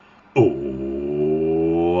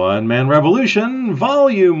One Man Revolution,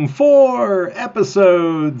 Volume 4,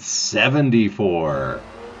 Episode 74.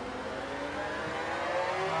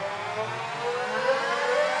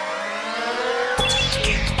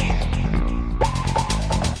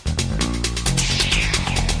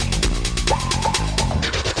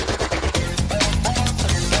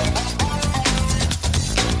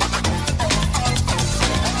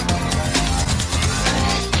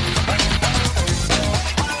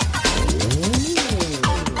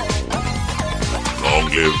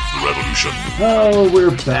 Oh,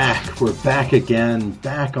 we're back. We're back again.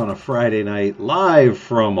 Back on a Friday night, live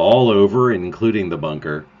from all over, including the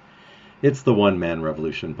bunker. It's the One Man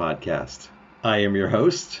Revolution podcast. I am your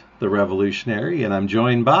host, the Revolutionary, and I'm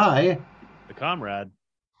joined by... the Comrade.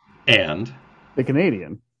 And... the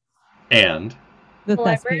Canadian. And... the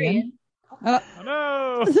Thespian. Oh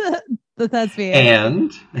no! The Thespian.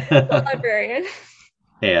 And... the Librarian.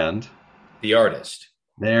 And... the Artist.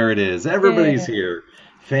 There it is. Everybody's here.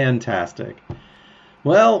 Fantastic.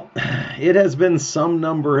 Well, it has been some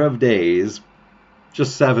number of days,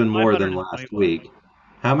 just 7 more than last week.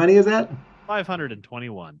 How many is that?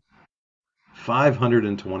 521.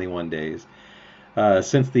 521 days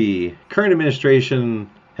since the current administration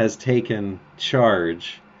has taken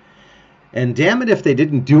charge. And damn it if they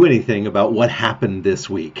didn't do anything about what happened this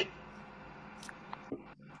week.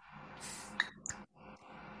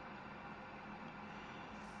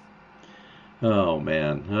 Oh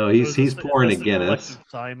man! Oh, he's pouring a Guinness.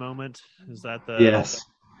 Sigh moment. Is that the yes?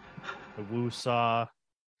 The woo-saw.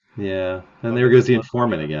 Yeah, and there goes the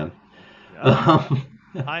informant again. Yeah.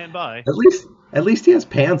 Hi and bye. At least he has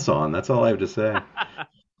pants on. That's all I have to say.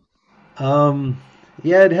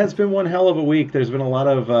 Yeah, it has been one hell of a week. There's been a lot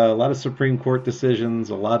of Supreme Court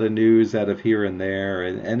decisions, a lot of news out of here and there,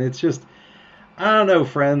 and it's just. I don't know,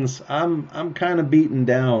 friends. I'm kind of beaten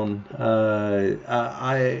down.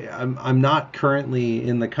 I'm not currently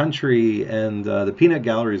in the country, and the peanut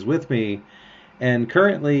gallery is with me. And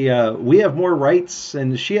currently, we have more rights,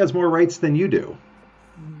 and she has more rights than you do.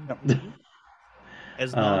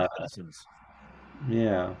 As non-citizens.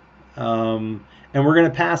 Yeah. And we're going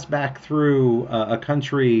to pass back through a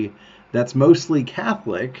country that's mostly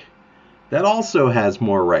Catholic that also has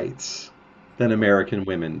more rights than American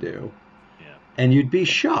women do. And you'd be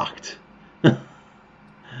shocked. Well,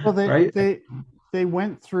 right? they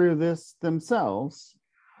went through this themselves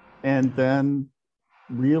and then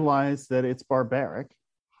realized that it's barbaric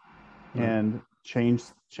and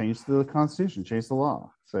changed the Constitution, changed the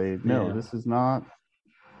law. Say, no, this is not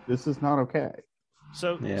okay.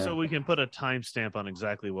 So we can put a timestamp on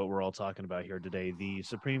exactly what we're all talking about here today. The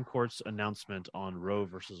Supreme Court's announcement on Roe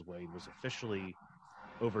versus Wade was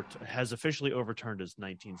has officially overturned its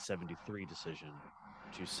 1973 decision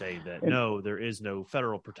to say that no, there is no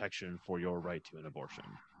federal protection for your right to an abortion.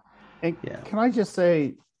 And can I just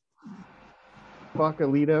say, fuck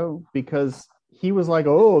Alito, because he was like,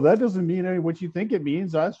 "Oh, that doesn't mean what you think it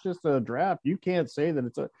means. That's just a draft. You can't say that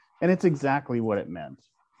it's a," and it's exactly what it meant.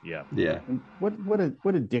 Yeah. And what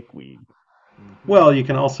a dickweed. Well, you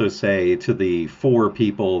can also say to the 4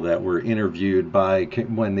 people that were interviewed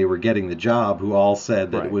when they were getting the job, who all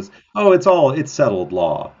said that it was, it's settled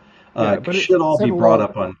law. But should all be brought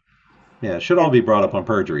up on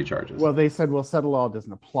perjury charges. Well, they said, settled law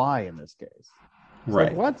doesn't apply in this case. It's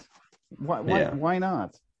right? Like, what? Why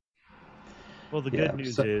not? Well, the good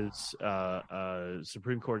news is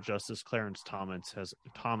Supreme Court Justice Clarence Thomas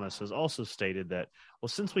has also stated that, well,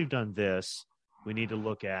 since we've done this, we need to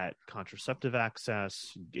look at contraceptive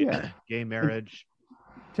access, gay marriage,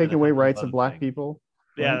 take away rights of black people.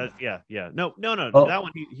 Yeah. No. Oh. That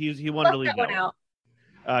one he wanted to leave that one out.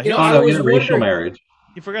 Interracial marriage.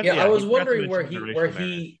 You forgot. Yeah, I was wondering where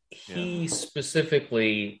he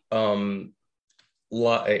specifically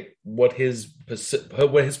what his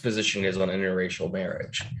position is on interracial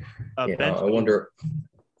marriage. I wonder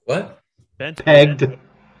what pegged.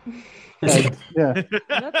 Yeah,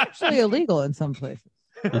 that's actually illegal in some places.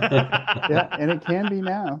 Yeah, and it can be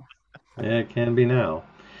now. Yeah, it can be now.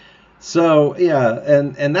 So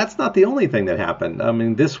and that's not the only thing that happened. I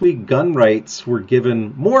mean, this week gun rights were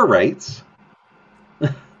given more rights.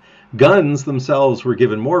 Guns themselves were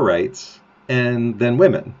given more rights than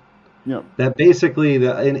women. Yep. That basically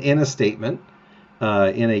in a statement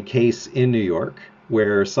in a case in New York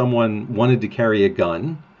where someone wanted to carry a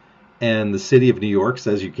gun. And the city of New York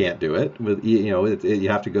says you can't do it. You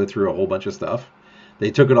have to go through a whole bunch of stuff. They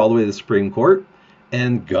took it all the way to the Supreme Court,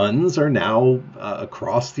 and guns are now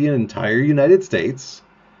across the entire United States.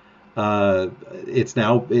 It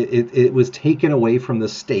was taken away from the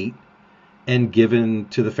state and given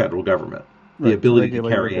to the federal government, the ability to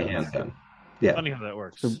carry a handgun. Yeah. Funny how that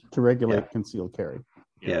works. To regulate concealed carry.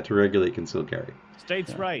 Yeah, to regulate concealed carry.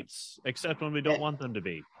 States' rights, except when we don't want them to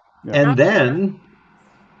be. Yeah. And then...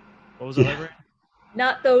 What was that, Librarian?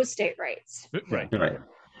 Not those state rights. Right.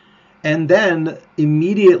 And then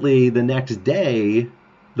immediately the next day,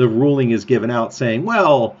 the ruling is given out saying,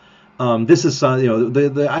 well, this is,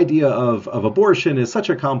 the idea of abortion is such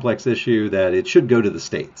a complex issue that it should go to the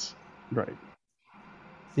states. Right.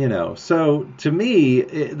 So to me,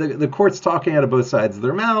 the court's talking out of both sides of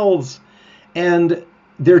their mouths, and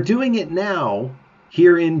they're doing it now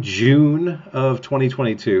here in June of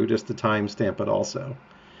 2022, just to timestamp it also.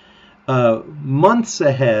 Months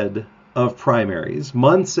ahead of primaries,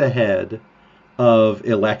 months ahead of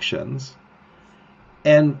elections.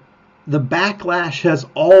 And the backlash has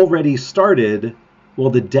already started. Well,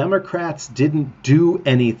 the Democrats didn't do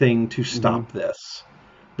anything to stop this.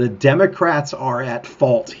 The Democrats are at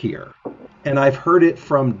fault here. And I've heard it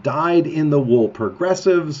from dyed-in-the-wool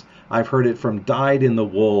progressives. I've heard it from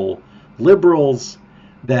dyed-in-the-wool liberals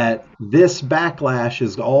that this backlash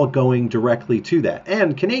is all going directly to that.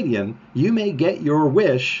 And Canadian, you may get your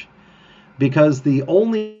wish, because the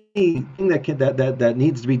only thing that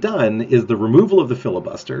needs to be done is the removal of the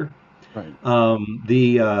filibuster. Right.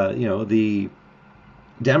 The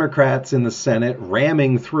Democrats in the Senate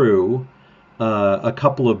ramming through a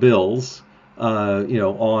couple of bills,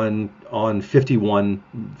 on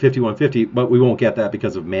 5150, but we won't get that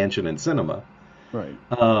because of Manchin and Sinema. Right.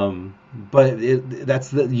 But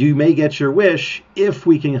you may get your wish if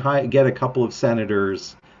we can get a couple of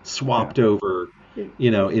senators swapped over,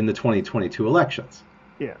 in the 2022 elections.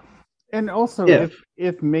 Yeah. And also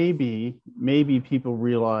if maybe people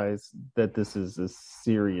realize that this is a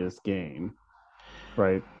serious game,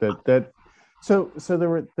 right? So there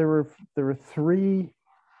were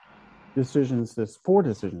four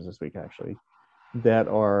decisions this week actually that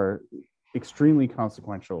are extremely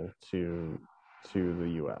consequential to the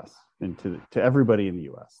U.S. and to everybody in the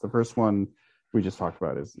U.S. The first one we just talked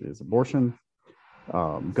about is abortion,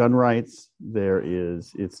 gun rights.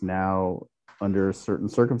 It's now under certain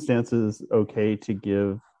circumstances okay to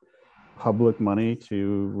give public money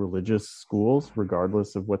to religious schools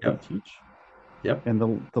regardless of what they teach. Yep.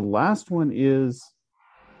 And the last one is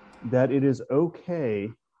that it is okay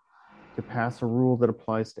to pass a rule that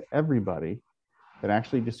applies to everybody that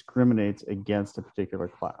actually discriminates against a particular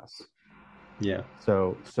class. Yeah.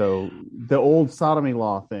 So the old sodomy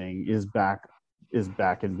law thing is back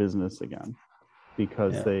in business again,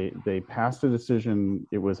 because they passed a decision.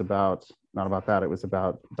 It was not about that. It was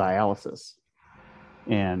about dialysis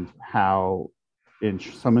and how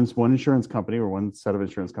one insurance company or one set of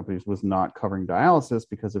insurance companies was not covering dialysis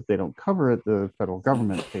because if they don't cover it, the federal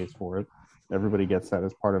government pays for it. Everybody gets that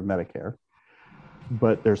as part of Medicare,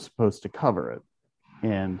 but they're supposed to cover it.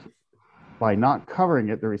 And by not covering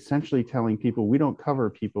it, they're essentially telling people, we don't cover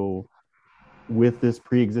people with this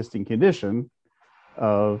pre-existing condition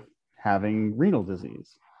of having renal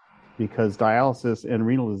disease, because dialysis and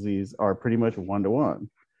renal disease are pretty much 1-to-1.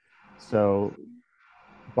 So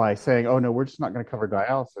by saying, oh no, we're just not going to cover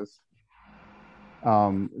dialysis,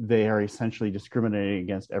 they are essentially discriminating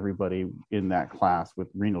against everybody in that class with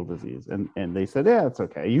renal disease. And they said, yeah, it's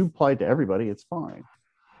okay. You applied to everybody, it's fine.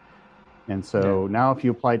 And so now if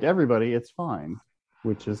you apply to everybody, it's fine,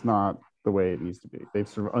 which is not the way it needs to be. They've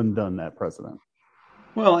sort of undone that precedent.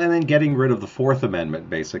 Well, and then getting rid of the Fourth Amendment,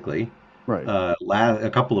 basically. Right. A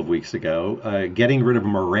couple of weeks ago, getting rid of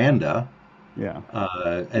Miranda. Yeah.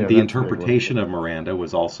 And the interpretation of Miranda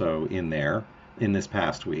was also in there in this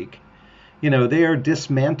past week. They are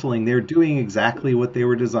dismantling. They're doing exactly what they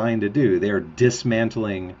were designed to do. They are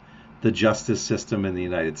dismantling the justice system in the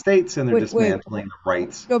United States, and they're dismantling the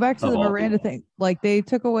rights. Go back to the Miranda people. thing. Like, they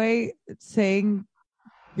took away saying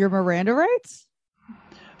your Miranda rights?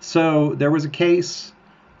 So there was a case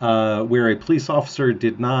where a police officer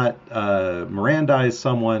did not Mirandize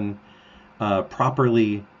someone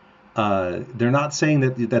properly. They're not saying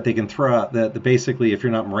that they can throw out that basically if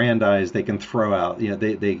you're not Mirandized, they can throw out,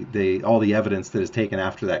 they all the evidence that is taken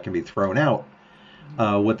after that can be thrown out.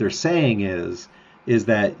 What they're saying is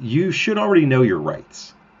that you should already know your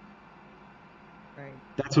rights. Right.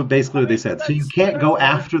 That's what basically what they said. So you can't go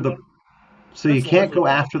after the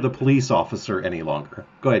police officer any longer.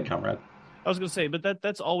 Go ahead, comrade. I was going to say, but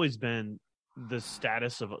that's always been the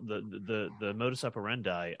status of the modus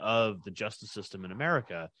operandi of the justice system in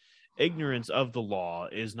America. Ignorance of the law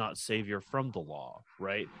is not savior from the law,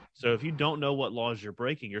 right? So if you don't know what laws you're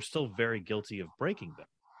breaking, you're still very guilty of breaking them.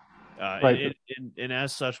 Right. And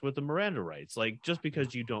as such with the Miranda rights, like, just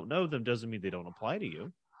because you don't know them doesn't mean they don't apply to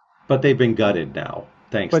you. But they've been gutted now,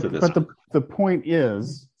 thanks to this. But the point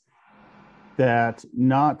is that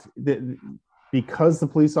because the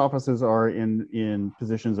police officers are in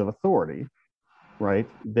positions of authority, right?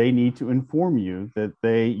 They need to inform you that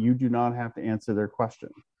you do not have to answer their question.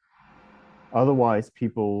 Otherwise,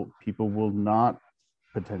 people will not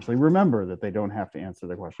potentially remember that they don't have to answer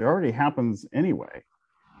their question. It already happens anyway,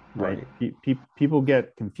 right? People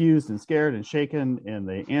get confused and scared and shaken, and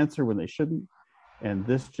they answer when they shouldn't. And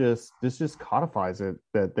this just codifies it,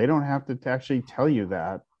 that they don't have to actually tell you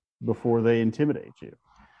that before they intimidate you.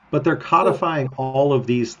 But they're codifying all of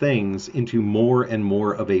these things into more and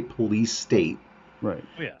more of a police state. Right.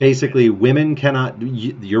 Basically, women cannot.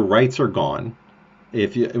 Your rights are gone.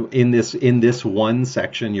 If you in this one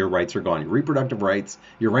section, your rights are gone. Your reproductive rights,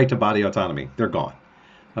 your right to body autonomy, they're gone.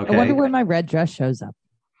 Okay. I wonder when my red dress shows up.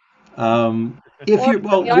 If you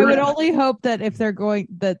I would only hope that if they're going,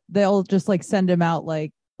 that they'll just like send him out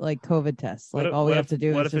like COVID tests. Like all we have to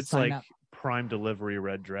do is just sign up. Prime delivery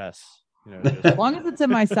red dress. As long as it's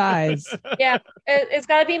in my size. Yeah, it's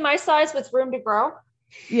got to be my size with room to grow.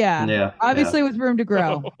 Yeah. Obviously, with room to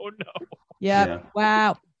grow. Oh no. Yep. Yeah.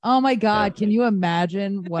 Wow. Oh my God! Can you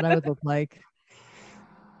imagine what I would look like?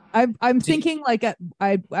 I'm thinking like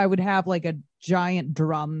I would have like a giant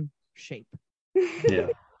drum shape. Yeah.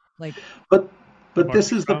 Like. But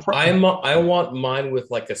this is the problem. I want mine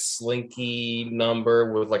with like a slinky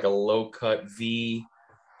number with like a low cut V.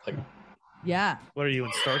 Like. Yeah. What are you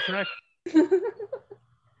in Star Trek?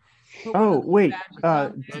 Oh wait,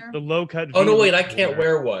 the low cut. Oh no, wait! I can't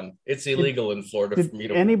wear one. It's illegal in Florida for me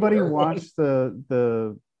to. Anybody watch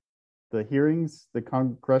the hearings, the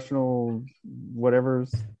congressional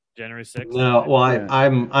whatever's? January 6th. No, well,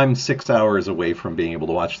 I'm 6 hours away from being able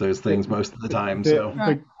to watch those things most of the time.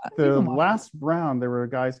 The last round, there were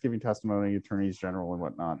guys giving testimony, attorneys general and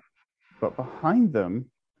whatnot, but behind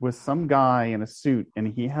them was some guy in a suit, and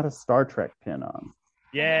he had a Star Trek pin on.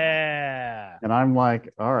 Yeah. And I'm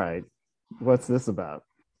like, all right, what's this about?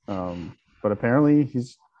 But apparently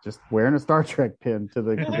he's just wearing a Star Trek pin to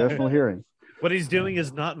the congressional hearing. What he's doing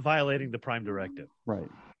is not violating the Prime Directive. Right.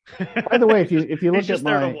 By the way, if you look at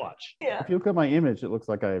to watch. If you look at my image, it looks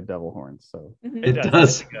like I have devil horns. So it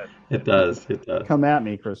does. Come at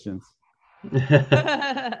me, Christians.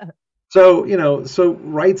 So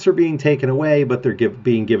rights are being taken away, but they're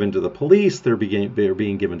being given to the police. They're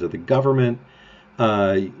being given to the government.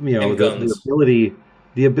 The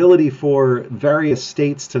ability for various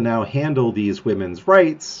states to now handle these women's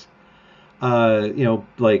rights.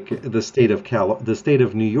 Like the state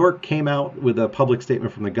of New York came out with a public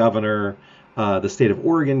statement from the governor. The state of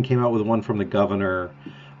Oregon came out with one from the governor.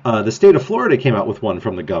 The state of Florida came out with one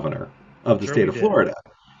from the governor of the state of Florida.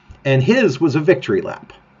 And his was a victory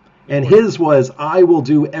lap. And his was, I will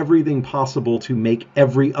do everything possible to make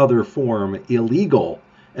every other form illegal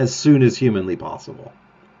as soon as humanly possible.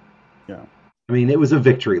 Yeah. I mean, it was a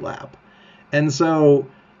victory lap. And so,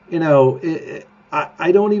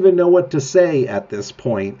 I don't even know what to say at this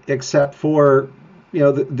point, except for,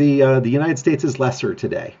 the United States is lesser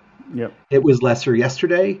today. Yep. It was lesser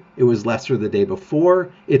yesterday. It was lesser the day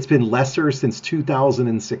before. It's been lesser since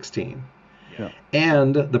 2016. Yeah.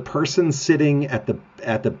 And the person sitting at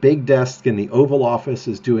the big desk in the Oval Office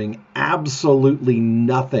is doing absolutely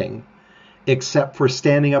nothing except for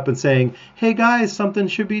standing up and saying, hey guys, something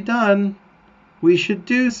should be done. We should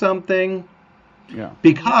do something. Yeah.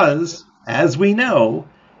 Because, as we know,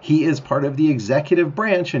 he is part of the executive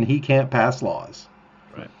branch and he can't pass laws.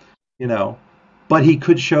 Right. But he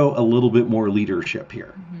could show a little bit more leadership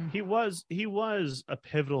here. He was a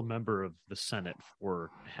pivotal member of the Senate for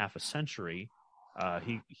half a century.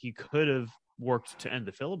 He could have worked to end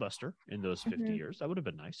the filibuster in those 50 years. That would have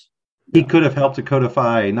been nice. He could have helped to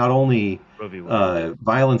codify not only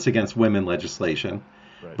violence against women legislation,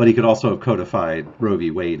 but he could also have codified Roe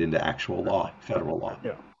v. Wade into actual law, federal law.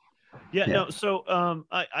 Yeah. No. So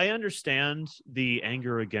I understand the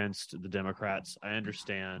anger against the Democrats. I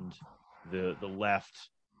understand the left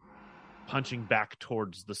punching back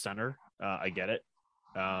towards the center. I get it.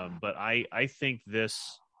 But I think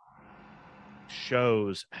this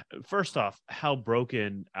shows, first off, how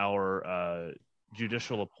broken our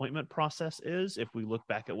judicial appointment process is. If we look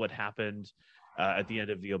back at what happened at the end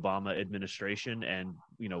of the Obama administration, and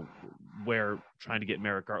where trying to get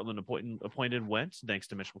Merrick Garland appointed went, thanks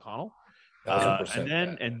to Mitch McConnell.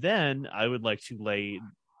 And then I would like to lay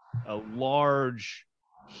a large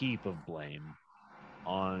heap of blame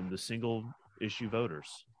on the single issue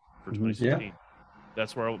voters for 2016. Yeah.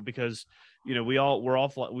 That's where, because we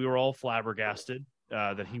were all flabbergasted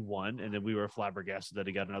that he won, and then we were flabbergasted that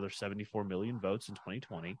he got another 74 million votes in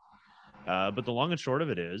 2020. But the long and short of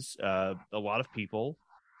it is, a lot of people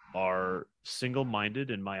are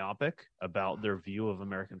single-minded and myopic about their view of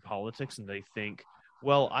American politics, and they think,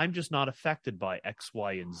 well, I'm just not affected by X,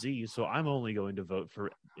 Y, and Z, so I'm only going to vote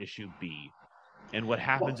for issue B. And what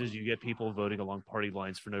happens is you get people voting along party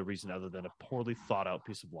lines for no reason other than a poorly thought out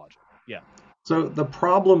piece of logic. Yeah. So the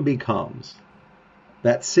problem becomes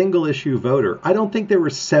that single issue voter. I don't think there were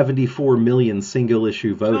 74 million single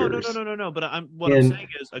issue voters. No. But I'm saying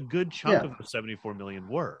is a good chunk of the 74 million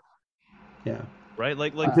were. Yeah. Right.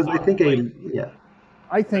 Like because I think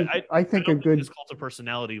I think a good this cult of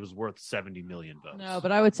personality was worth 70 million votes. No,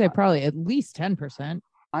 but I would say probably at least 10%.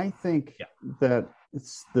 I think that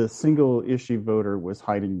the single issue voter was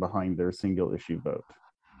hiding behind their single issue vote.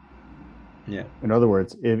 Yeah. In other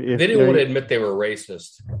words, if they didn't want to admit they were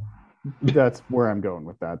racist. That's where I'm going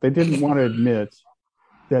with that. They didn't want to admit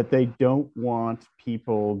that they don't want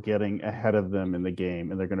people getting ahead of them in the game,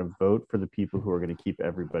 and they're going to vote for the people who are going to keep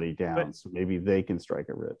everybody down. So maybe they can strike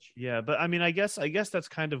it rich. Yeah, but I mean, I guess that's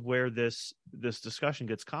kind of where this discussion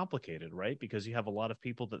gets complicated, right? Because you have a lot of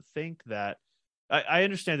people that think that. I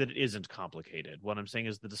understand that it isn't complicated. What I'm saying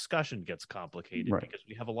is the discussion gets complicated because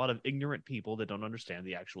we have a lot of ignorant people that don't understand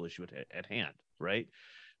the actual issue at hand, right?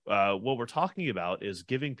 What we're talking about is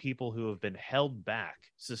giving people who have been held back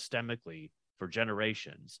systemically for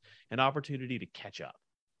generations an opportunity to catch up.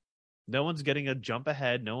 No one's getting a jump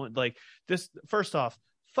ahead. No one like this. First off,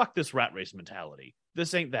 fuck this rat race mentality.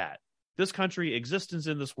 This ain't that. This country, existence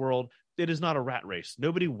in this world, it is not a rat race.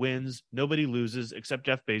 Nobody wins, nobody loses, except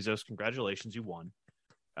Jeff Bezos. Congratulations, you won.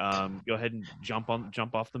 Go ahead and jump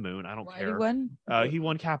off the moon. I don't care. He won? He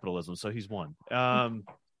won capitalism, so he's won. The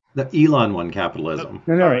Elon won capitalism.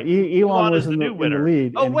 No, Elon was the new winner. In the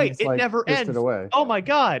lead. Oh wait, it never ends. Oh my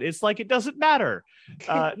God, it's like it doesn't matter.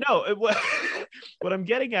 What I'm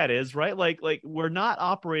getting at is right, like we're not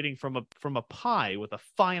operating from a pie with a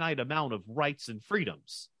finite amount of rights and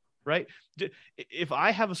freedoms. Right. If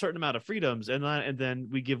I have a certain amount of freedoms and then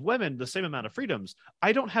we give women the same amount of freedoms,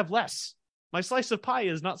 I don't have less. My slice of pie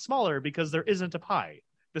is not smaller because there isn't a pie.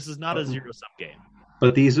 This is not a zero-sum game.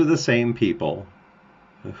 But these are the same people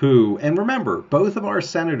who, and remember, both of our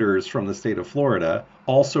senators from the state of Florida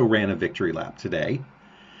also ran a victory lap today.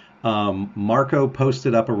 Marco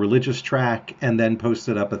posted up a religious track and then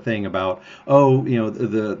posted up a thing about,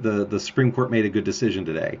 the Supreme Court made a good decision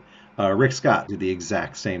today. Rick Scott did the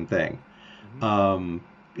exact same thing. What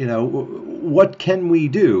can we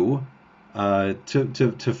do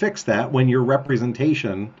to fix that when your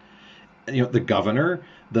representation, the governor,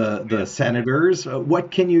 the senators, what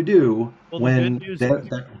can you do when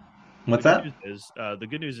what's that? The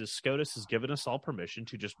good news is SCOTUS has given us all permission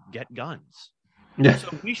to just get guns. Yeah.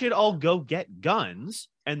 So we should all go get guns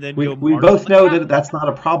and then we both know that that's not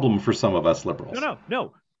a problem for some of us liberals.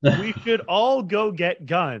 No. We should all go get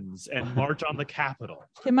guns and march on the Capitol.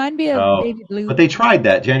 It might be a baby blue. But they tried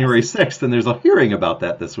that January 6th, and there's a hearing about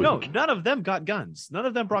that this week. No, none of them got guns. None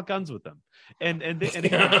of them brought guns with them. And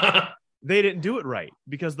they didn't do it right,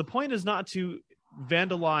 because the point is not to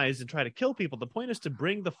vandalize and try to kill people. The point is to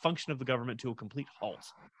bring the function of the government to a complete halt.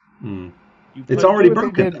 It's already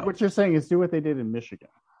broken. What you're saying is do what they did in Michigan.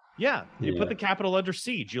 Yeah, you put the Capitol under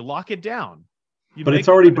siege. You lock it down. But it's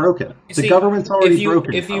already broken. The government's already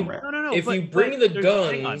broken. If you bring the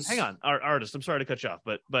guns, hang on, artist. I'm sorry to cut you off,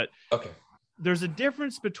 but okay. There's a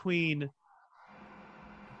difference between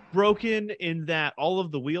broken in that all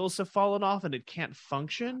of the wheels have fallen off and it can't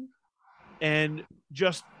function, and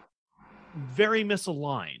just very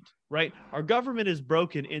misaligned. Right? Our government is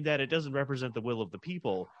broken in that it doesn't represent the will of the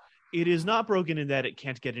people. It is not broken in that it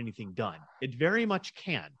can't get anything done. It very much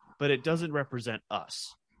can, but it doesn't represent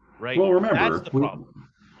us. Right. Well, remember,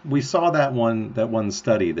 we saw that one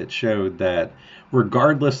study that showed that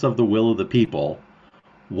regardless of the will of the people,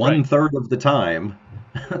 1/3 of the time,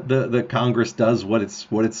 the Congress does what it's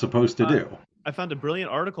supposed to do. I found a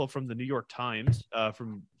brilliant article from the New York Times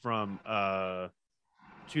from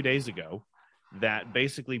 2 days ago that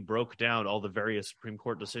basically broke down all the various Supreme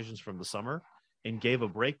Court decisions from the summer and gave a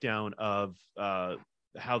breakdown of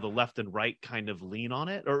how the left and right kind of lean on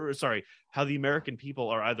it, how the American people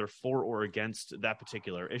are either for or against that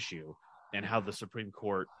particular issue, and how the Supreme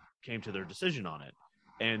Court came to their decision on it.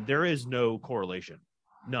 And there is no correlation,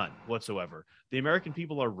 none whatsoever. The American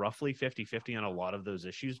people are roughly 50-50 on a lot of those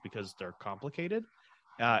issues because they're complicated.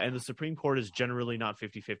 And the Supreme Court is generally not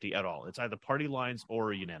 50-50 at all. It's either party lines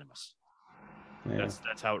or unanimous. Yeah.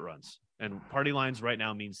 That's how it runs. And party lines right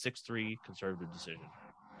now means 6-3 conservative decision.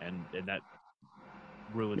 And that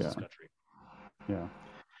ruins this country. Yeah.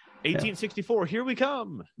 1864, here we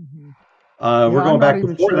come. We're going back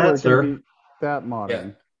before that, sir. That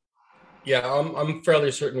modern. Yeah, I'm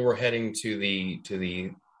fairly certain we're heading to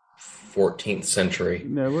the 14th century.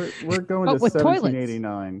 No, we're going to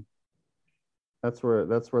 1789. That's where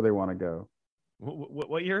they want to go.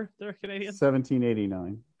 What year they're Canadian?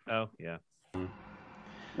 1789. Oh yeah.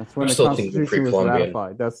 That's when the Constitution was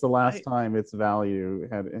ratified. That's the last time its value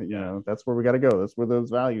had. That's where we got to go. That's where those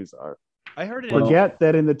values are. I heard it. Forget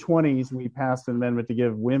that in the 1920s we passed an amendment to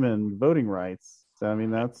give women voting rights. So, I mean,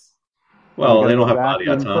 that's. Well, they don't have body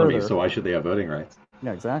autonomy, so why should they have voting rights?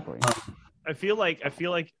 Yeah, exactly. I feel like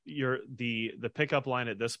the pickup line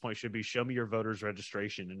at this point should be show me your voter's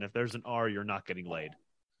registration, and if there's an R, you're not getting laid.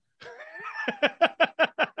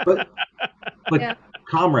 but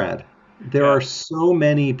comrade, there are so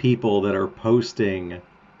many people that are posting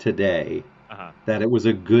today that it was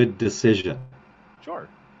a good decision. Sure.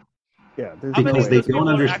 Yeah, because they don't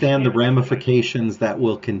understand the ramifications that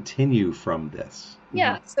will continue from this.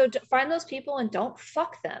 Yeah, so find those people and don't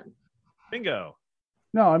fuck them. Bingo.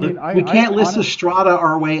 No, I mean, we can't Lysistrata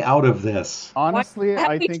our way out of this. Honestly,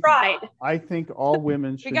 I think all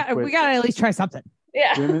women should. We got to at least try something.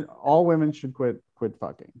 Yeah. All women should quit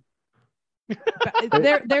fucking.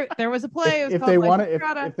 There was a play. If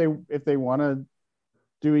they want to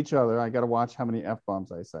do each other, I got to watch how many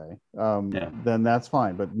F-bombs I say. Then that's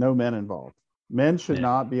fine, but no men involved. Men should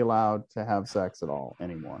not be allowed to have sex at all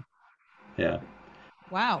anymore. Yeah.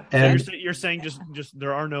 Wow. And so you're saying just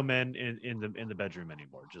there are no men in the bedroom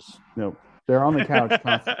anymore. Just no, they're on the couch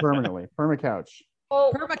permanently. Perma-couch.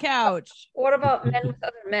 Well, perma-couch. What about men with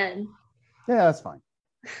other men? Yeah, that's fine.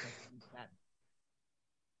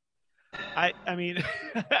 I mean,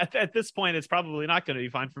 at this point, it's probably not going to be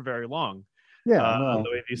fine for very long. Yeah,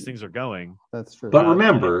 the way these things are going. That's true. But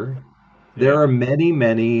remember, there are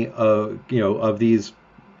many of these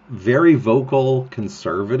very vocal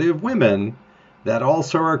conservative women that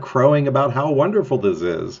also are crowing about how wonderful this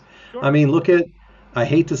is. Sure. I mean, I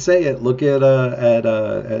hate to say it, look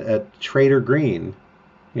at Trader Green,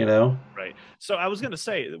 Right. So I was going to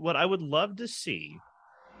say, what I would love to see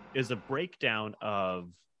is a breakdown of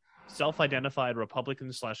self-identified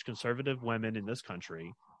Republican/conservative women in this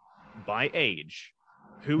country by age,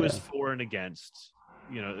 who is for and against,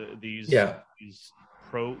 these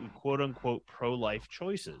quote unquote pro-life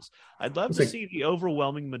choices. I'd love to see the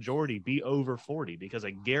overwhelming majority be over 40, because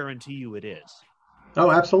I guarantee you it is.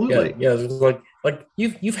 Oh, absolutely. Yeah, like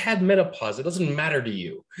you've had menopause. It doesn't matter to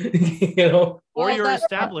you, Or you're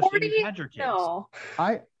established and you've had your kids. No.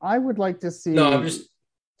 I would like to see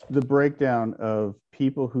the breakdown of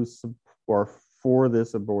people who are for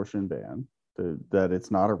this abortion ban, that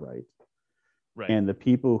it's not a right, and the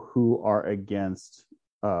people who are against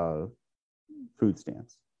food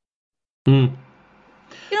stamps. You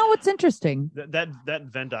know what's interesting? That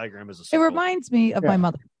Venn diagram is it reminds me of my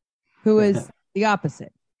mother, who is the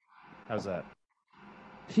opposite. How's that?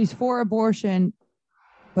 She's for abortion,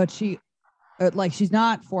 but she's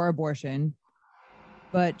not for abortion,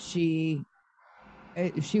 but she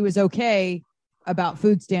was okay about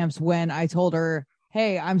food stamps when I told her,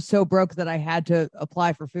 hey, I'm so broke that I had to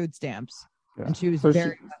apply for food stamps. Yeah. And she was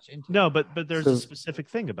very much into No, but there's a specific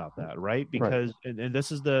thing about that, right? Because and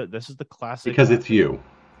this is the classic, because it's you.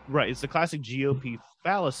 Right. It's the classic GOP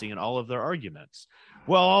fallacy in all of their arguments.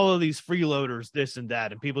 Well, all of these freeloaders, this and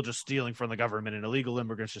that, and people just stealing from the government, and illegal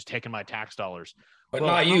immigrants just taking my tax dollars. But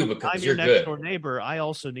not you, because I'm your next door neighbor. I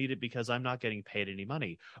also need it because I'm not getting paid any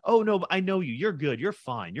money. Oh no, but I know you. You're good. You're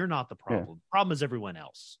fine. You're not the problem. The problem is everyone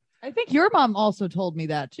else. I think your mom also told me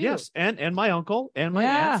that too. Yes, and my uncle and my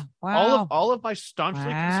aunt. Wow. All of my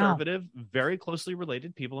staunchly conservative, very closely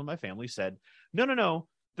related people in my family said, no.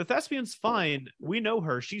 The thespian's fine. We know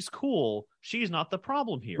her. She's cool. She's not the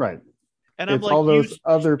problem here. Right. And I'm like, all those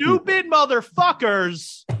other stupid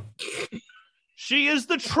motherfuckers. She is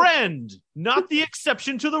the trend, not the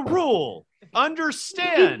exception to the rule.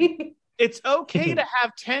 Understand. It's okay to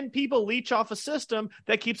have 10 people leech off a system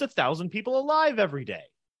that keeps 1,000 people alive every day.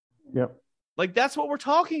 Yep. Like, that's what we're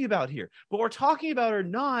talking about here. What we're talking about are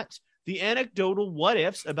not the anecdotal what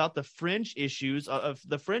ifs about the fringe issues of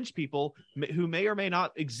the fringe people who may or may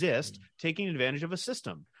not exist taking advantage of a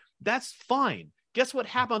system. That's fine. Guess what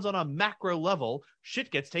happens on a macro level? Shit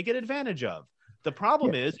gets taken advantage of. The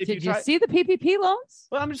problem is, if did you see the PPP loans?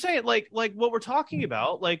 Well, I'm just saying, like what we're talking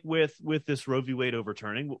about, like with this Roe v. Wade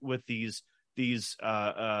overturning, with the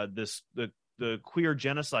queer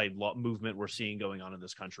genocide movement we're seeing going on in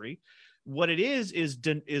this country. What it is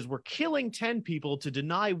we're killing 10 people to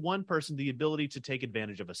deny one person the ability to take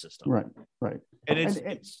advantage of a system. Right. And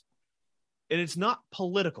it's not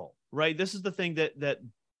political, right? This is the thing that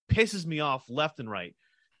pisses me off left and right.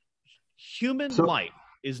 Human life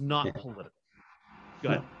is not political. Go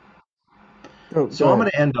ahead. So I'm going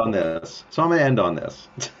to end on this.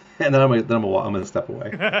 and then I'm gonna step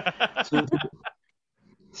away.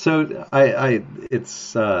 So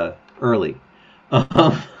it's early.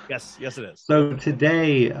 Yes, it is. So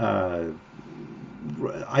today, I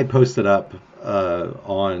posted up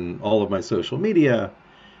on all of my social media,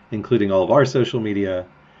 including all of our social media.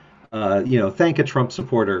 Thank a Trump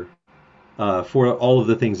supporter for all of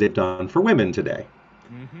the things they've done for women today.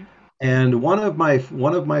 Mm-hmm. And one of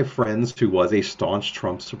my friends who was a staunch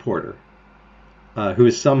Trump supporter, who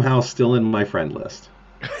is somehow still in my friend list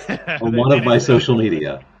on one of my social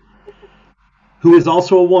media, who is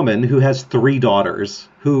also a woman who has 3 daughters,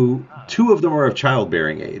 who 2 of them are of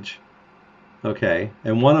childbearing age. Okay,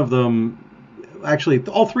 and one of them, actually,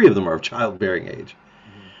 all 3 of them are of childbearing age.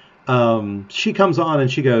 She comes on and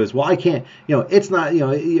she goes, well, I can't, it's not,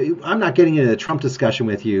 I'm not getting into a Trump discussion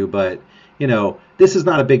with you, but, this is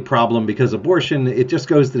not a big problem because abortion, it just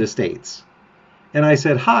goes to the states. And I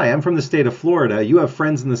said, hi, I'm from the state of Florida. You have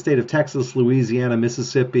friends in the state of Texas, Louisiana,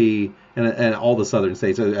 Mississippi, and all the southern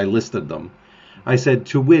states. I listed them. I said,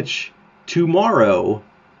 to which tomorrow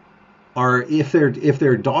if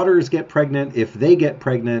their daughters get pregnant, if they get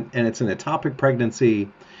pregnant, and it's an ectopic pregnancy,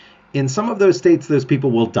 in some of those states, those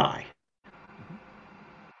people will die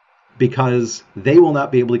because they will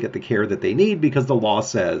not be able to get the care that they need because the law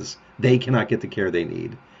says they cannot get the care they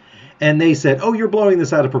need. And they said, oh, you're blowing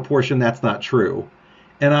this out of proportion. That's not true.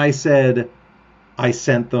 And I said, I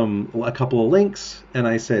sent them a couple of links, and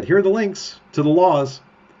I said, here are the links to the laws.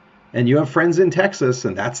 And you have friends in Texas,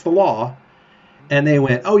 and that's the law. And they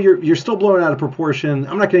went, oh, you're still blowing out of proportion.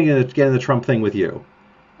 I'm not going to get in the Trump thing with you.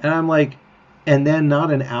 And I'm like, and then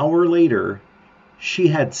not an hour later, she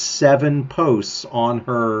had 7 posts on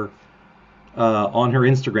her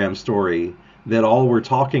Instagram story that all were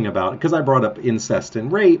talking about, because I brought up incest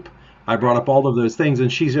and rape. I brought up all of those things,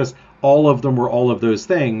 and she's just, all of them were all of those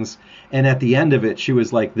things. And at the end of it, she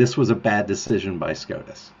was like, this was a bad decision by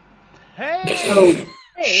SCOTUS. Hey! So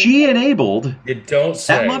she enabled that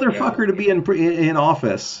motherfucker to be in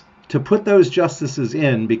office, to put those justices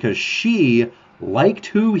in because she liked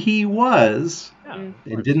who he was and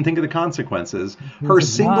didn't think of the consequences. Her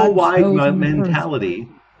single-wide mentality,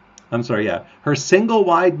 her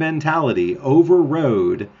single-wide mentality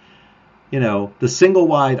overrode, the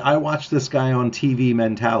single-wide, I watched this guy on TV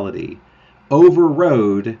mentality,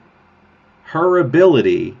 overrode her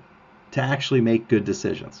ability to actually make good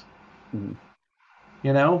decisions. Mm-hmm.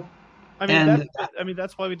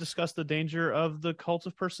 That's why we discussed the danger of the cult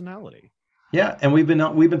of personality. Yeah, and we've been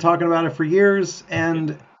talking about it for years,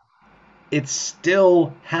 and it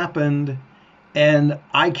still happened, and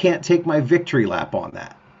I can't take my victory lap on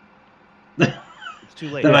that. It's too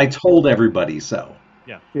late. That I told everybody so.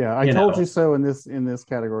 Yeah. I told you so. In this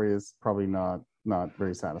category is probably not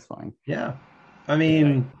very satisfying. Yeah, I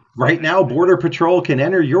mean, right now, Border Patrol can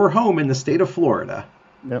enter your home in the state of Florida.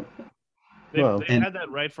 Yep. They've had that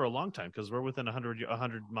right for a long time because we're within 100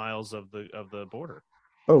 miles of the border.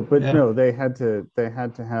 Oh, but no, they had to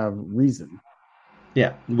have reason.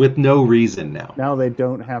 Yeah, with no reason now. Now they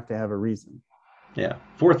don't have to have a reason. Yeah,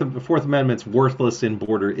 Fourth Amendment's worthless in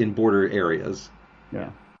border areas. Yeah.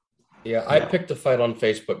 Yeah, I picked a fight on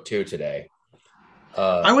Facebook too today.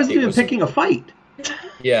 I wasn't even picking a fight.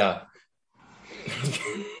 Yeah.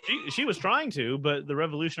 She was trying to, but the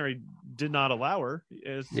revolutionary did not allow her.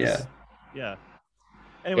 Yeah.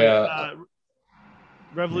 Anyway,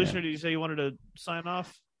 revolutionary, did you say you wanted to sign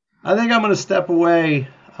off? I think I'm going to step away.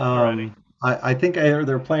 I think I heard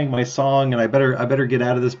they're playing my song, and I better get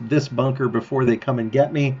out of this bunker before they come and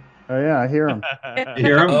get me. Oh yeah, I hear them. You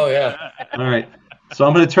hear them? Oh yeah. All right. So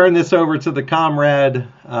I'm going to turn this over to the comrade.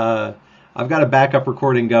 I've got a backup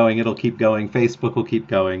recording going. It'll keep going. Facebook will keep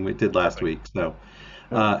going. We did last week. So,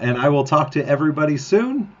 and I will talk to everybody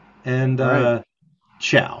soon. And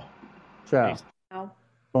ciao. Ciao.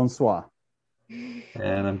 Bonsoir.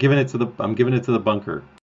 And I'm giving it to the bunker.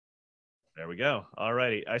 There we go. All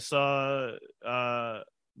righty. I saw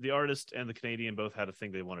the artist and the Canadian both had a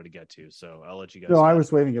thing they wanted to get to, so I'll let you guys. No, I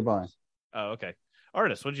was waving goodbye. Oh, okay.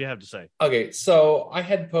 Artist, what did you have to say? Okay, so I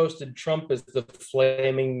had posted Trump as the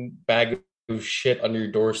flaming bag of shit on your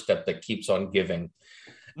doorstep that keeps on giving.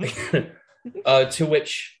 To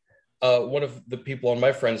which one of the people on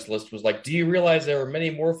my friends list was like, do you realize there are many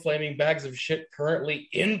more flaming bags of shit currently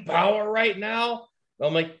in power right now? And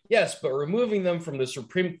I'm like, yes, but removing them from the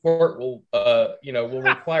Supreme Court will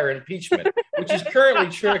require impeachment, which is currently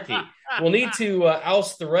tricky. We'll need to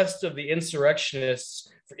oust the rest of the insurrectionists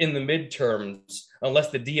in the midterms unless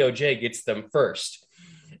the DOJ gets them first.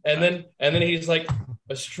 And then he's like,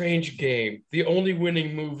 a strange game. The only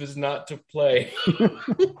winning move is not to play.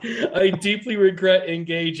 I deeply regret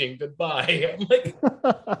engaging. Goodbye. I'm like,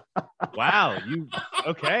 Wow,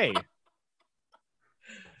 okay.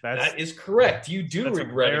 That is correct. You do that's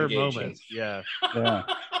regret a rare engaging. moment. Yeah. Yeah.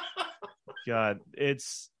 God,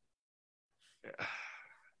 it's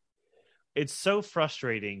so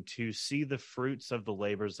frustrating to see the fruits of the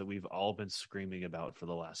labors that we've all been screaming about for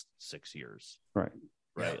the last 6 years. Right.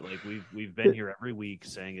 Right. Like we've been here every week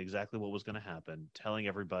saying exactly what was going to happen, telling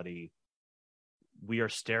everybody we are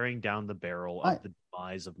staring down the barrel of the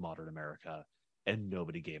demise of modern America, and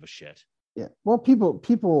nobody gave a shit. Yeah. Well,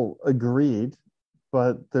 people agreed,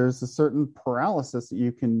 but there's a certain paralysis that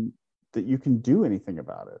you can do anything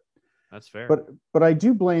about it. That's fair. But I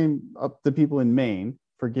do blame the people in Maine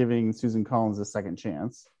for giving Susan Collins a second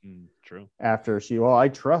chance. True. After I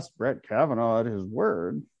trust Brett Kavanaugh at his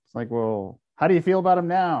word. It's like, well, how do you feel about him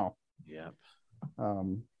now? Yeah.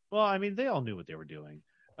 Well, I mean, they all knew what they were doing.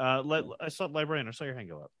 I saw Librarian. I saw your hand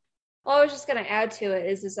go up. Well, I was just going to add to it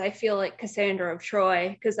is I feel like Cassandra of Troy,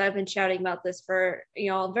 because I've been shouting about this for,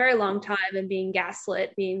 a very long time and being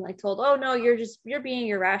gaslit, being like told, oh no, you're being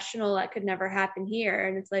irrational. That could never happen here.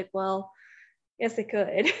 And it's like, well, yes, it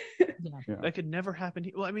could. Yeah. That could never happen.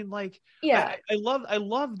 Well, I mean, like, yeah, I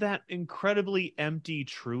love that incredibly empty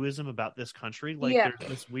truism about this country. Like, there's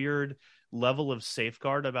this weird level of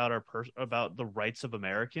safeguard about about the rights of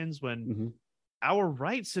Americans when our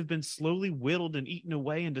rights have been slowly whittled and eaten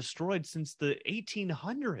away and destroyed since the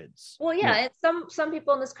 1800s. Well, yeah. And some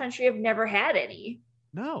people in this country have never had any.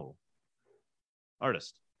 No.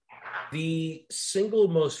 Artist. The single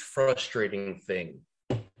most frustrating thing,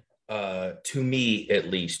 to me at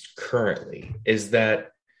least currently, is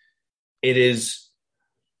that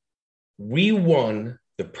we won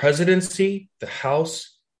the presidency, the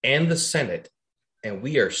House, and the Senate, and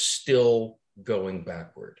we are still going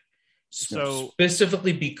backward. So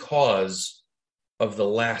specifically because of the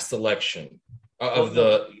last election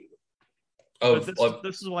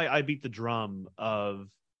this is why I beat the drum of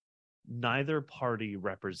neither party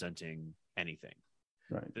representing anything.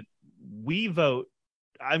 Right. We vote.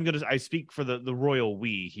 I speak for the royal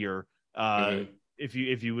we here. If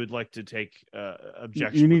you would like to take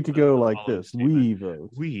objection, you need to go like this. Statement. We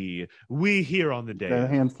vote. We here on the day. The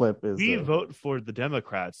hand flip is. We vote for the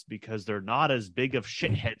Democrats because they're not as big of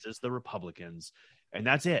shitheads as the Republicans, and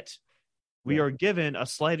that's it. We are given a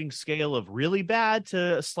sliding scale of really bad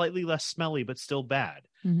to slightly less smelly, but still bad.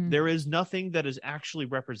 There is nothing that is actually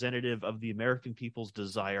representative of the American people's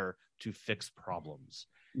desire to fix problems,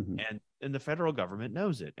 and the federal government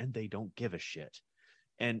knows it, and they don't give a shit.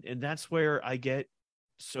 And that's where I get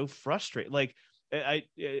so frustrated. Like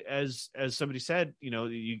as somebody said,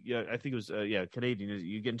 I think it was Canadian.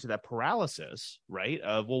 You get into that paralysis, right?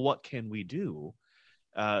 Of well, what can we do?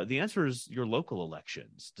 The answer is your local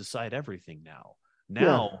elections decide everything now.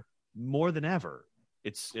 Now more than ever,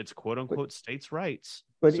 it's quote unquote states' rights.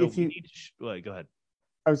 But so if you go ahead.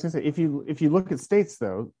 I was going to say if you look at states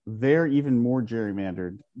though, they're even more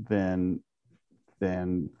gerrymandered than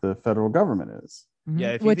the federal government is. Yeah,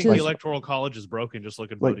 if you think the Electoral College is broken, just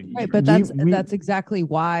look at voting. Right, but that's exactly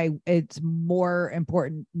why it's more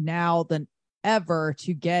important now than ever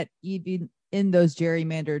to get even in those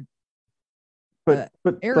gerrymandered but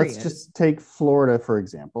areas. Let's just take Florida, for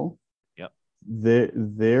example. Yep.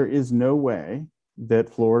 There is no way that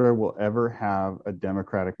Florida will ever have a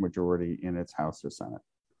Democratic majority in its House or Senate.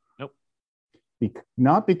 Nope.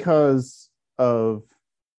 Not because of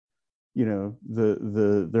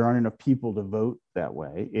there aren't enough people to vote that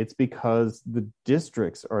way. It's because the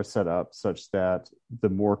districts are set up such that the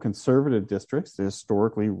more conservative districts, the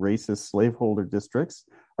historically racist slaveholder districts,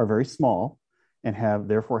 are very small and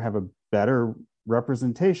therefore have a better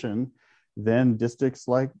representation than districts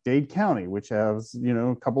like Dade County, which has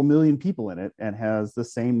a couple million people in it and has the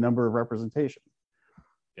same number of representation.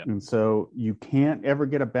 Yep. And so you can't ever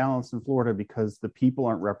get a balance in Florida because the people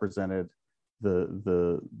aren't represented.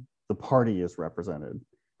 The party is represented,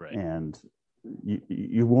 right? And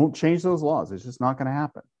you won't change those laws. It's just not going to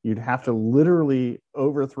happen. You'd have to literally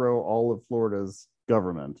overthrow all of Florida's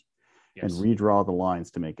government and redraw the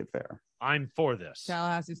lines to make it fair. I'm for this.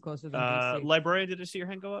 Tallahassee's closer than DC. Librarian, did you see your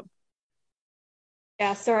hand go up?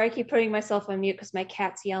 Yeah, sorry, I keep putting myself on mute because my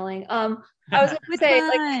cat's yelling. I was going to say,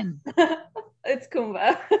 like, it's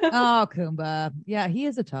Kumba. Oh, Kumba. Yeah, he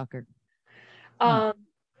is a talker.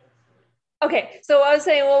 Okay, so I was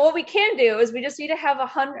saying, well, what we can do is we just need to have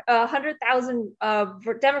 100,000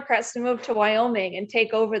 Democrats to move to Wyoming and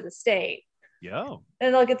take over the state. Yeah.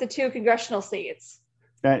 And they'll get the 2 congressional seats.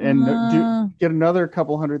 And get another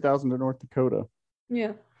couple 100,000 to North Dakota.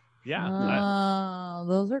 Yeah. Yeah.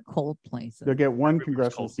 Those are cold places. They'll get 1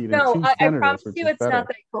 congressional seat and no, 2 I senators. promise which you is it's better. not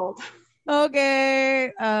that cold.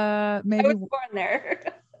 Okay. Maybe I was born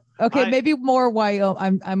there. Okay, maybe more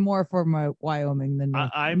Wyoming. I'm more for my Wyoming than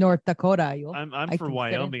North Dakota. I'm for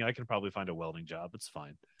Wyoming. I can probably find a welding job. It's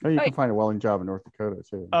fine. Oh, you can find a welding job in North Dakota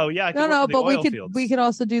too. Oh yeah, no, but we could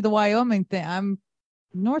also do the Wyoming thing.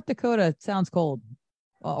 North Dakota sounds cold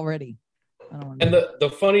already. And the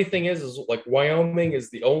funny thing is like Wyoming is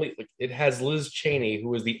the only, like, it has Liz Cheney,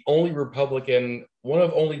 who is the only Republican, one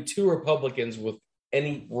of only 2 Republicans with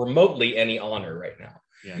remotely any honor right now.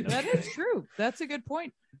 Yeah, that is true. That's a good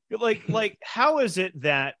point. Like, how is it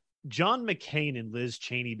that John McCain and Liz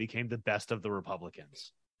Cheney became the best of the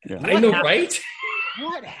Republicans? Yeah. I know, right?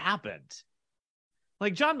 What happened?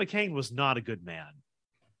 Like, John McCain was not a good man,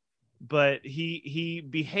 but he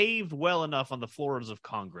behaved well enough on the floors of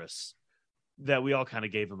Congress that we all kind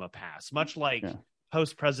of gave him a pass. Much like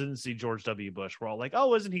post-presidency George W. Bush, we're all like,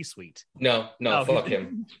 oh, isn't he sweet? No, fuck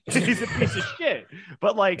him. He's a piece of shit.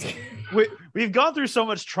 But like, we've gone through so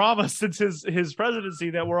much trauma since his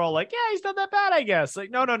presidency that we're all like, yeah, he's not that bad, I guess.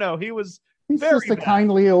 Like, no, he's just a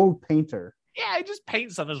kindly old painter. Yeah, he just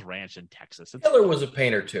paints on his ranch in Texas. Hitler was a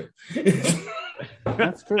painter too.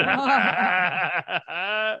 That's true.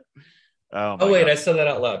 Oh wait, God. I said that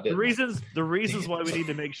out loud. The reasons why we need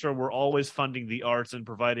to make sure we're always funding the arts and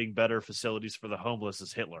providing better facilities for the homeless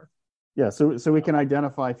is Hitler. Yeah, so we can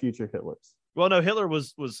identify future Hitlers. Well, no, Hitler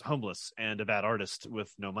was homeless and a bad artist with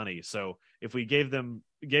no money. So if we gave him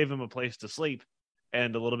a place to sleep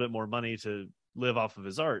and a little bit more money to live off of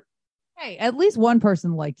his art. Hey, at least one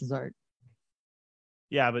person liked his art.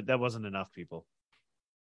 Yeah, but that wasn't enough people.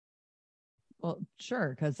 Well,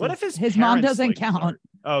 sure, because what if his mom doesn't count?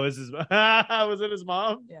 Oh, was it his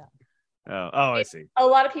mom? Yeah. Oh, I see. A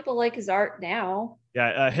lot of people like his art now.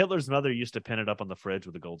 Yeah, Hitler's mother used to pin it up on the fridge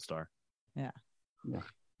with a gold star. Yeah.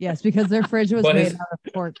 Yes, because their fridge was made out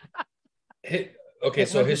of pork. Okay,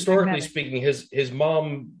 so historically speaking, his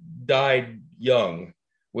mom died young,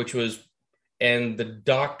 and the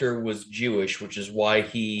doctor was Jewish, which is why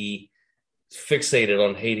he fixated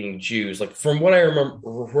on hating Jews. Like, from what I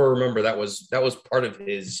remember, that was part of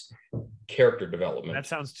his character development. That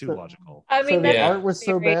sounds too logical. I mean, the art was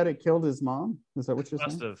so bad it killed his mom. Is that what you're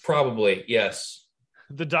saying? Probably, yes.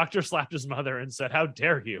 The doctor slapped his mother and said, "How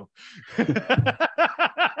dare you?" See,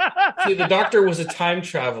 the doctor was a time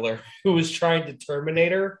traveler who was trying to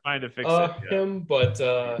terminate her, trying to fix him, but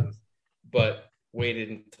waited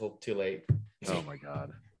until too late. Oh my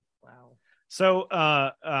God! Wow. So,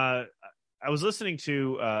 I was listening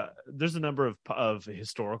to there's a number of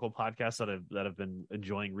historical podcasts that I've been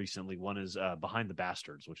enjoying recently. One is Behind the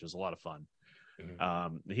Bastards, which is a lot of fun.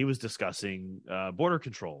 Mm-hmm. He was discussing border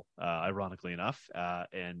control, ironically enough,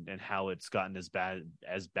 and how it's gotten as bad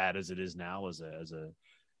as it is now as a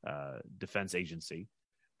defense agency.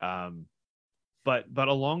 But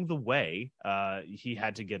along the way, he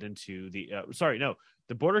had to get into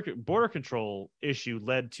the border control issue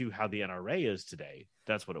led to how the NRA is today.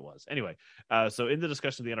 That's what it was. Anyway, so in the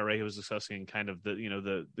discussion of the NRA, he was discussing kind of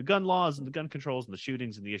the gun laws and the gun controls and the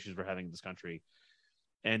shootings and the issues we're having in this country.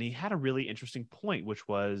 And he had a really interesting point, which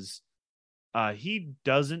was he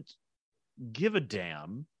doesn't give a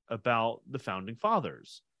damn about the founding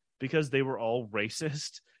fathers because they were all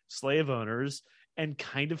racist, slave owners, and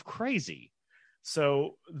kind of crazy.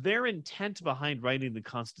 So their intent behind writing the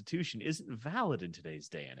Constitution isn't valid in today's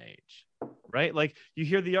day and age, right? Like, you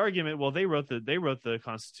hear the argument, well, they wrote the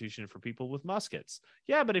Constitution for people with muskets.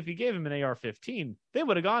 Yeah, but if you gave them an AR-15, they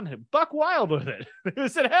would have gone buck wild with it. They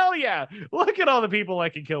said, hell yeah, look at all the people I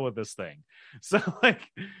can kill with this thing. So, like,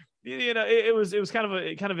 it was kind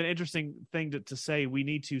of an interesting thing to say. We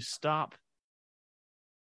need to stop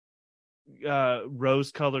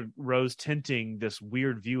rose tinting this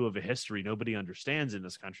weird view of a history nobody understands in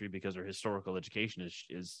this country because our historical education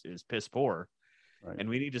is piss poor. Right. And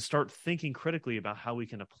we need to start thinking critically about how we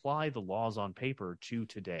can apply the laws on paper to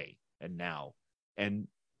today and now and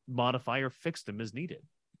modify or fix them as needed.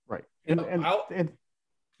 Right. And go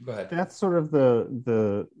ahead. That's sort of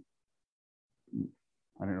the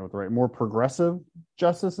I don't know what the right, more progressive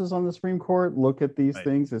justices on the Supreme Court look at these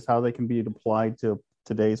things as how they can be applied to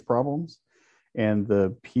today's problems. And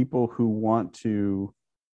the people who want to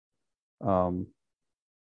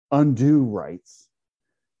undo rights,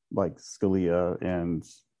 like Scalia and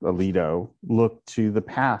Alito, look to the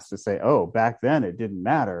past to say, oh, back then it didn't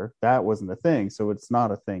matter. That wasn't a thing. So it's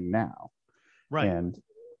not a thing now. Right.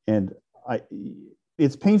 And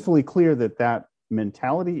it's painfully clear that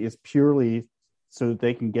mentality is purely so that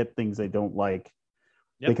they can get things they don't like.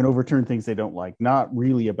 Yep. They can overturn things they don't like, not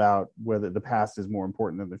really about whether the past is more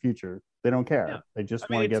important than the future. They don't care. Yeah. They just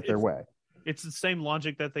want to get their way. It's the same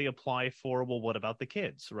logic that they apply for, well, what about the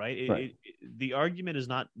kids, right? Right. The argument is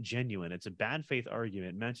not genuine. It's a bad faith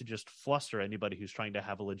argument meant to just fluster anybody who's trying to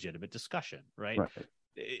have a legitimate discussion, right?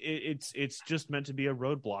 It's just meant to be a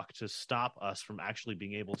roadblock to stop us from actually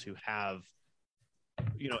being able to have,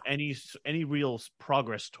 any real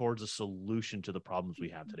progress towards a solution to the problems we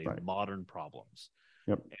have today, modern problems.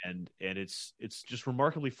 Yep. And it's just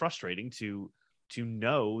remarkably frustrating to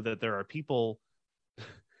know that there are people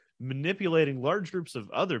manipulating large groups of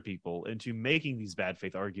other people into making these bad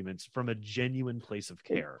faith arguments from a genuine place of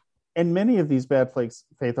care. And many of these bad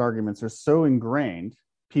faith arguments are so ingrained,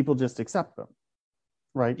 people just accept them,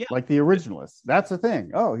 right? Yeah. Like the originalists. That's a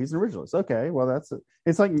thing. Oh, he's an originalist. Okay, well, that's it.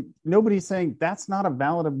 It's like nobody's saying that's not a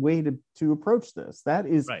valid way to approach this. That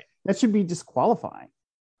is that should be disqualifying.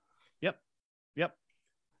 Yep.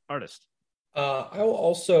 Artist. I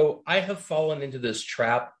have fallen into this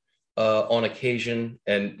trap on occasion,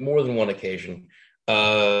 and more than one occasion,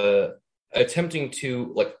 attempting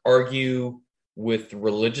to like argue with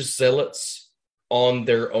religious zealots on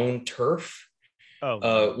their own turf.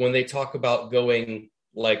 When they talk about going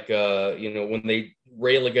like, when they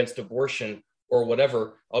rail against abortion or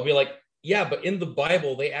whatever, I'll be like, yeah, but in the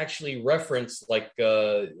Bible, they actually reference like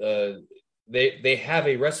they have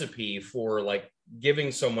a recipe for like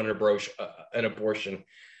giving someone an abortion,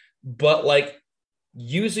 but like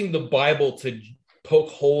using the Bible to poke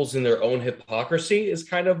holes in their own hypocrisy is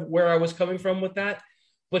kind of where I was coming from with that.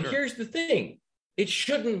 But here's the thing. It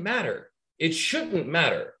shouldn't matter. It shouldn't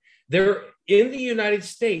matter. There in the United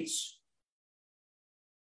States,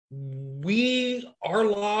 our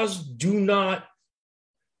laws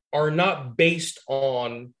are not based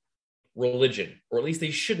on religion, or at least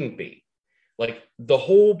they shouldn't be. Like the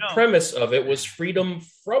whole premise of it was freedom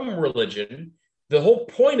from religion. The whole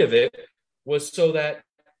point of it was so that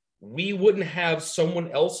we wouldn't have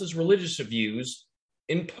someone else's religious views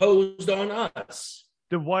imposed on us.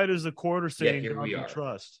 Then why does the quarter say here we are.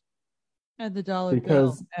 trust? And the dollar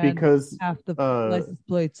because half the license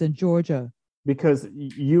plates in Georgia. Because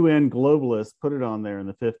UN globalists put it on there in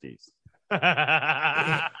the 50s.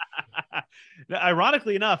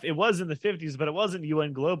 Ironically enough, it was in the 50s, but it wasn't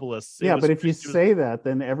UN globalists. But if you say that,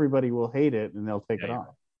 then everybody will hate it and they'll take it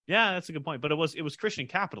off. Yeah, that's a good point. But it was Christian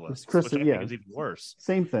capitalists, which I think is even worse.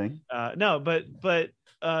 Same thing. Artists,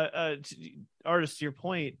 to your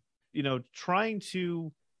point, trying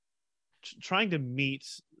to meet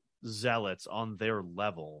zealots on their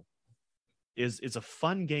level is a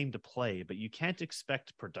fun game to play, but you can't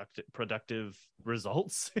expect productive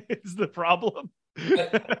results. Is the problem.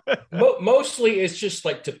 Mostly it's just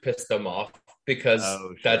like to piss them off because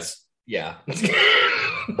that's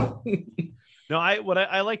No,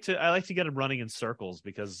 I like to get them running in circles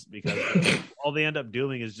because all they end up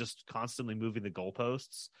doing is just constantly moving the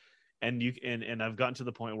goalposts, and I've gotten to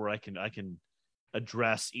the point where I can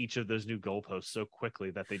address each of those new goalposts so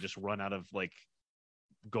quickly that they just run out of like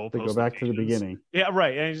goalposts. They go back to the beginning. Yeah,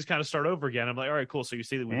 right. And you just kind of start over again. I'm like, all right, cool. So you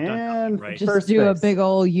see that we've done nothing, right? Just do a big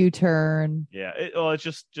old U-turn. Yeah. It's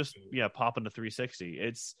just pop into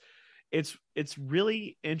 360. It's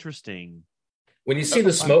really interesting. When you see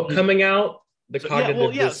the smoke coming out, the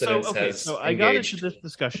cognitive dissonance has So I got into this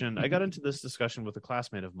discussion with a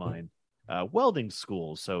classmate of mine, welding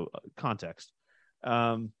school. So context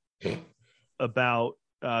about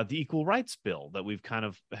the Equal Rights Bill that we've kind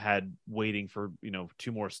of had waiting for,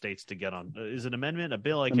 2 more states to get on. Is it an amendment, a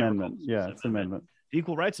bill? Amendment. Yeah, it's an amendment. The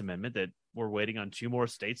Equal Rights Amendment that we're waiting on 2 more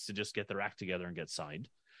states to just get their act together and get signed.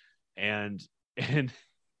 And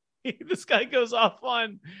this guy goes off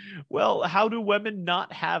on, well, how do women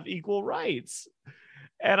not have equal rights?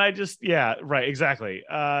 And I just, right, exactly.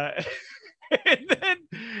 And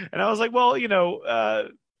I was like, well,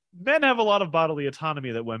 men have a lot of bodily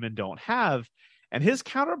autonomy that women don't have. And his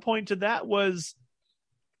counterpoint to that was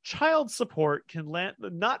not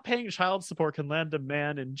paying child support can land a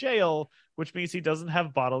man in jail, which means he doesn't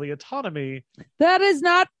have bodily autonomy. That is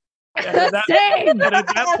not the same. And at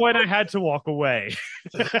that point, I had to walk away.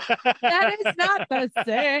 That is not the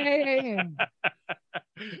same.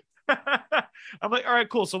 I'm like, all right,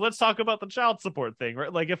 cool. So let's talk about the child support thing,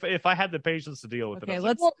 right? Like, if I had the patience to deal with it,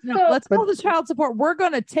 let's call the child support. We're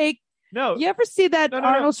gonna take. No, you ever see that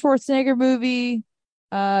Arnold Schwarzenegger movie,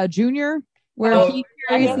 Junior, where he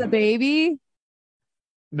carries the baby?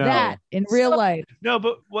 No. That in real life. No,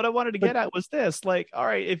 but what I wanted to get at was this: like, all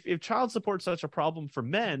right, if child support's such a problem for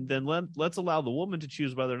men, then let's allow the woman to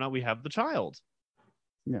choose whether or not we have the child.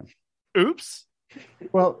 Yeah. Oops.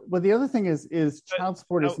 Well, the other thing is child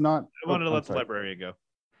support is not. I wanted to let the librarian go.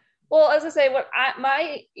 Well, as I say,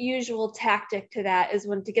 my usual tactic to that is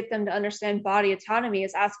to get them to understand body autonomy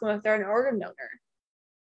is ask them if they're an organ donor.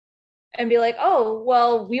 And be like, oh,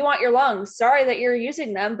 well, we want your lungs. Sorry that you're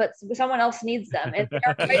using them, but someone else needs them. And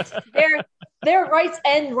their rights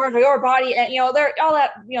end where your body, and they're all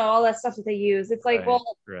that stuff that they use. It's like,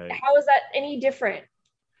 right. How is that any different?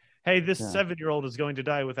 Hey, this 7-year-old is going to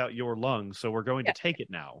die without your lungs, so we're going to take it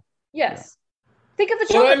now. Yes. Think of the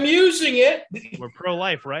children. Well, I'm using it. We're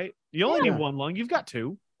pro-life, right? You only need one lung. You've got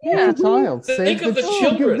 2. Yeah, the child. Think of the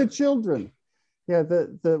children. Give the children. Yeah.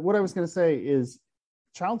 The what I was going to say is,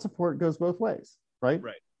 child support goes both ways, right?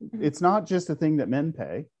 Right. It's not just a thing that men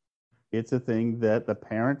pay. It's a thing that the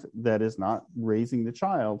parent that is not raising the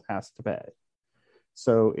child has to pay.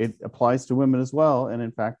 So it applies to women as well. And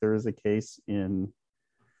in fact, there is a case in,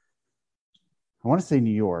 I want to say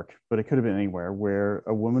New York, but it could have been anywhere, where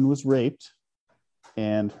a woman was raped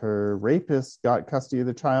and her rapist got custody of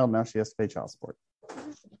the child. Now she has to pay child support.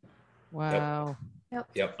 Wow.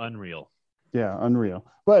 Yep. Unreal. Yeah, unreal.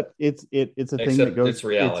 But it's a thing that goes. It's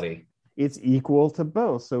reality. It's equal to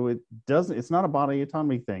both, so it's not a body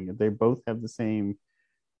autonomy thing. They both have the same,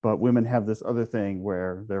 but women have this other thing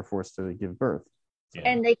where they're forced to give birth,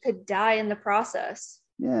 and they could die in the process.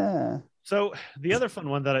 Yeah. So the other fun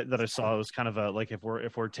one that I saw was kind of like if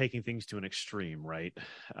we're taking things to an extreme, right?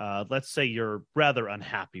 Let's say you're rather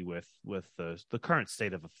unhappy with the current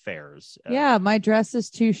state of affairs. Yeah, my dress is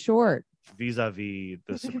too short vis-a-vis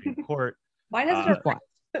the Supreme Court. Mine has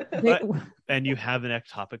and you have an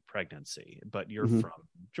ectopic pregnancy, but you're from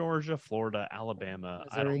Georgia, Florida, Alabama,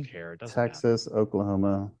 Missouri. I don't care. Texas, matter.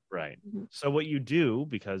 Oklahoma. Right. So what you do,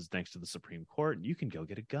 because thanks to the Supreme Court, you can go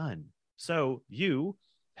get a gun. So you,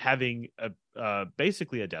 having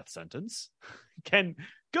basically a death sentence, can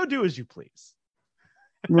go do as you please.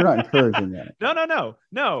 We're not encouraging that.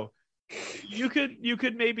 No. You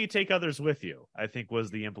could maybe take others with you, I think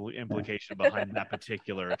was the implication behind that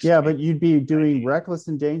particular extreme. Yeah, but you'd be doing reckless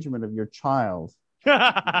endangerment of your child. You'd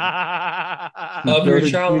go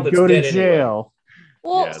to jail.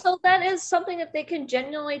 Well, so that is something that they can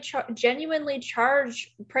genuinely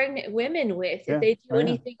charge pregnant women with if they do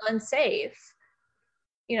anything unsafe.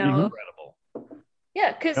 Incredible.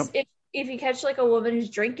 Yeah, because if you catch like a woman who's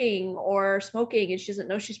drinking or smoking and she doesn't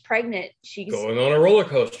know she's pregnant, she's going on a roller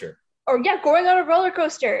coaster. Going on a roller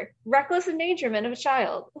coaster. Reckless endangerment of a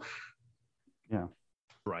child. Yeah.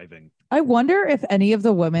 Driving. I wonder if any of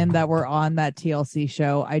the women that were on that TLC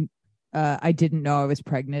show, I didn't know I was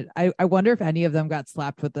pregnant. I wonder if any of them got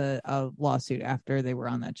slapped with a lawsuit after they were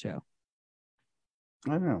on that show.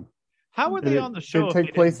 I don't know. How were they on the show? Did it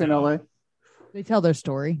take place in LA? They tell their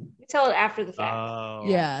story. They tell it after the fact.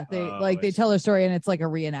 Yeah, they tell their story and it's like a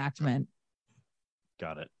reenactment.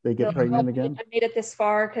 Got it. They get pregnant again. I made it this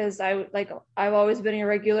far because I've always been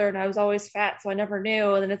irregular and I was always fat, so I never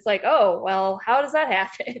knew. And then it's like, oh well, how does that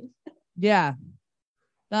happen? Yeah,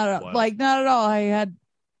 not at all. I had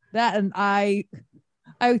that, and I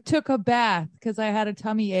took a bath because I had a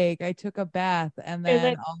tummy ache. I took a bath, and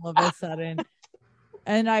then all of a sudden,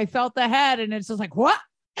 and I felt the head, and it's just like what?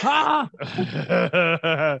 Sudden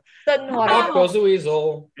water. Up goes the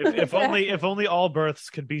weasel. If only all births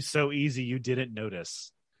could be so easy, you didn't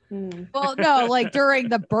notice. Well, no, like during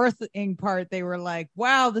the birthing part, they were like,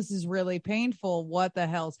 "Wow, this is really painful. What the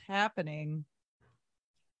hell's happening?"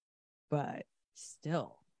 But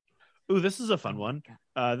still. Ooh, this is a fun one.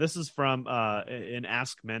 This is from an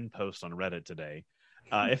Ask Men post on Reddit today.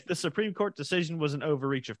 If the Supreme Court decision was an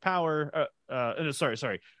overreach of power,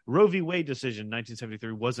 Roe v. Wade decision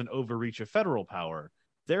 1973 was an overreach of federal power.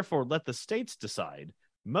 Therefore, let the states decide.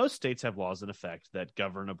 Most states have laws in effect that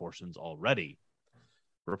govern abortions already.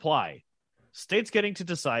 Reply. States getting to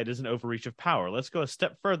decide is an overreach of power. Let's go a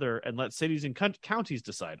step further and let cities and counties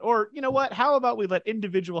decide. Or, you know what? How about we let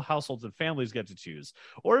individual households and families get to choose?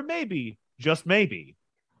 Or maybe, just maybe,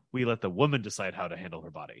 we let the woman decide how to handle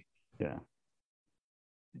her body. Yeah.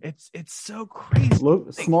 It's so crazy.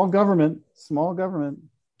 Look, small government,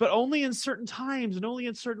 but only in certain times and only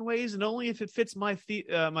in certain ways and only if it fits my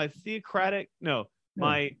theocratic. No,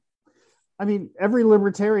 my. I mean, every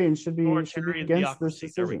libertarian should be against this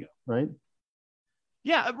decision, right?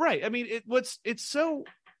 Yeah, right. I mean, it's so.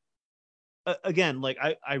 Again, like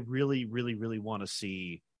I really, really, really want to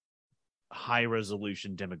see high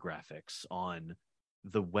resolution demographics on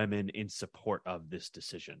the women in support of this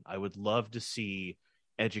decision. I would love to see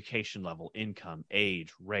education level, income,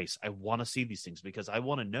 age, race. I want to see these things because I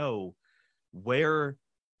want to know where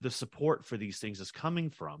the support for these things is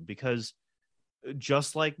coming from, because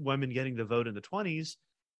just like women getting the vote in the 20s,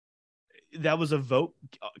 that was a vote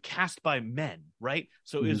cast by men, right?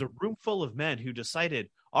 So it was a room full of men who decided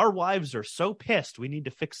our wives are so pissed, we need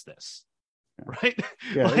to fix this. Right?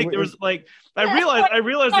 Yeah, Like there was like I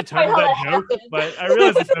realized the tone of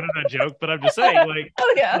that joke, but I'm just saying, like,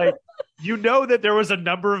 Oh yeah. like you know that there was a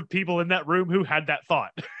number of people in that room who had that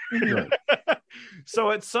thought. Right.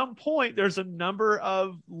 So at some point there's a number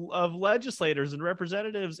of legislators and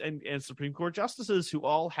representatives and Supreme Court justices who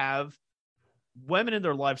all have women in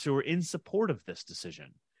their lives who are in support of this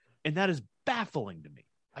decision. And that is baffling to me.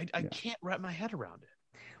 I can't wrap my head around it.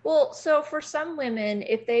 Well, so for some women,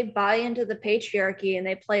 if they buy into the patriarchy and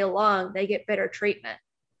they play along, they get better treatment.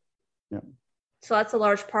 Yeah. So that's a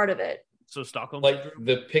large part of it. So Stockholm Like syndrome?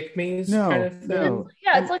 the pick-me's No, kind of thing? no.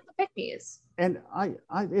 Yeah, it's like the pick-me's. And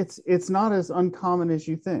it's not as uncommon as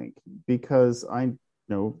you think, because I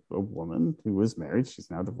know a woman who was married. She's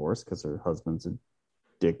now divorced because her husband's a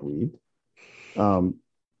dickweed.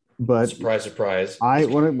 But Surprise, surprise. I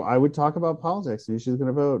would talk about politics, and she's going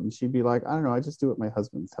to vote, and she'd be like, I don't know, I just do what my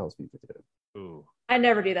husband tells me to do. Ooh. I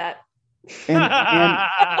never do that. And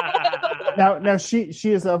now she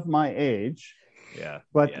is of my age, Yeah.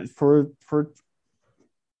 but yeah. for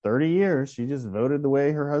 30 years she just voted the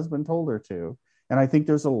way her husband told her to. And I think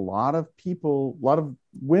there's a lot of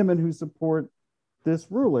women who support this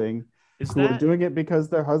ruling who are doing it because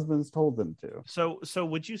their husbands told them to. So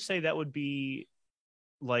would you say that would be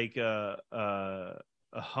like a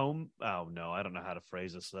home? Oh no, I don't know how to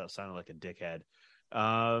phrase this. So that sounded like a dickhead.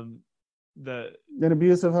 An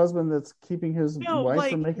abusive husband that's keeping his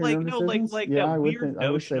wife from making her own decisions? That weird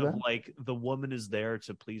notion of like the woman is there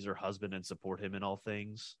to please her husband and support him in all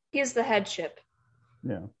things. He's the headship.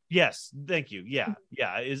 Yeah. Yes, thank you. Yeah.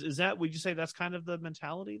 Is that? Would you say that's kind of the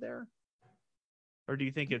mentality there, or do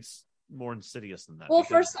you think it's more insidious than that? Well,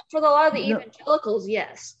 for a lot of the evangelicals,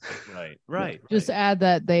 yes. Right. Just add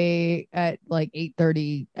that they at like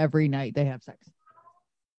 8:30 every night they have sex.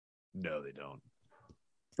 No, they don't.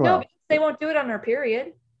 Well, no, they won't do it on their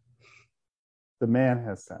period. The man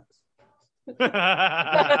has sex.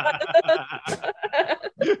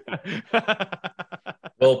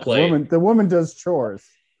 Well played. The woman does chores.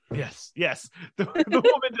 Yes. The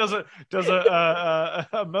woman does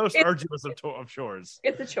a most arduous of chores.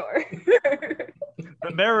 It's a chore.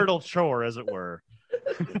 The marital chore, as it were.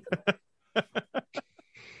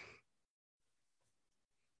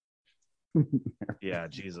 Yeah,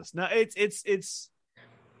 Jesus. No, it's.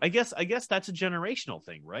 I guess that's a generational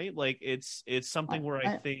thing, right? Like it's something where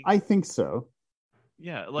I think so.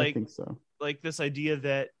 Yeah, I think so. Like this idea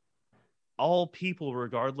that all people,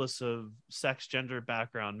 regardless of sex, gender,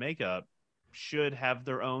 background, makeup, should have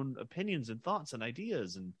their own opinions and thoughts and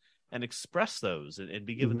ideas and express those and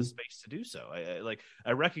be given the space to do so.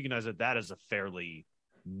 I recognize that is a fairly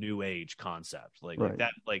new age concept. Like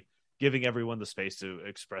that, like giving everyone the space to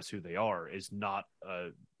express who they are is not a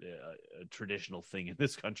traditional thing in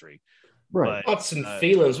this country. Right. Thoughts and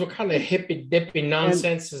feelings. What kind of hippy dippy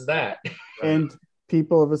nonsense is that? And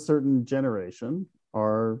people of a certain generation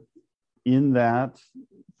are in that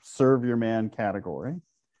serve your man category.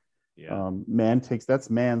 Yeah. That's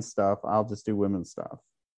man stuff. I'll just do women's stuff.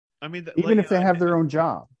 I mean, even if they have their own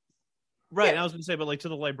job. Right. Yeah. I was going to say, but like to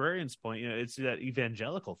the librarian's point, it's that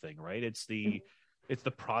evangelical thing, right? It's the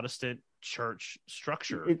Protestant church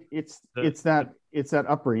structure. It's that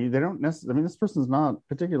upbringing. They don't necessarily. I mean, this person's not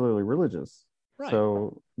particularly religious, right?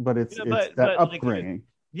 So, but it's that upbringing.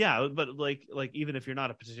 But like even if you're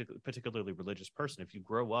not a particularly religious person, if you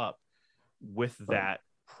grow up with that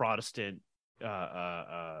Protestant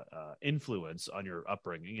influence on your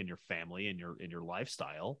upbringing and your family and your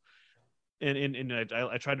lifestyle, and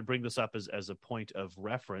I try to bring this up as a point of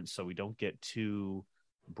reference so we don't get too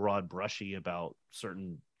broad brushy about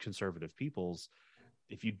certain conservative peoples.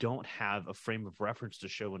 If you don't have a frame of reference to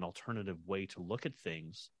show an alternative way to look at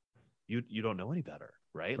things, you don't know any better,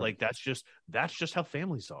 right? Like that's just how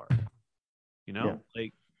families are,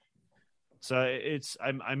 like. So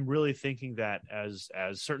I'm really thinking that as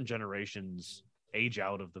certain generations age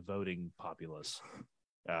out of the voting populace,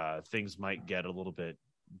 things might get a little bit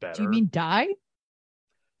better. Do you mean die?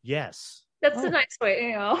 Yes. That's a nice way,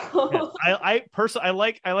 Yeah. I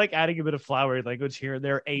personally I like adding a bit of flowery language here and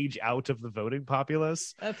there. Age out of the voting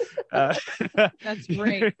populace. That's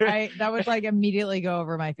great. That would like immediately go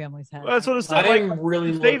over my family's head. Well, that's what I'm saying. Like,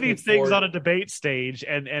 really say these things on a debate stage,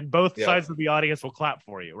 and both sides of the audience will clap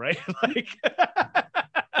for you, right? Like,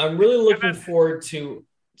 I'm really looking forward to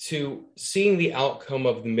seeing the outcome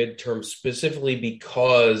of the midterm, specifically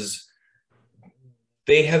because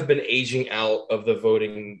they have been aging out of the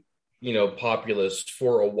voting populace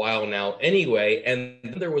for a while now anyway.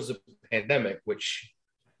 And there was a pandemic, which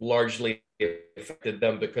largely affected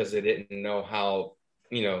them because they didn't know how,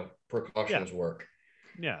 precautions work.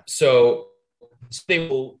 Yeah. So they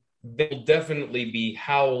will definitely be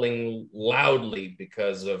howling loudly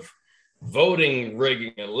because of voting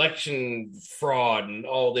rigging, election fraud, and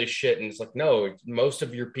all this shit. And it's like, no, most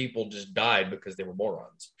of your people just died because they were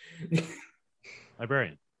morons.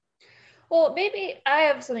 Librarian. Well, maybe I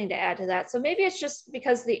have something to add to that. So maybe it's just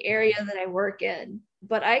because the area that I work in,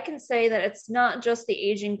 but I can say that it's not just the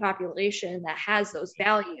aging population that has those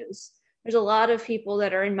values. There's a lot of people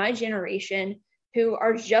that are in my generation who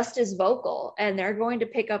are just as vocal, and they're going to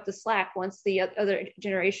pick up the slack once the other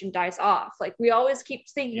generation dies off. Like, we always keep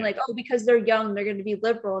thinking like, oh, because they're young, they're going to be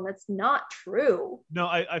liberal, and that's not true. No,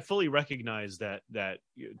 I fully recognize that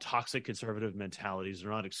toxic conservative mentalities are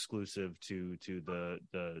not exclusive to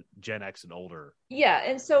the Gen X and older. Yeah,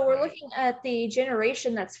 and so we're looking at the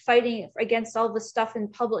generation that's fighting against all this stuff in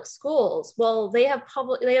public schools. Well, they have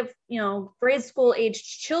grade school aged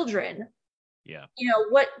children. Yeah.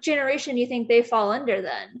 What generation do you think they fall under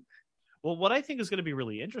then? Well, what I think is going to be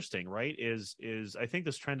really interesting, right, is I think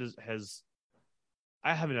this trend has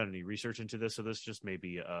I haven't done any research into this, so this just may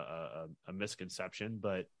be a misconception,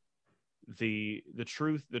 but the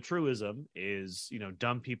truism is,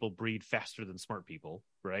 dumb people breed faster than smart people,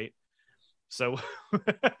 right? So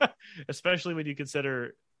especially when you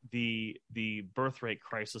consider the birth rate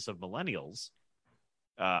crisis of millennials,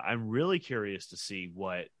 I'm really curious to see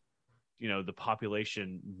what the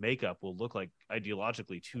population makeup will look like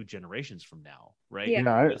ideologically 2 generations from now, right?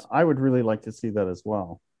 Yeah, I would really like to see that as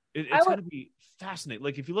well. It's going to be fascinating.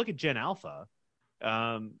 Like, if you look at Gen Alpha,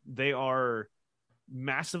 they are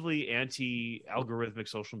massively anti-algorithmic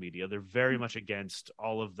social media. They're very much against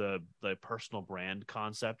all of the personal brand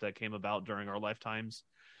concept that came about during our lifetimes.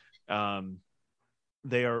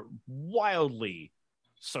 They are wildly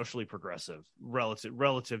socially progressive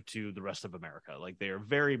relative to the rest of America. Like, they are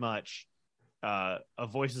very much a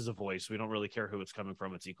voice is a voice. We don't really care who it's coming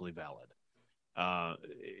from. It's equally valid.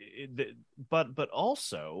 But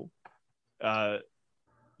also,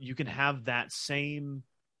 you can have that same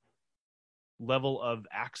level of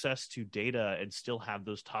access to data and still have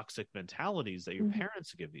those toxic mentalities that your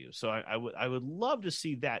parents give you. So I would love to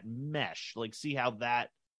see that mesh, like see how that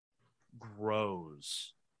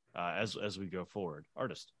grows as we go forward.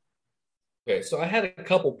 Artist. Okay, so I had a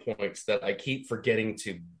couple points that I keep forgetting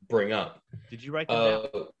to bring up. Did you write them down?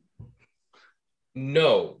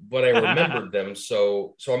 No, but I remembered them.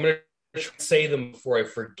 So I'm going to say them before I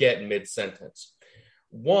forget mid-sentence.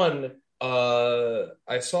 One,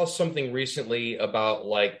 I saw something recently about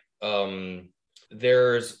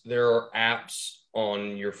there are apps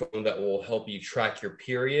on your phone that will help you track your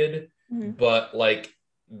period, but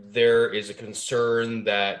there is a concern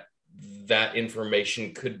that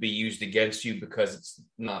information could be used against you because it's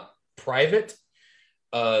not private.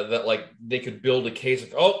 That they could build a case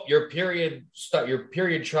of, oh, your period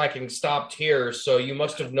tracking stopped here, so you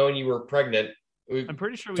must have known you were pregnant. I'm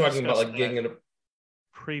pretty sure we talking about getting it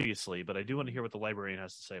previously, but I do want to hear what the librarian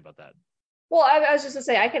has to say about that. Well, I was just going to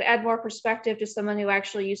say, I could add more perspective to someone who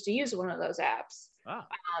actually used to use one of those apps.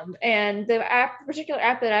 And the particular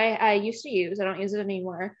app that I used to use, I don't use it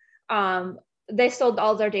anymore. They sold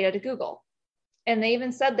all their data to Google. And they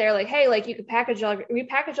even said there, hey, you could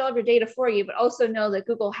repackage all of your data for you, but also know that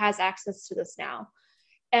Google has access to this now.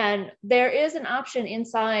 And there is an option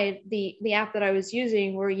inside the app that I was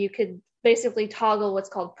using where you could basically toggle what's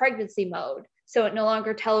called pregnancy mode. So it no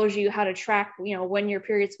longer tells you how to track, when your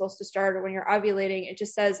period's supposed to start or when you're ovulating. It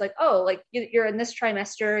just says you're in this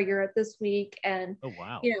trimester, you're at this week. And, oh,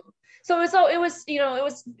 wow. So it was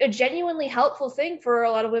a genuinely helpful thing for a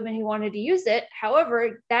lot of women who wanted to use it.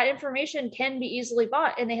 However, that information can be easily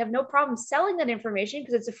bought, and they have no problem selling that information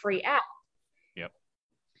because it's a free app. Yep.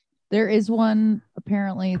 There is one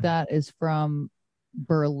apparently that is from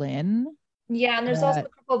Berlin. Yeah, and there's also a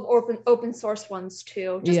couple of open source ones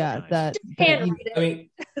too. They're they have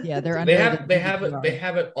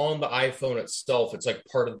it on the iPhone itself. It's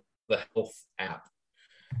part of the health app.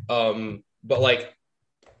 But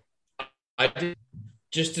I did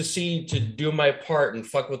just to do my part and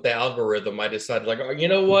fuck with the algorithm. I decided you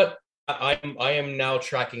know what? I am now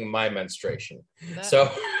tracking my menstruation.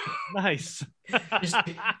 So nice. Go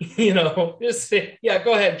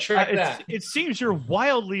ahead, track that. It seems you're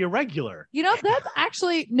wildly irregular. That's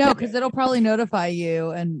actually no, because it'll probably notify you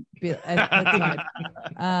and be.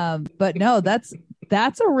 But no, that's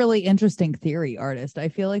a really interesting theory, Artist. I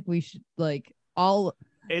feel like we should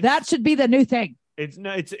that should be the new thing.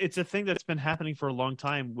 It's a thing that's been happening for a long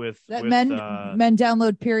time with men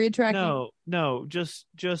download period tracking. No, just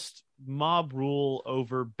mob rule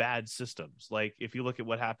over bad systems. Like if you look at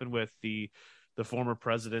what happened with the former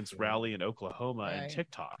president's rally in Oklahoma and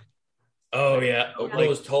TikTok, Oh yeah, it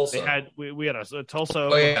was Tulsa. We had a Tulsa.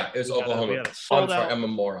 Oh yeah, it was Oklahoma. We had a I'm sold sorry, out. I'm a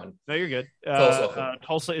moron. No, you're good. Tulsa.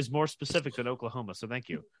 Tulsa is more specific than Oklahoma, so thank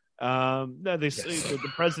you. No,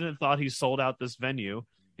 the president thought he sold out this venue,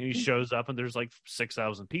 and he shows up, and there's like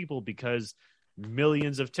 6,000 people because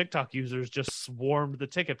millions of TikTok users just swarmed the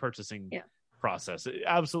ticket purchasing process.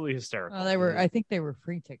 Absolutely hysterical. Well, I think they were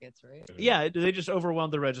free tickets, right? Yeah, they just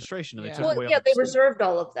overwhelmed the registration, and they took away. They reserved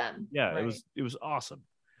all of them. Yeah, right. It was awesome.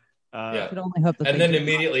 I could only hope and then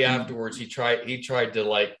immediately afterwards, he tried to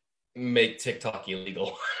like make TikTok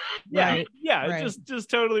illegal. Right. Just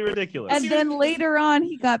totally ridiculous. And then later on,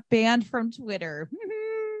 he got banned from Twitter.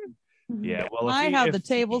 Yeah, well, the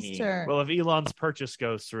tables turn. Well, if Elon's purchase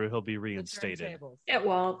goes through, he'll be reinstated. It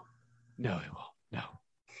won't. No, it won't.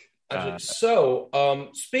 No. So,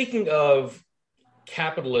 speaking of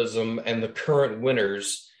capitalism and the current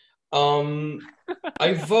winners,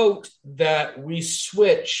 I vote that we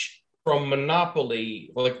switch from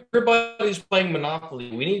Monopoly. Like everybody's playing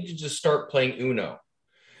Monopoly, we need to just start playing Uno.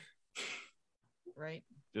 Right.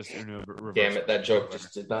 Just Uno. Damn it! That joke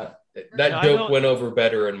just did not. That joke went over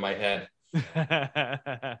better in my head.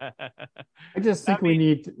 I just think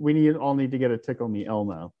we all need to get a Tickle Me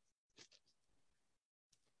Elmo.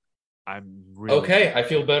 I'm really okay. I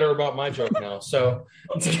feel better about my joke now. So,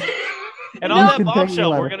 and on that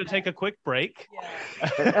bombshell, we're going to take a quick break.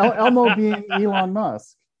 Yeah. Elmo being Elon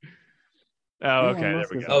Musk. Oh, okay. There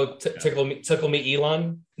we go. Oh, tickle me,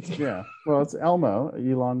 Elon. Yeah. Well, it's Elmo,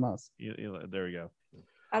 Elon Musk. There we go.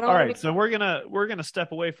 All right, so we're gonna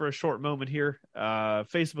step away for a short moment here.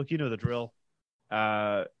 Facebook, you know the drill.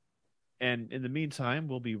 And in the meantime,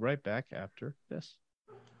 we'll be right back after this.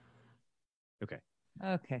 Okay.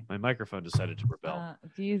 My microphone decided to rebel.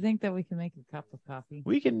 Do you think that we can make a cup of coffee?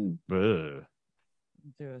 We can do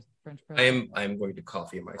a French press. I'm going to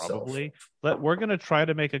coffee myself. Probably. We're going to try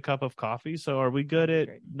to make a cup of coffee. So are we good at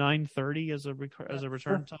 9:30 as a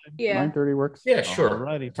return time? Yeah. 9:30 works. Yeah, sure.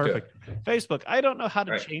 Alrighty, perfect. Facebook, I don't know how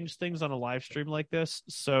to change things on a live stream like this,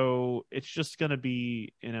 so it's just going to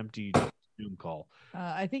be an empty Zoom call.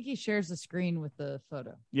 I think he shares the screen with the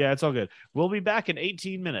photo. Yeah, it's all good. We'll be back in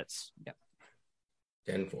 18 minutes. Yep.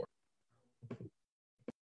 10-4.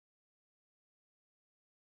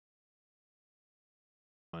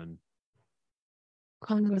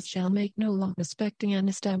 Congress shall make no law respecting an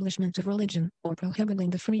establishment of religion, or prohibiting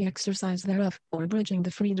the free exercise thereof, or abridging the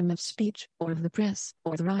freedom of speech, or of the press,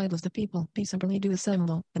 or the right of the people peaceably to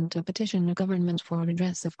assemble, and to petition a government for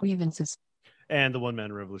redress of grievances. And the One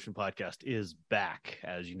Man Revolution podcast is back.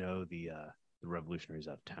 As you know, the revolutionary's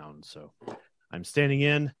out of town, so I'm standing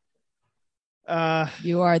in.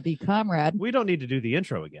 You are the comrade. We don't need to do the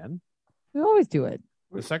intro again. We always do it.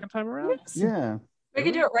 The second time around? Yeah. We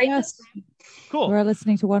can do it right this time. Cool. We're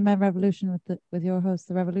listening to One Man Revolution with your host,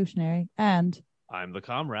 the Revolutionary, and I'm the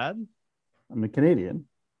comrade. I'm the Canadian.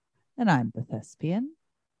 And I'm the thespian.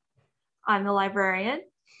 I'm the librarian.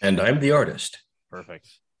 And I'm the artist. Perfect.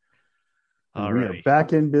 All right. We're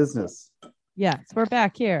back in business. Yes, we're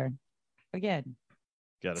back here again.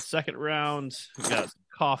 Got a second round. We got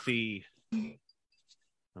coffee. I'm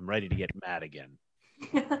ready to get mad again.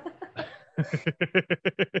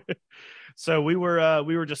 So we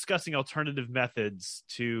were discussing alternative methods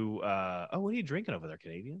to what are you drinking over there,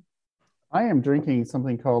 Canadian? I am drinking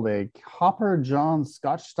something called a Copper John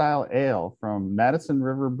Scotch style ale from Madison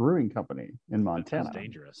River Brewing Company in Montana. That's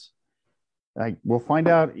dangerous. We'll find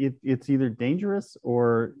out it's either dangerous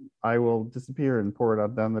or I will disappear and pour it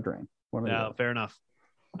out down the drain. No, fair enough.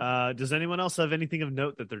 Does anyone else have anything of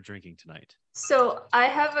note that they're drinking tonight? So I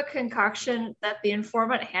have a concoction that the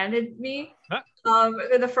informant handed me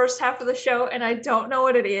in the first half of the show, and I don't know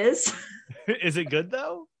what it is. Is it good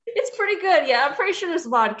though? It's pretty good. Yeah, I'm pretty sure there's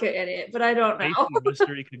vodka in it, but I don't know. Tasty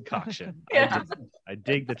mystery concoction. Yeah. I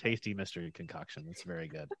dig the tasty mystery concoction. It's very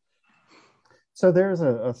good. So there's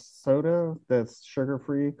a soda that's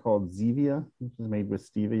sugar-free called Zevia, which is made with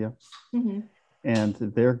stevia. Mm-hmm. And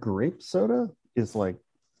their grape soda is like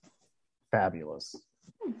fabulous.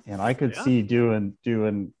 And I could see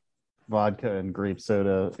doing vodka and grape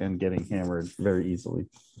soda and getting hammered very easily.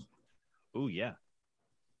 Oh, yeah.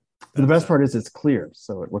 The best part is it's clear,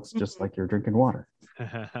 so it looks just like you're drinking water.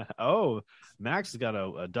 Oh, Max has got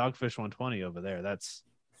a Dogfish 120 over there. That's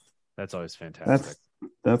always fantastic.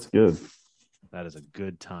 That's good. That is a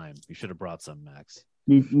good time. You should have brought some, Max.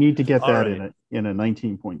 Need to get that in a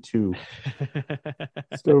 19.2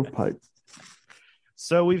 stovepipe.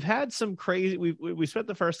 So we've had some crazy. We spent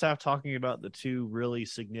the first half talking about the two really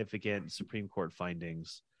significant Supreme Court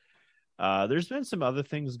findings. There's been some other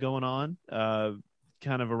things going on,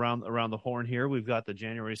 kind of around the horn here. We've got the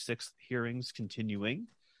January 6th hearings continuing.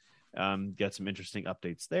 Get some interesting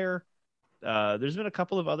updates there. There's been a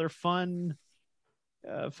couple of other fun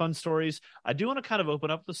stories. I do want to kind of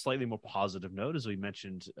open up the slightly more positive note, as we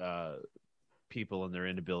mentioned, people and their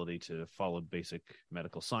inability to follow basic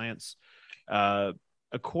medical science.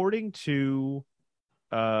 According to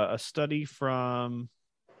a study from,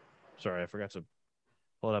 sorry, I forgot to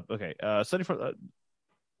pull it up. Okay, a study from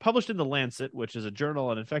published in The Lancet, which is a journal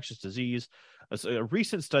on infectious disease. A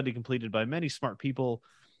recent study completed by many smart people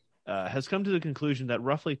has come to the conclusion that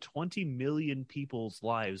roughly 20 million people's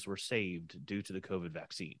lives were saved due to the COVID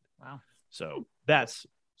vaccine. Wow. So that's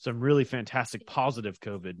some really fantastic positive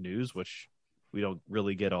COVID news, which we don't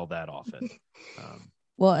really get all that often.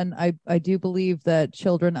 Well, and I do believe that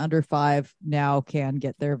children under 5 now can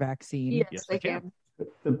get their vaccine. Yes, they can.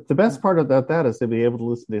 The best part about that is they'll be able to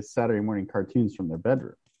listen to Saturday morning cartoons from their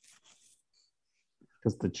bedroom.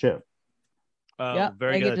 Because the chip. Yeah,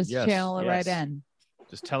 very they good. can just channel it right in.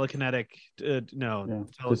 Just telekinetic.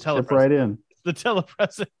 Just chip right in. The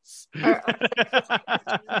telepresence.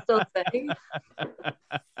 Still saying.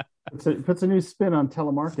 It puts a new spin on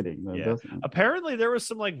telemarketing, though, Yeah. doesn't it? Apparently, there was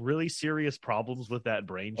some like really serious problems with that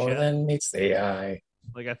brain chip. Or then it's AI.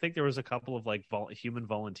 Like I think there was a couple of like human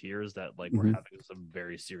volunteers that like were having some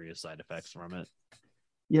very serious side effects from it.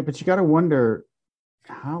 Yeah, but you got to wonder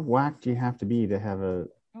how whacked you have to be to have to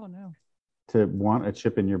want a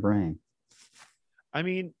chip in your brain. I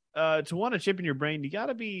mean, to want a chip in your brain, you got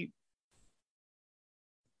to be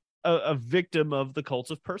a victim of the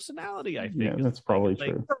cult of personality, I think. Yeah, that's probably true.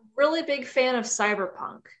 I'm a really big fan of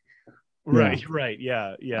cyberpunk. Right.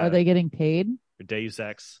 Yeah. Are they getting paid for Deus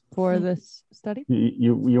Ex for this study?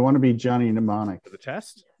 You want to be Johnny Mnemonic. for the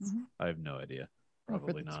test? Mm-hmm. I have no idea.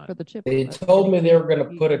 Probably not. For the chip. They told me they were going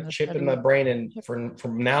to put a chip in my brain, and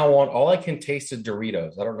from now on, all I can taste is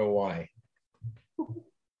Doritos. I don't know why.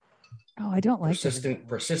 Oh, I don't like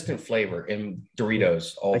persistent flavor in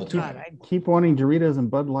Doritos all the time. I keep wanting Doritos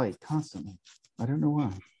and Bud Light constantly. I don't know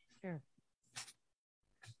why.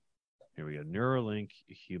 Here we go. Neuralink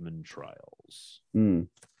human trials.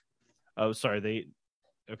 Oh, sorry.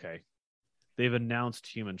 They've announced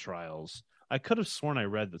human trials. I could have sworn I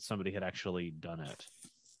read that somebody had actually done it.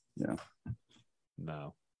 Yeah.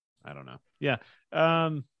 No, I don't know. Yeah.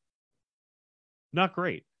 Not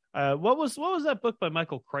great. What was that book by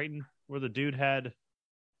Michael Crichton where the dude had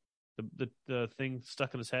the thing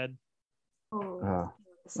stuck in his head? I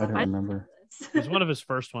don't remember. It was one of his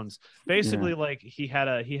first ones. Basically, like he had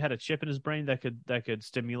a chip in his brain that could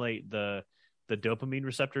stimulate the dopamine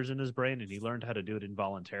receptors in his brain, and he learned how to do it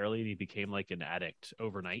involuntarily, and he became like an addict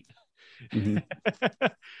overnight. Mm-hmm.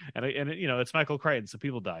 and it's Michael Crichton, so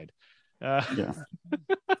people died. Yeah.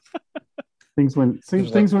 Things went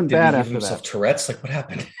bad after that. Tourette's, like what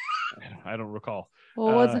happened? I don't recall.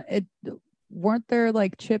 Well, wasn't it? Weren't there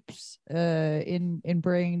like chips in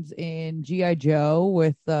brains in G.I. Joe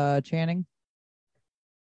with Channing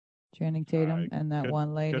Tatum and that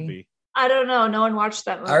one lady? Could be. I don't know. No one watched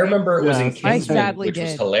that movie. I remember it was in Kingsman, which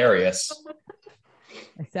was hilarious.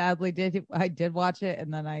 I sadly did. I did watch it,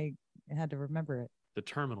 and then I had to remember it. The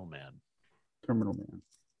Terminal Man.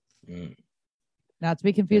 Not to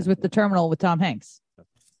be confused with The Terminal with Tom Hanks.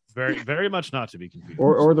 Very, very much not to be confused.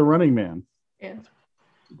 Or The Running Man. Yeah.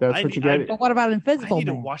 That's what you get. But what about Invisible I need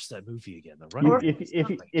Man? to watch that movie again. The Running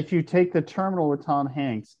Man. If you take The Terminal with Tom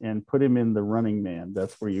Hanks and put him in The Running Man,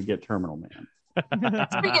 that's where you get Terminal Man.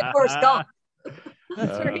 That's where you get Forrest Gump.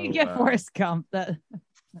 That's where you get Forrest Gump. I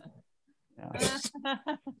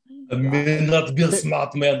may not be a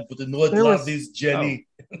smart man, but I know I love this Jenny.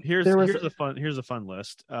 Here's a fun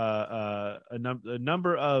list. A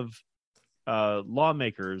number of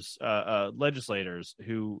lawmakers, legislators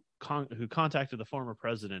who contacted the former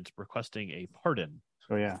president requesting a pardon.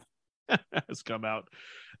 Oh yeah, has come out.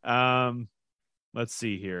 Let's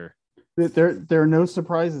see here. There are no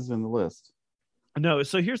surprises in the list. No,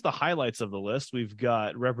 so here's the highlights of the list. We've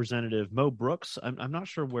got Representative Mo Brooks. I'm not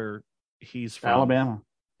sure where he's from. Alabama.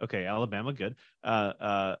 Okay, Alabama, good.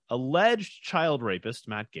 Alleged child rapist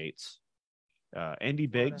Matt Gaetz. Andy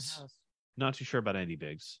Biggs. Not too sure about Andy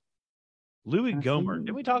Biggs. Louis Gohmert.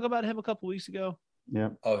 Didn't we talk about him a couple weeks ago? Yeah.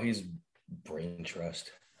 Oh, he's brain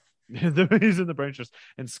trust. He's in the brain trust.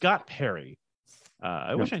 And Scott Perry.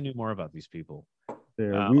 I wish I knew more about these people.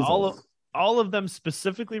 All of them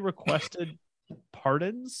specifically requested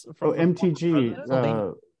pardons. From MTG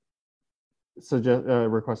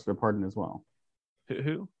requested a pardon as well.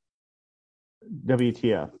 Who?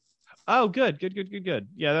 WTF. Oh, good.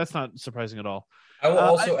 Yeah, that's not surprising at all. I will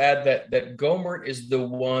also add that Gohmert is the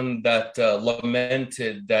one that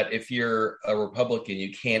lamented that if you're a Republican,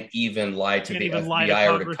 you can't even lie to the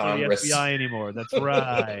FBI or to Congress. Or the FBI anymore. That's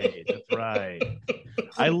right. That's right.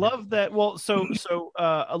 I love that. Well, so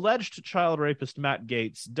alleged child rapist Matt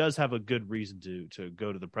Gaetz does have a good reason to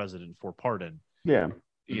go to the president for pardon. Yeah.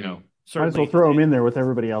 You know, might as well throw him in there with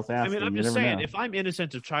everybody else asking. I mean, I'm just saying, if I'm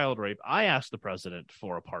innocent of child rape, I ask the president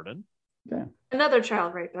for a pardon. Yeah. Another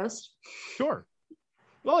child rapist. Sure.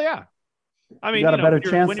 Well, yeah. I mean, you got a better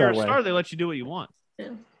chance when you're a that star, way. they let you do what you want. Yeah.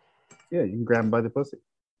 Yeah, you can grab him by the pussy.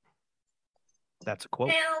 That's a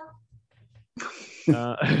quote.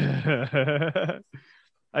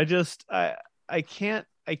 I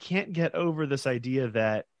can't get over this idea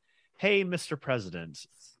that, hey, Mr. President,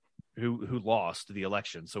 who lost the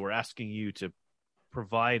election, so we're asking you to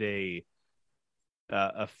provide a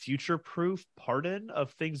future-proof pardon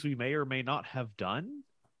of things we may or may not have done.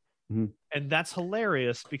 Mm-hmm. And that's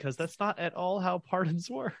hilarious because that's not at all how pardons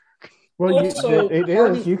work. Well, Also, it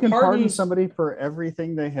is. You can pardon somebody for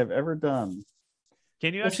everything they have ever done.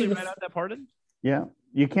 Can you actually write out that pardon? Yeah.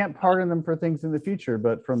 You can't pardon them for things in the future,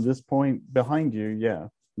 but from this point behind you, yeah,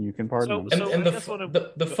 you can pardon them. And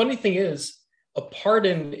the funny thing is, a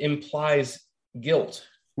pardon implies guilt.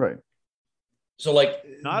 Right. So, like,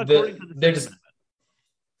 not according to the Second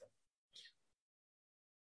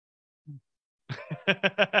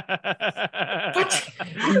What?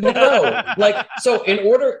 No, like, so in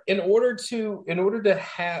order to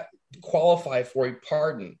have qualify for a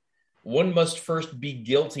pardon, one must first be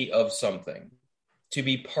guilty of something to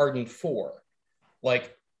be pardoned for.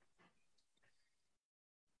 Like,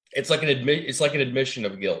 it's like an admission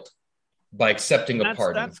of guilt by accepting a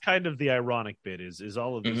pardon. That's kind of the ironic bit is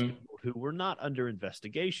all of these people who were not under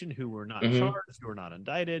investigation, who were not charged, who were not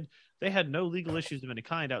indicted. They had no legal issues of any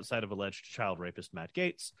kind outside of alleged child rapist Matt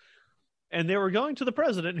Gaetz. And they were going to the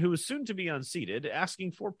president, who was soon to be unseated,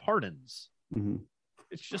 asking for pardons. Mm-hmm.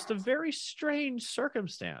 It's just a very strange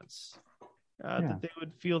circumstance that they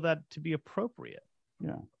would feel that to be appropriate.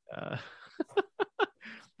 Yeah.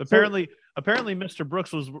 Apparently, Mr.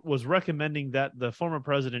 Brooks was recommending that the former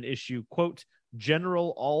president issue, quote,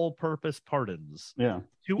 general all-purpose pardons to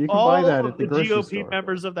all of the GOP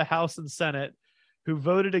members of the House and Senate who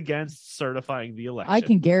voted against certifying the election. I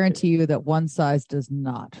can guarantee you that one size does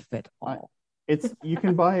not fit all. You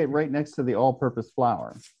can buy it right next to the all-purpose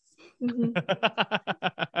flour.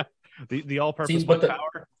 the all-purpose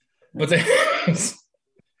flour. But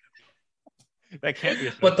that can't be.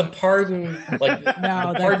 But the pardon,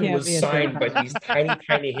 the pardon was signed by these tiny,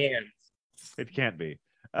 tiny hands. It can't be.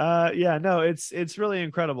 It's really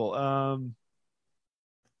incredible.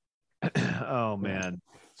 Oh man.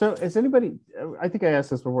 So, has anybody? I think I asked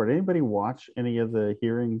this before. Did anybody watch any of the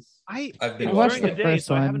hearings? I've been watching the day,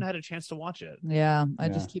 so I haven't had a chance to watch it. Yeah, I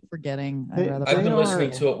just keep forgetting. I've been listening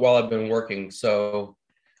to it while I've been working, so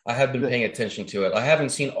I have been paying attention to it. I haven't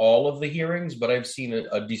seen all of the hearings, but I've seen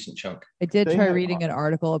a decent chunk. I did try reading an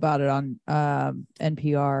article about it on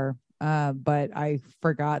NPR, but I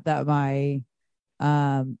forgot that my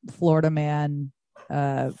Florida Man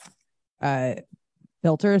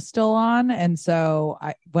filter is still on, and so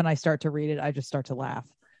when I start to read it, I just start to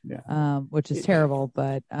laugh, which is terrible.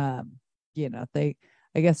 But I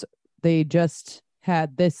guess they just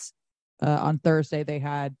had this on Thursday. They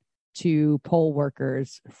had 2 poll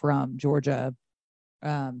workers from Georgia,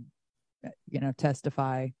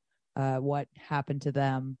 testify what happened to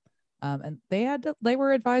them, and they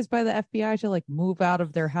were advised by the FBI to move out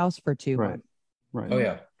of their house for 2 months. Right. Oh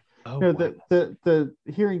yeah. The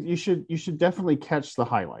hearing, you should definitely catch the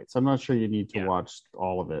highlights. I'm not sure you need to watch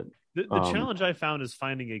all of it. The challenge I found is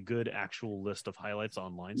finding a good actual list of highlights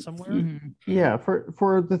online somewhere. Mm-hmm. Yeah,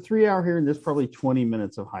 for the 3-hour hearing, there's probably 20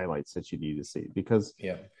 minutes of highlights that you need to see, because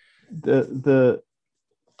the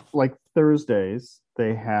Thursdays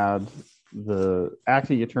they had the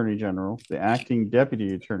acting attorney general, the acting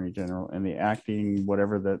deputy attorney general, and the acting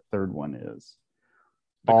whatever that third one is.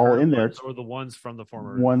 All in there, or the ones from the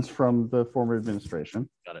former administration.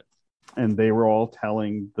 Got it. And they were all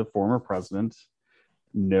telling the former president,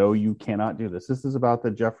 no, you cannot do this. This is about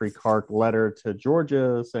the Jeffrey Clark letter to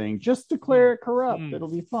Georgia saying, just declare it corrupt.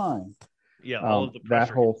 It'll be fine. Yeah, all of the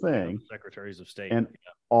that whole thing. Secretaries of State. And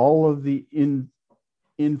all of the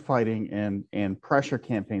infighting and pressure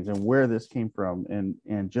campaigns and where this came from, and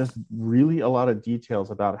just really a lot of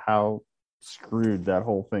details about how screwed that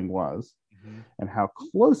whole thing was. And how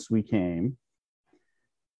close we came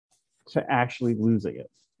to actually losing it.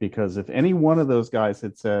 Because if any one of those guys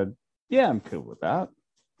had said, yeah, I'm cool with that,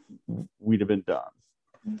 we'd have been done.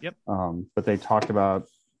 Yep. But they talked about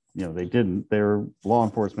they didn't. They were law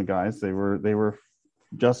enforcement guys. They were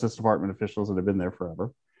Justice Department officials that have been there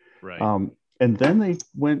forever. Right. And then they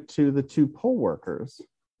went to the 2 poll workers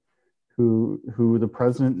who the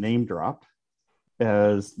president name dropped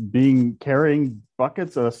as carrying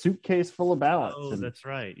buckets, a suitcase full of ballots. Oh, that's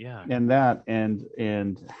right. Yeah.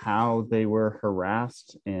 And how they were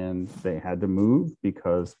harassed and they had to move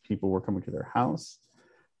because people were coming to their house.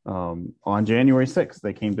 On January 6th,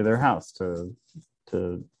 they came to their house to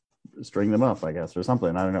string them up, I guess, or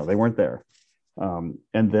something. I don't know. They weren't there. And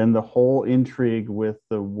then the whole intrigue with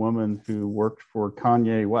the woman who worked for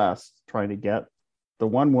Kanye West, trying to get the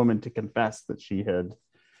one woman to confess that she had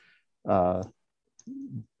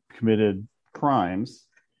committed crimes,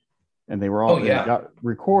 and they were all got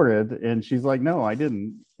recorded, and she's like, no, I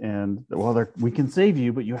didn't. And we can save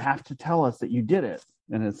you, but you have to tell us that you did it.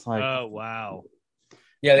 And it's like, oh wow.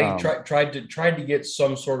 Yeah, they tried to get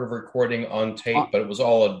some sort of recording on tape, but it was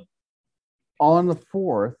all on the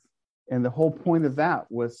 4th. And the whole point of that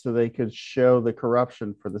was so they could show the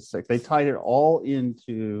corruption for the 6th. They tied it all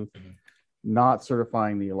into not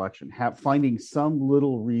certifying the election, finding some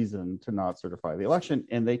little reason to not certify the election,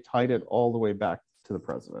 and they tied it all the way back to the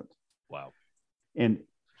president. Wow. And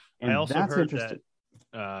I also that's heard interesting.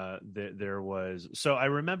 That there was, so I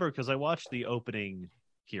remember because I watched the opening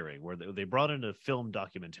hearing where they brought in a film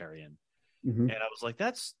documentarian. Mm-hmm. And I was like,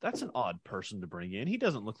 that's an odd person to bring in. He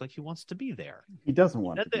doesn't look like he wants to be there. He doesn't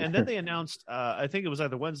want to. And then they announced, I think it was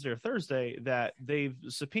either Wednesday or Thursday, that they've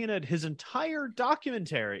subpoenaed his entire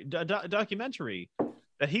documentary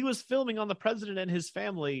that he was filming on the president and his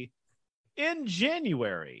family in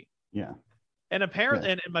January. Yeah. And apparently,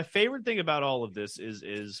 and my favorite thing about all of this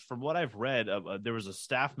is from what I've read, there was a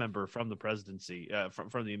staff member from the presidency,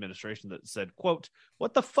 from the administration that said, quote,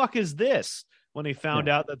 "What the fuck is this?" when he found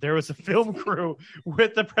out that there was a film crew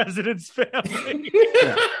with the president's family.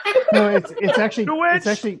 No, it's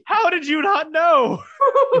actually how did you not know?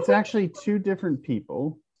 It's actually 2 different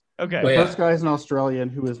people. Okay. The first guy is an Australian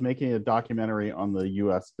who is making a documentary on the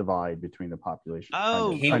U.S. divide between the population.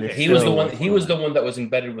 Oh, he was the one. He was the one that was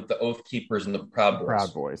embedded with the Oath Keepers and the Proud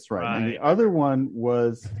Boys. Right. And the other one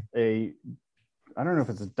was I don't know if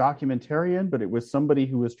it's a documentarian, but it was somebody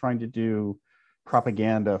who was trying to do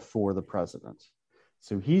propaganda for the president.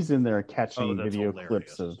 So he's in there catching video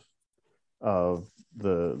clips of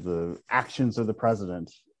the actions of the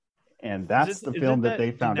president, and that's the film that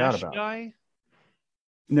they found out about. Guy?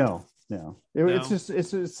 No. It's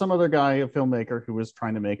just some other guy, a filmmaker who was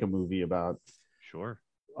trying to make a movie about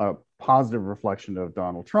a positive reflection of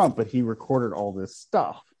Donald Trump, but he recorded all this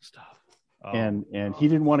stuff. And he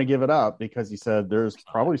didn't want to give it up because he said there's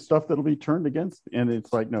probably stuff that'll be turned against, and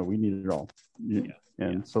it's like, no, we need it all.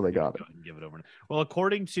 So they got it. And give it over. Well,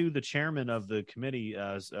 according to the chairman of the committee,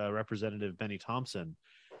 Representative Benny Thompson,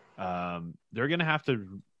 they're going to have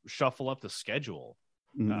to shuffle up the schedule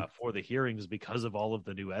for the hearings because of all of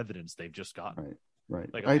the new evidence they've just gotten.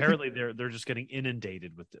 Right. Like apparently they're just getting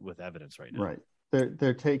inundated with evidence right now. Right.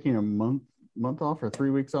 They're taking a month off or 3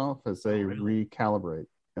 weeks off as they recalibrate,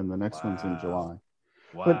 and the next one's in July.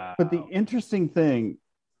 Wow. But the interesting thing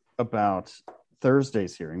about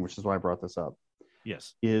Thursday's hearing, which is why I brought this up,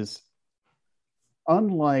 is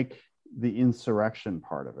unlike the insurrection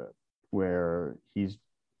part of it, where he's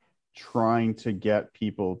trying to get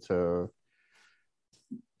people to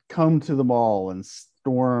come to the mall and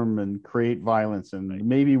storm and create violence and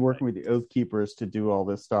maybe working with the Oath Keepers to do all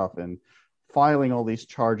this stuff and filing all these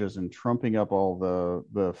charges and trumping up all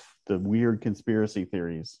the weird conspiracy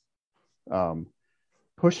theories,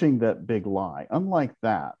 pushing that big lie. Unlike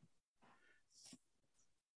that,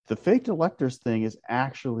 the fake electors thing is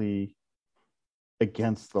actually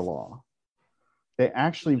against the law. They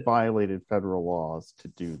actually violated federal laws to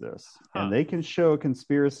do this. And they can show a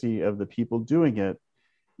conspiracy of the people doing it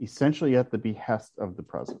essentially at the behest of the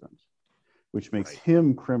president, which makes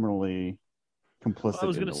him criminally complicit. Well, I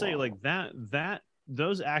was going to say, like that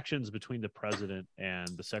those actions between the president and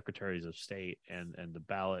the secretaries of state and the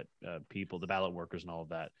ballot people, the ballot workers, and all of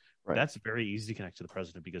that, that's very easy to connect to the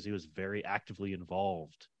president because he was very actively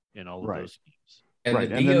involved in all of those schemes. And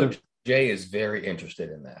the DOJ is very interested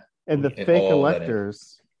in that. And the fake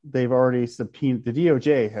electors, they've already subpoenaed. The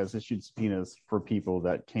DOJ has issued subpoenas for people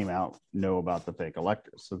that came out know about the fake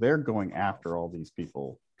electors. So they're going after all these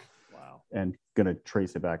people. Wow. And going to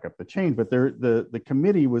trace it back up the chain. But the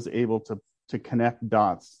committee was able to connect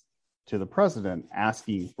dots to the president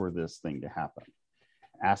asking for this thing to happen,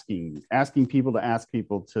 asking people to ask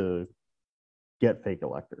people to get fake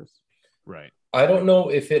electors. Right. I don't know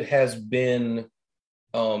if it has been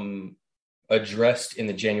addressed in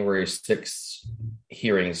the January 6th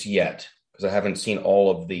hearings yet, because I haven't seen all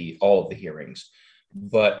of the hearings,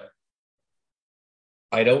 but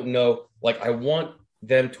I don't know. Like, I want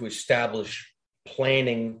them to establish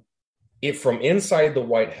planning it from inside the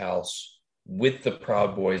White House with the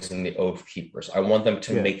Proud Boys and the Oath Keepers. I want them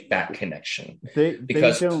to make that connection. They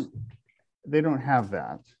don't have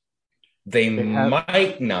that. They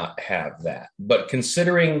might not have that, but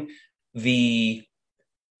considering the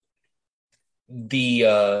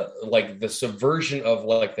like the subversion of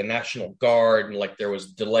like the National Guard, and like there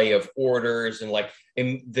was delay of orders, and like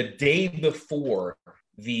in the day before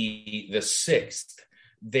the 6th,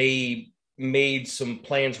 they made some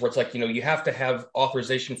plans where it's like, you have to have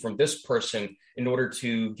authorization from this person in order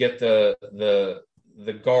to get the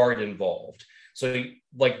guard involved. So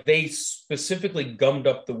like they specifically gummed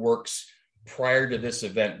up the works prior to this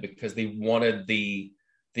event because they wanted the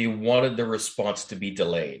response to be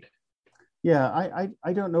delayed. Yeah,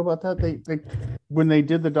 I don't know about that. They when they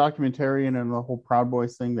did the documentarian and the whole Proud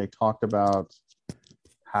Boys thing, they talked about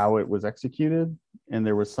how it was executed, and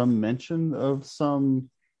there was some mention of some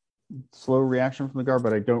slow reaction from the guard,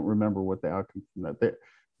 but I don't remember what the outcome from that.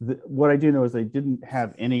 What I do know is they didn't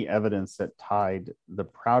have any evidence that tied the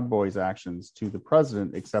Proud Boys' actions to the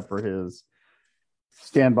president, except for his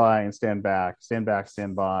stand by and stand back, stand back,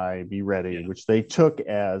 stand by, be ready, which they took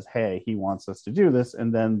as, hey, he wants us to do this.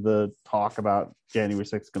 And then the talk about January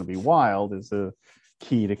 6th is going to be wild is the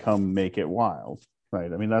key to come make it wild,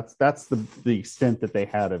 right? I mean, that's the extent that they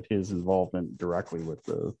had of his involvement directly with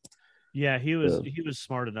the. Yeah, he was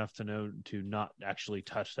smart enough to know to not actually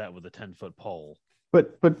touch that with a 10-foot pole.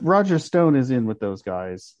 But Roger Stone is in with those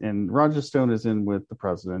guys, and Roger Stone is in with the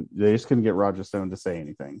president. They just couldn't get Roger Stone to say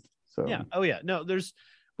anything. So yeah, oh yeah, no.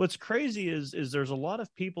 What's crazy is there's a lot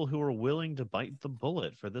of people who are willing to bite the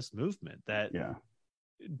bullet for this movement. That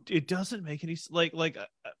it doesn't make any like.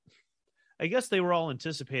 I guess they were all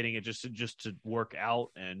anticipating it just to work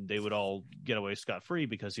out, and they would all get away scot-free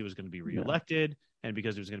because he was going to be reelected, and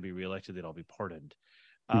because he was going to be reelected, they'd all be pardoned.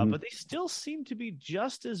 But they still seem to be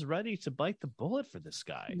just as ready to bite the bullet for this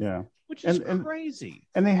guy. Yeah, which is crazy.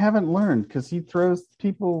 And they haven't learned because he throws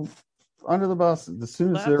people under the bus as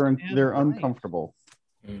soon as they're uncomfortable.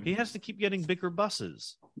 He has to keep getting bigger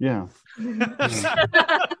buses. Yeah.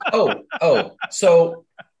 So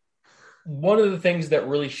one of the things that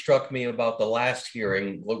really struck me about the last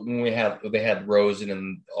hearing, when they had Rosen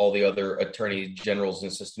and all the other attorney generals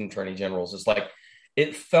and assistant attorney generals, is like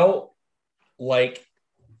it felt like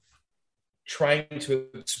trying to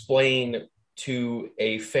explain to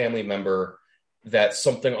a family member that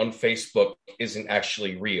something on Facebook isn't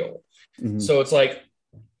actually real. Mm-hmm. So it's like,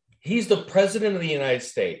 he's the president of the United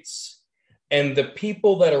States, and the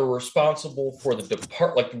people that are responsible for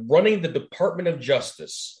running the Department of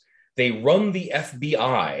Justice, they run the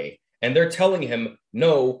FBI, and they're telling him,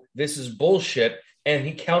 no, this is bullshit. And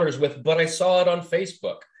he counters with, but I saw it on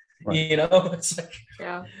Facebook. Right. It's like,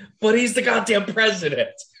 but he's the goddamn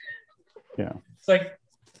president. Yeah. It's like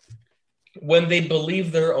when they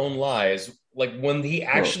believe their own lies, like when he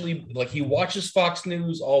actually, like he watches Fox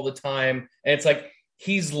News all the time, and it's like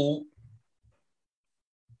he's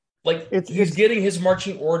getting his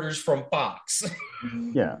marching orders from Fox.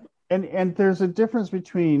 Yeah. And there's a difference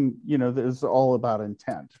between, there's all about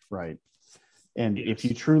intent, right? And if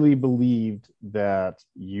you truly believed that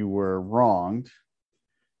you were wronged,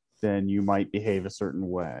 then you might behave a certain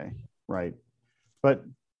way, right? But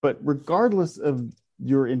regardless of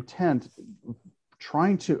your intent,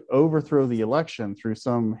 trying to overthrow the election through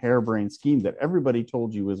some harebrained scheme that everybody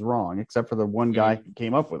told you was wrong, except for the one guy who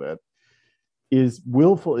came up with it, is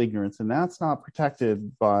willful ignorance, and that's not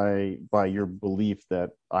protected by your belief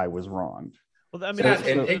that I was wronged. Well, I mean,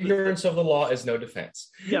 ignorance of the law is no defense.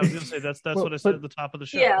 Yeah, I was going to say that's what I said at the top of the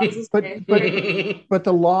show. Yeah, but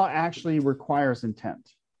the law actually requires intent.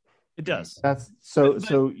 It does.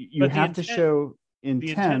 So you have to show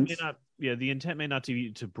intent. The intent may not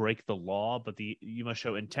be to break the law, but you must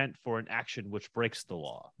show intent for an action which breaks the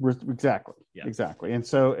law. Exactly. Yeah. Exactly. And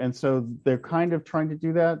so they're kind of trying to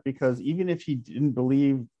do that, because even if he didn't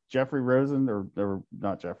believe Jeffrey Rosen or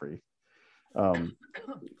not Jeffrey,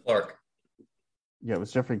 Clark. Yeah, it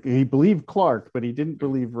was Jeffrey. He believed Clark, but he didn't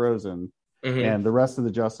believe Rosen and the rest of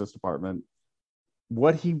the Justice Department.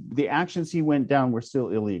 The actions he went down were still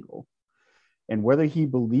illegal. And whether he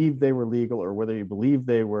believed they were legal or whether he believed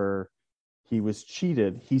he was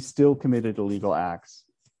cheated, he still committed illegal acts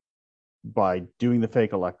by doing the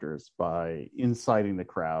fake electors, by inciting the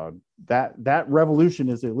crowd. That revolution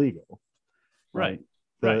is illegal. Right.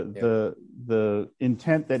 The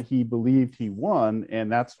intent that he believed he won,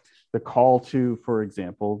 and that's the call to, for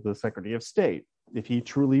example, the Secretary of State, if he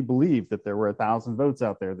truly believed that there were 1,000 votes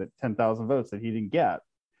out there, that 10,000 votes that he didn't get,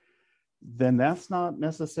 then that's not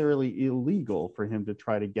necessarily illegal for him to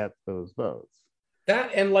try to get those votes.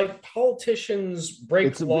 That and like politicians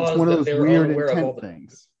break laws it's one of that those they're weird unaware of all intent the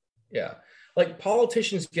things. Yeah. Like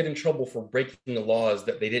politicians get in trouble for breaking the laws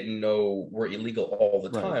that they didn't know were illegal all the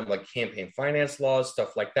time, like campaign finance laws,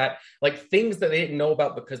 stuff like that, like things that they didn't know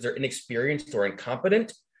about because they're inexperienced or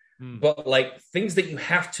incompetent, but like things that you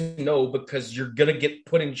have to know because you're going to get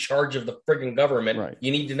put in charge of the friggin' government. Right.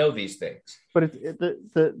 You need to know these things. But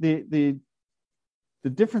the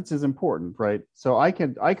difference is important, right? So I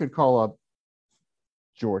could call up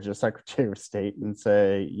Georgia Secretary of State and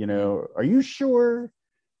say, you know, are you sure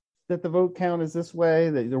that the vote count is this way?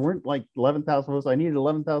 That there weren't like 11,000 votes. I needed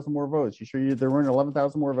 11,000 more votes. You sure there weren't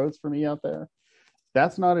 11,000 more votes for me out there?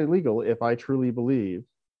 That's not illegal if I truly believe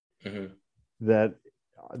that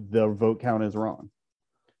the vote count is wrong.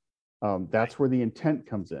 That's where the intent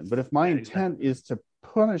comes in. But if my intent is to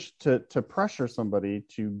punish, to pressure somebody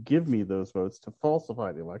to give me those votes, to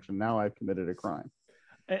falsify the election, now I've committed a crime.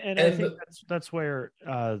 And I think that's where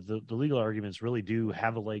the legal arguments really do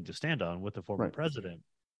have a leg to stand on with the former president.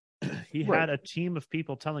 He had a team of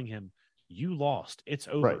people telling him, "You lost. It's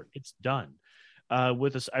over. It's done."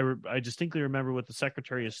 With this, I distinctly remember with the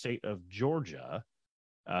Secretary of State of Georgia,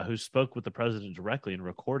 who spoke with the president directly and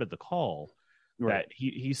recorded the call, that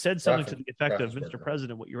he said something to the effect of, "Mr.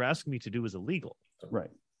 President, what you're asking me to do is illegal."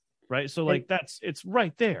 Right. So like it's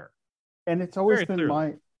right there. And it's always been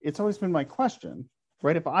my question,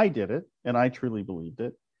 right? If I did it and I truly believed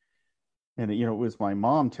it, and it was my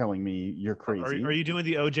mom telling me you're crazy. Are you doing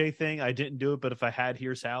the OJ thing? I didn't do it, but if I had,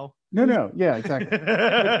 here's how. No, yeah, exactly.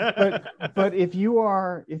 but if you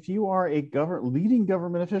are a leading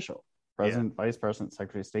government official, president, vice president,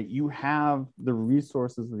 secretary of state, you have the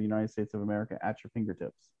resources of the United States of America at your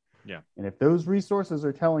fingertips. Yeah. And if those resources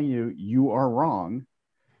are telling you you are wrong,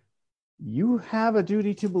 you have a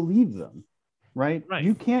duty to believe them. Right?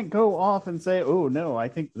 You can't go off and say, "Oh no, I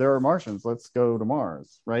think there are Martians. Let's go to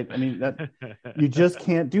Mars." Right? I mean, that you just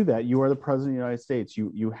can't do that. You are the president of the United States.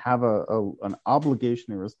 You have an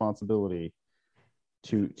obligation and responsibility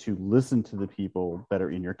to listen to the people that are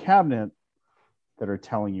in your cabinet that are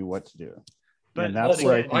telling you what to do. But and that's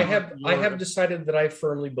where I have decided that I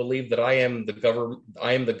firmly believe that I am the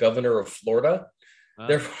governor of Florida.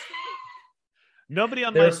 Therefore, nobody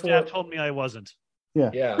on my staff told me I wasn't.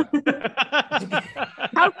 Yeah.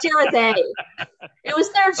 How dare they? It was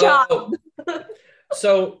their job.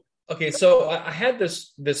 So I had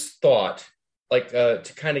this thought, like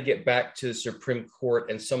to kind of get back to the Supreme Court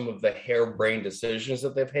and some of the harebrained decisions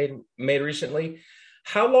that they've made recently.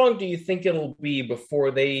 How long do you think it'll be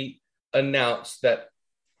before they announce that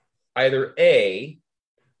either A,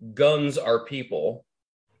 guns are people,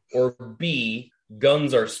 or B,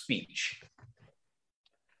 guns are speech?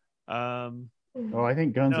 I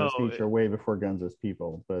think guns as speech are way before guns as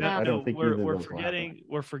people, but I don't think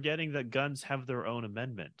we're forgetting that guns have their own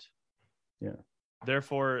amendment. Yeah.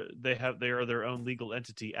 Therefore, they are their own legal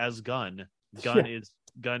entity as gun. Gun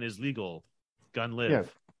is legal. Gun live. Yeah.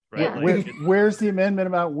 Right. Where's the amendment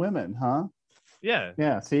about women, huh? Yeah.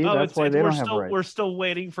 Yeah. See, that's why they don't have rights. We're still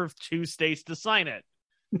waiting for 2 states to sign it.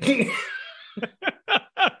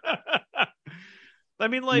 I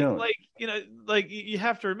mean, you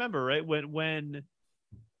have to remember, right? When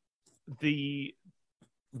the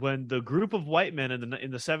group of white men in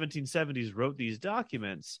the 1770s wrote these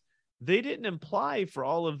documents, they didn't imply for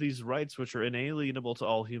all of these rights, which are inalienable to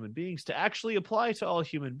all human beings, to actually apply to all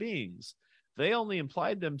human beings. They only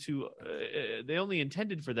they only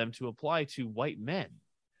intended for them to apply to white men.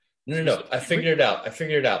 No. I figured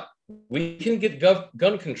it out. We can get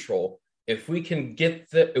gun control if we can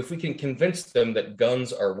convince them that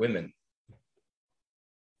guns are women.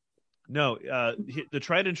 No, the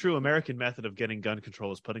tried and true American method of getting gun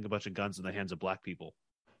control is putting a bunch of guns in the hands of black people.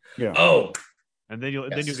 Yeah. Oh. And then you'll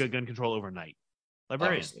get gun control overnight.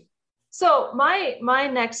 Librarian. Obviously. So my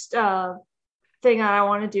next thing that I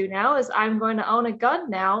want to do now is I'm going to own a gun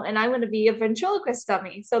now, and I'm going to be a ventriloquist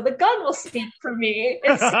dummy. So the gun will speak for me.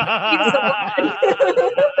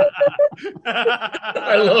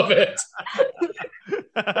 I love it.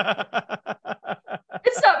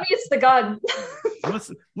 It's not me, it's the gun.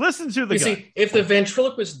 Listen to the gun. See, if the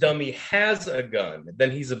ventriloquist dummy has a gun, then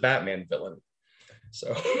he's a Batman villain. So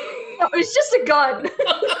no, it's just a gun.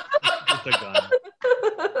 Just a gun.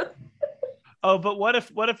 Oh, but what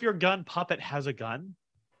if your gun puppet has a gun?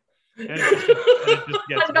 And it just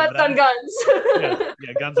gets guns on guns.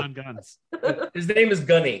 Yeah, guns on guns. His name is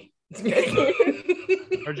Gunny.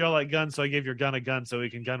 Or Joe like guns, so I gave your gun a gun so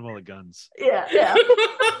he can gun while it guns. Yeah.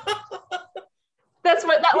 That's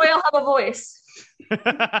what, that way I'll have a voice.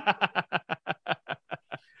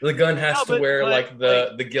 The gun has to wear like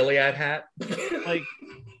the Gilead hat. Like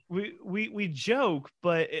we joke,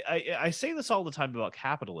 but I say this all the time about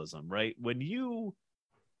capitalism, right? When you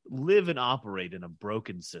live and operate in a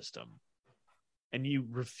broken system and you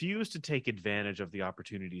refuse to take advantage of the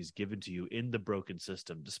opportunities given to you in the broken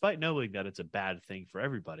system, despite knowing that it's a bad thing for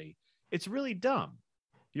everybody, it's really dumb.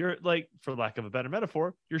 You're like, for lack of a better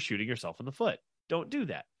metaphor, you're shooting yourself in the foot. Don't do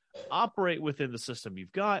that. Operate within the system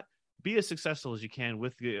you've got. Be as successful as you can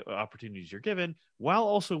with the opportunities you're given, while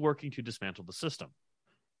also working to dismantle the system.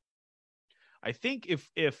 I think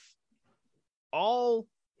if all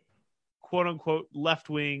quote unquote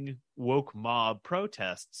left-wing woke mob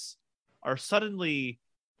protests are suddenly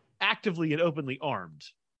actively and openly armed,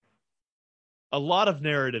 a lot of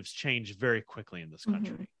narratives change very quickly in this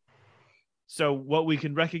country. Mm-hmm. So what we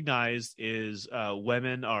can recognize is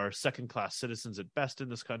women are second-class citizens at best in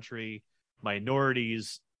this country.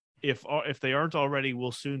 Minorities, if they aren't already,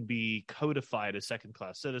 will soon be codified as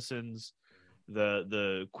second-class citizens.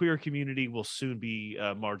 The queer community will soon be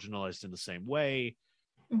marginalized in the same way.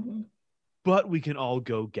 Mm-hmm. But we can all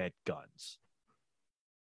go get guns.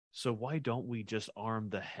 So why don't we just arm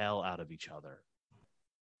the hell out of each other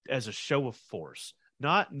as a show of force?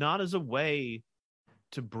 Not as a way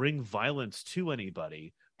to bring violence to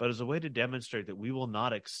anybody, but as a way to demonstrate that we will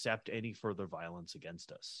not accept any further violence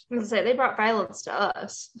against us. I was gonna say, they brought violence to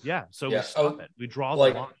us. Yeah, so we stop it. We draw the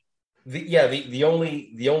line. The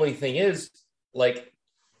only thing is, like,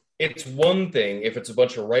 it's one thing if it's a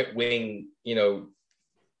bunch of right-wing,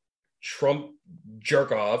 Trump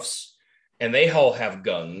jerk-offs, and they all have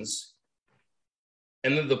guns,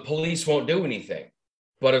 and then the police won't do anything.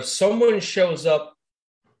 But if someone shows up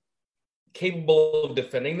capable of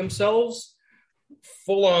defending themselves,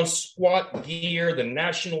 full-on SWAT gear, the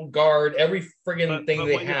National Guard, every friggin' thing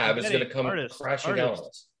they have is going to come crashing down on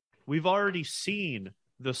us. We've already seen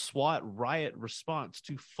the SWAT riot response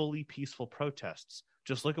to fully peaceful protests.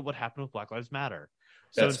 Just look at what happened with Black Lives Matter.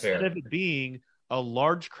 So instead of it being a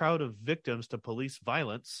large crowd of victims to police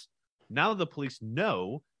violence, now the police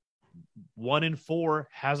know 1 in 4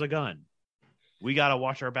 has a gun. We got to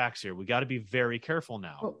watch our backs here. We got to be very careful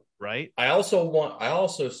now, right? I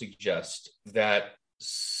also suggest that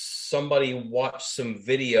somebody watch some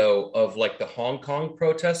video of like the Hong Kong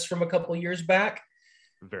protests from a couple of years back.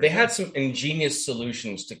 They had some ingenious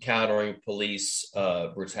solutions to countering police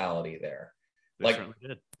brutality there. Like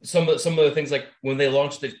some of the things, like when they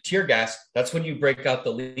launched the tear gas, that's when you break out the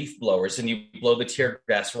leaf blowers and you blow the tear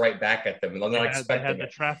gas right back at them. And they're not expecting it. They had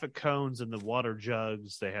the traffic cones and the water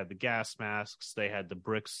jugs. They had the gas masks. They had the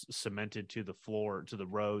bricks cemented to the floor, to the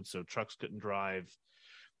road, so trucks couldn't drive.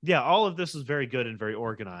 Yeah, all of this is very good and very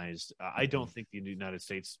organized. I don't think the United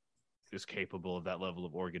States is capable of that level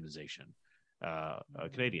of organization.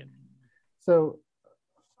 Canadian. So,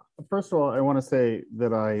 first of all, I want to say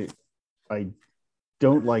that I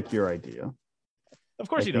don't like your idea. Of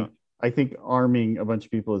course you don't. I think arming a bunch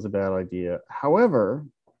of people is a bad idea. However,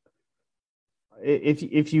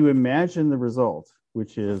 if you imagine the result,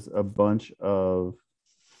 which is a bunch of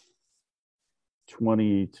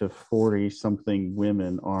 20 to 40 something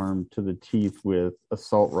women armed to the teeth with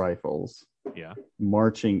assault rifles,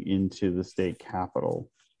 marching into the state capitol,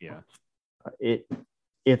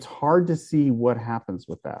 it's hard to see what happens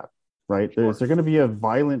with that, right? Sure. Is there going to be a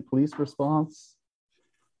violent police response?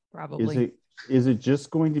 Probably. Is it just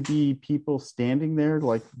going to be people standing there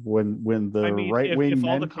like when the right-wing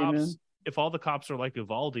men came in? If all the cops are like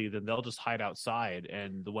Uvalde, then they'll just hide outside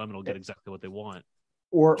and the women will get exactly what they want.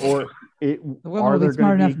 Or the women will be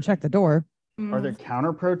smart enough to check the door. Are there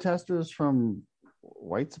counter protesters from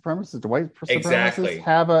white supremacists? Do white supremacists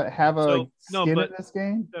have a skin in this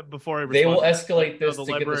game? Before I respond, they will escalate this to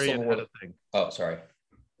get the Civil War. Oh, sorry.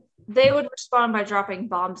 They would respond by dropping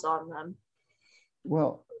bombs on them.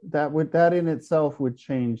 Well, that in itself would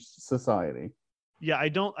change society. Yeah, I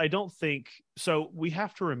don't think so. We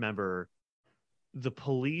have to remember the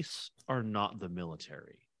police are not the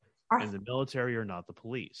military. And the military are not the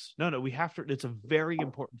police. No, we have to. It's a very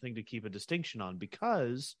important thing to keep a distinction on,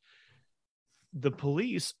 because the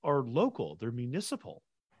police are local, they're municipal,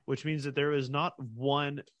 which means that there is not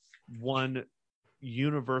one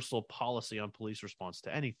universal policy on police response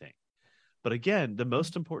to anything. But again, the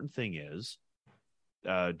most important thing is,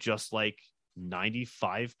 just like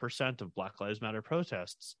 95% of Black Lives Matter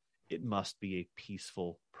protests, it must be a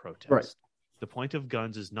peaceful protest. Right. The point of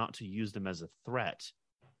guns is not to use them as a threat.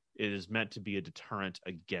 It is meant to be a deterrent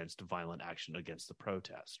against violent action against the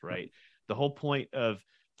protest, right? The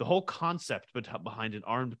whole concept behind an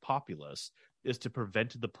armed populace is to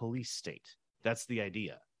prevent the police state. That's the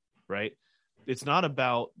idea, right? It's not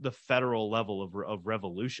about the federal level of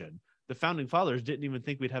revolution. The founding fathers didn't even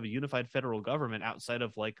think we'd have a unified federal government outside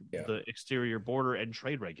of like the exterior border and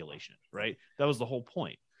trade regulation, right? That was the whole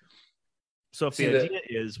point. So if the idea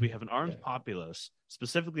is we have an armed populace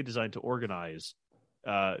specifically designed to organize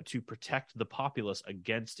to protect the populace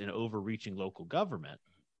against an overreaching local government,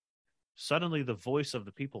 suddenly the voice of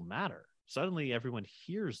the people matter. Suddenly everyone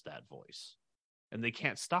hears that voice and they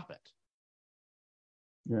can't stop it.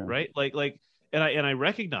 Yeah. Right? And I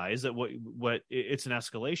recognize that what it's an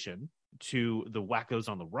escalation to the wackos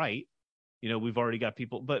on the right. You know, we've already got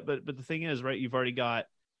people, but the thing is, right, you've already got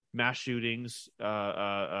mass shootings,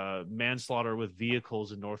 manslaughter with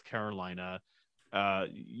vehicles in North Carolina.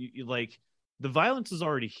 Like the violence is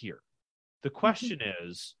already here. The question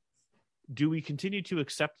is, do we continue to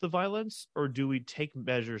accept the violence, or do we take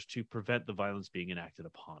measures to prevent the violence being enacted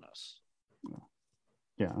upon us?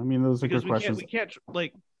 Yeah, I mean, those are good questions. We can't,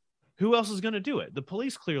 like, who else is going to do it? The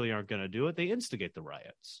police clearly aren't going to do it. They instigate the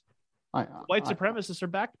riots. White supremacists are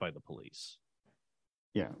backed by the police.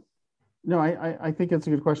 Yeah. No, I think it's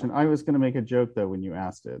a good question. I was going to make a joke, though, when you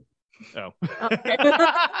asked it. Oh.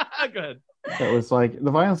 Go ahead. It was like,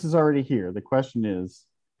 the violence is already here. The question is,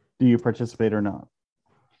 do you participate or not?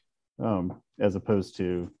 As opposed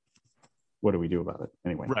to, what do we do about it?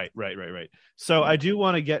 Anyway. Right. So I do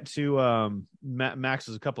want to get to Max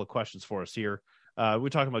has a couple of questions for us here. We're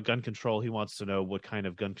talking about gun control. He wants to know what kind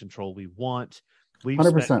of gun control we want. We've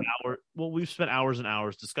 100%. spent hours and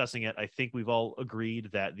hours discussing it. I think we've all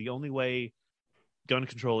agreed that the only way gun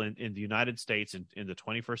control in the United States in the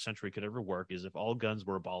 21st century could ever work is if all guns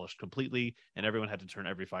were abolished completely and everyone had to turn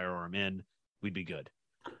every firearm in. We'd be good.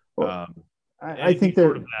 Well, I think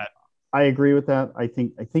that I agree with that. I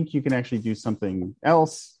think you can actually do something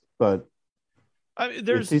else, but I mean,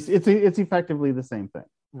 it's effectively the same thing.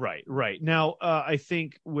 Right. Now, I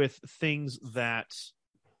think with things that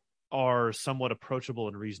are somewhat approachable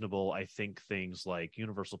and reasonable, I think things like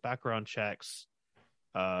universal background checks,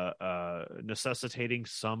 necessitating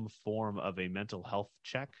some form of a mental health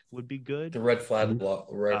check would be good. The red flag law,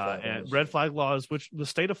 and red flag laws, which the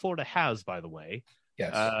state of Florida has, by the way.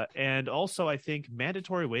 Yes. And also, I think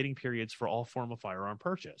mandatory waiting periods for all form of firearm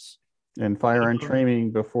purchase. And firearm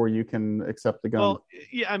training before you can accept the gun. Well,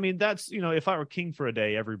 yeah, I mean, that's, if I were king for a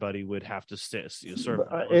day, everybody would have to serve.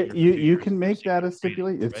 You can make that a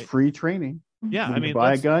stipulation. It's free training. Yeah, when you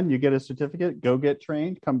buy a gun, you get a certificate, go get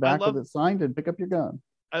trained, come back with it signed, and pick up your gun.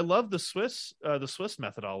 I love the Swiss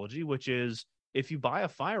methodology, which is if you buy a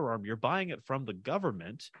firearm, you're buying it from the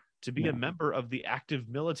government to be a member of the active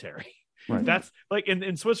military. Right. That's like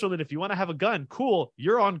in Switzerland, if you want to have a gun, cool,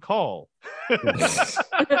 you're on call.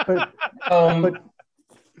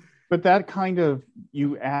 But that kind of,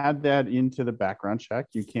 you add that into the background check.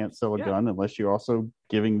 You can't sell a gun unless you're also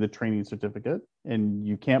giving the training certificate, and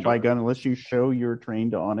you can't buy a gun unless you show you're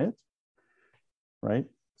trained on it. Right.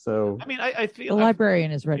 So I mean, I feel the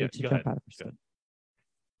librarian is ready to jump out of her seat.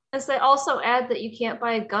 As they also add that you can't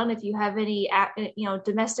buy a gun if you have any,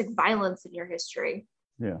 domestic violence in your history.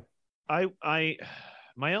 Yeah.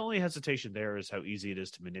 My only hesitation there is how easy it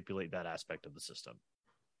is to manipulate that aspect of the system.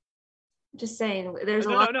 Just saying, there's a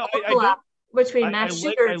lot of overlap between mass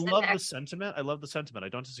shooters. I love the sentiment. I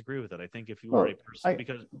don't disagree with it. I think if you are a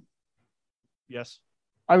person, yes,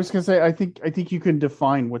 I was going to say, I think you can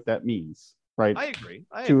define what that means, right? I agree.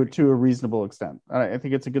 To a reasonable extent. I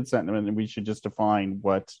think it's a good sentiment, and we should just define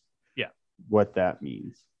what that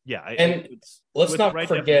means. Yeah, and let's not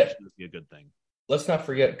forget, would be a good thing. Let's not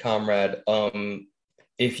forget, comrade.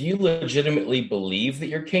 If you legitimately believe that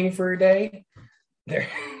you're king for a day,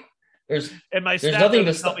 there's nothing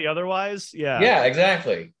to tell me otherwise. Yeah,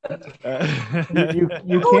 exactly.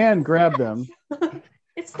 You can grab them.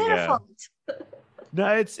 It's their fault.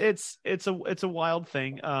 No, it's a wild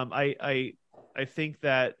thing. I think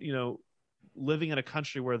that living in a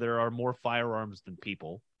country where there are more firearms than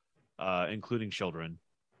people, including children,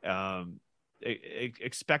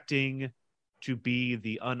 expecting to be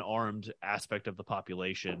the unarmed aspect of the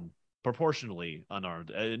population, proportionally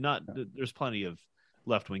unarmed. There's plenty of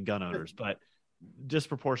left-wing gun owners, but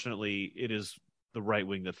disproportionately, it is the right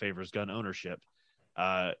wing that favors gun ownership.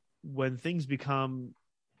 When things become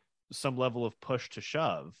some level of push to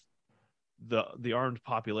shove, the armed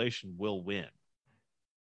population will win.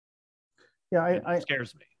 Yeah, it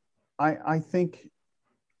scares me. I think,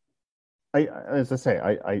 as I say,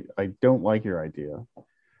 I don't like your idea.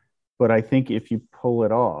 But I think if you pull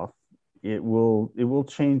it off, it will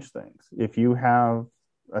change things. If you have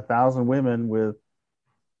 1,000 women with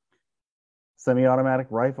semi-automatic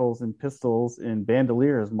rifles and pistols and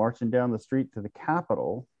bandoliers marching down the street to the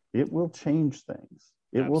Capitol, it will change things.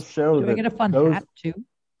 It will Absolutely. show Do I that get a fun those, hat too?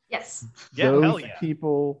 Yes. Yeah, those hell yeah.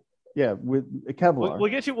 people, with Kevlar,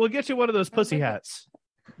 We'll get you one of those pussy hats.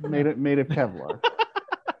 made of Kevlar.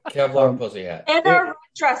 Kevlar pussy hat. And our red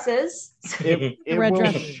dresses. It red will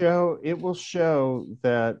dresses. show. It will show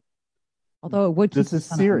that Although it would. Keep this is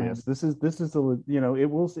the sun out of my serious. This is a, it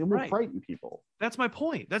will Right. frighten people. That's my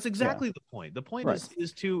point. That's exactly the point. The point Right.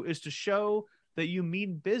 is to show that you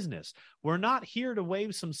mean business. We're not here to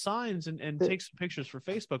wave some signs and take some pictures for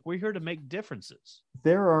Facebook. We're here to make differences.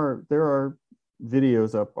 There are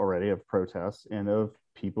videos up already of protests and of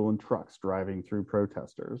people in trucks driving through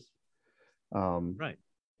protesters. Right.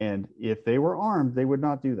 And if they were armed, they would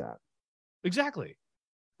not do that. Exactly.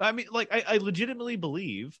 I mean, like, I legitimately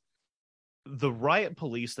believe the riot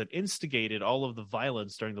police that instigated all of the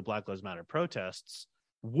violence during the Black Lives Matter protests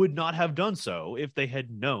would not have done so if they had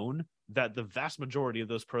known that the vast majority of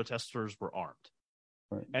those protesters were armed.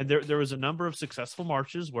 Right. And there was a number of successful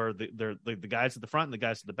marches where the guys at the front and the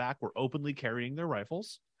guys at the back were openly carrying their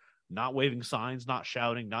rifles, not waving signs, not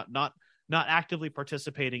shouting, not actively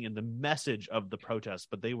participating in the message of the protest,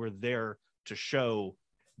 but they were there to show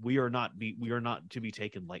we are not to be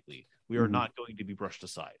taken lightly. We are not going to be brushed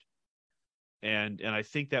aside. And I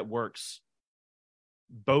think that works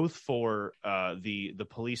both for the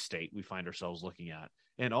police state we find ourselves looking at,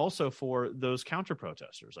 and also for those counter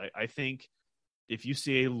protesters. I think if you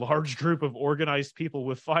see a large group of organized people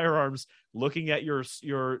with firearms looking at your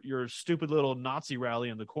stupid little Nazi rally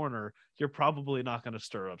in the corner, you're probably not going to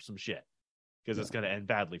stir up some shit, because it's going to end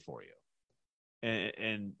badly for you.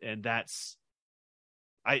 And that's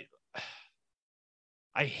I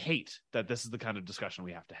hate that this is the kind of discussion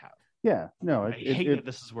we have to have. Yeah, no, I hate that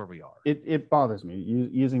this is where we are. It bothers me.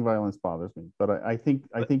 Using violence bothers me, but I think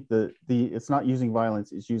the it's not using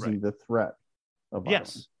violence; it's using the threat of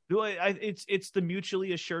violence. Yes, it's the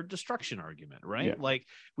mutually assured destruction argument, right? Yeah. Like,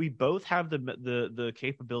 we both have the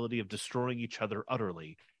capability of destroying each other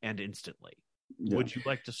utterly and instantly. Yeah. Would you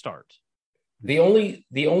like to start? The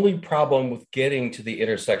only problem with getting to the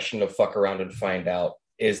intersection of fuck around and find out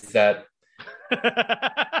is that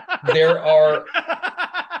there are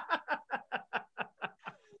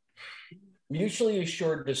mutually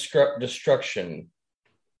assured destruction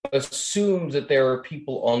assumes that there are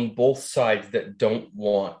people on both sides that don't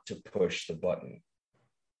want to push the button.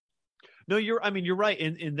 No, you're right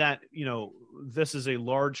in that, this is a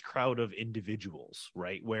large crowd of individuals,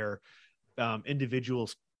 right? Where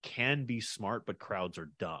individuals can be smart, but crowds are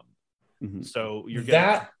dumb. Mm-hmm. So you're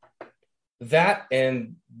that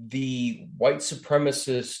and the white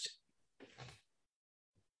supremacist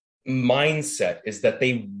mindset is that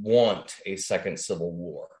they want a second civil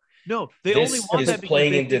war. No, they this only want is that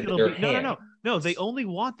playing because into their hand. No. They only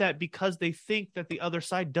want that because they think that the other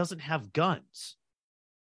side doesn't have guns.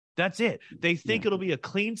 That's it. They think it'll be a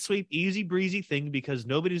clean sweep, easy breezy thing because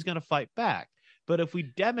nobody's going to fight back. But if we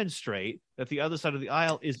demonstrate that the other side of the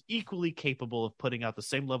aisle is equally capable of putting out the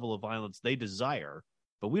same level of violence they desire,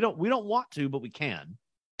 but we don't want to, but we can,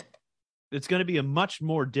 it's going to be a much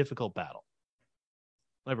more difficult battle.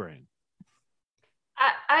 Librarian.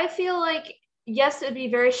 I feel like, yes, it'd be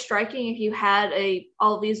very striking if you had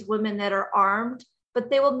all these women that are armed,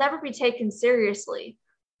 but they will never be taken seriously.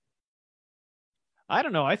 I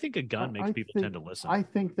don't know. I think a gun makes people tend to listen. I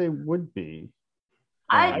think they would be.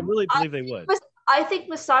 I really believe they would. I think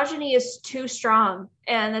misogyny is too strong,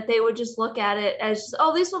 and that they would just look at it as,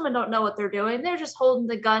 oh, these women don't know what they're doing. They're just holding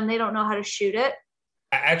the gun. They don't know how to shoot it.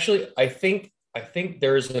 Actually, I think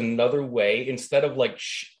there's another way. Instead of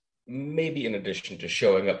maybe in addition to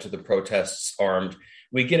showing up to the protests armed,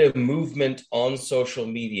 we get a movement on social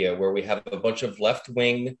media where we have a bunch of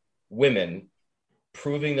left-wing women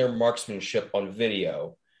proving their marksmanship on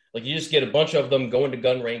video. Like, you just get a bunch of them going to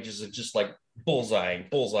gun ranges and just like bullseyeing.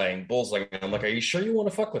 And I'm like, are you sure you want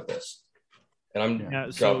to fuck with this? And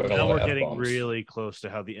I'm so dropping now a lot we're of getting F-bombs. really close to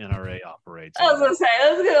how the NRA operates. I was gonna say,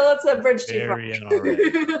 let's bridge too far. Very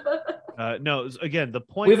NRA. No, again, the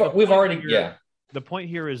point. The point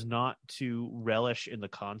here is not to relish in the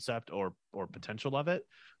concept or potential of it.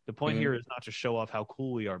 The point here is not to show off how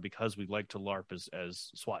cool we are because we like to LARP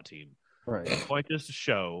as SWAT team. Right. The point is to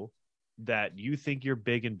show that you think you're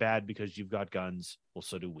big and bad because you've got guns. Well,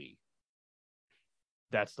 so do we.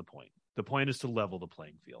 That's the point. The point is to level the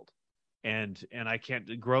playing field. And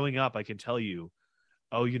growing up, I can tell you,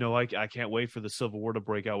 I can't wait for the Civil War to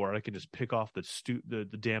break out where I can just pick off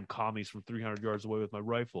the damn commies from 300 yards away with my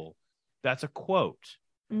rifle. That's a quote.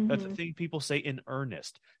 Mm-hmm. That's a thing people say in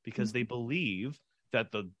earnest because they believe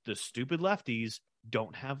that the stupid lefties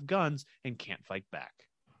don't have guns and can't fight back.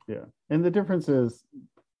 Yeah. And the difference is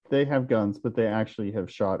they have guns, but they actually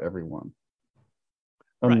have shot everyone.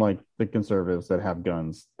 Right. Unlike the conservatives that have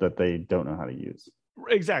guns that they don't know how to use.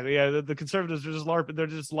 Exactly. Yeah, the conservatives are just LARPing. They're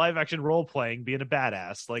just live action role playing, being a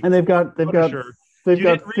badass. Like, And they've got you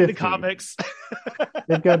didn't read 50. the comics.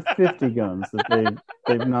 They've got 50 guns that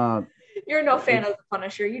they've not. You're no fan of the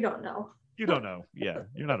Punisher. You don't know. You don't know. Yeah,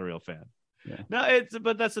 you're not a real fan. Yeah. No,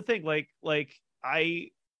 but that's the thing. Like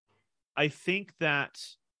I think that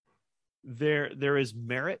there is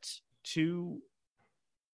merit to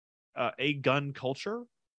a gun culture,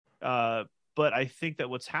 but I think that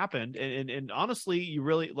what's happened, and honestly, you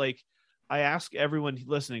really like. I ask everyone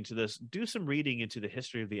listening to this, do some reading into the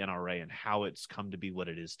history of the NRA and how it's come to be what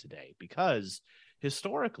it is today, because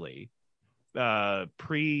historically, pre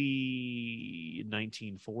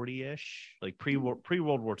 1940-ish, like pre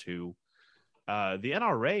World War II, the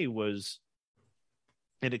NRA was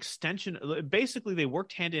an extension. Basically, they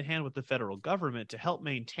worked hand in hand with the federal government to help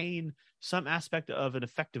maintain some aspect of an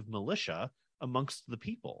effective militia amongst the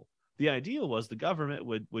people. The idea was the government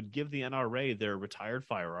would give the NRA their retired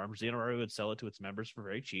firearms. The NRA would sell it to its members for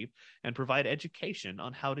very cheap and provide education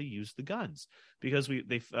on how to use the guns, because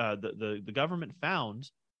the government found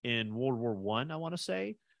in World War I want to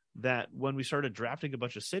say, that when we started drafting a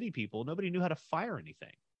bunch of city people, nobody knew how to fire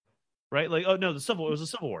anything. Right? Like, oh no, it was the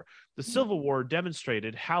Civil War. The Civil War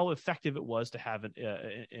demonstrated how effective it was to have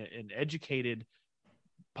an educated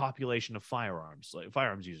population of firearms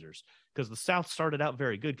users, because the South started out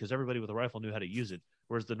very good because everybody with a rifle knew how to use it,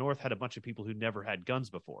 whereas the North had a bunch of people who never had guns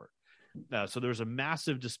before. So there was a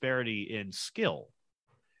massive disparity in skill,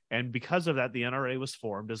 and because of that, the NRA was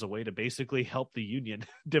formed as a way to basically help the Union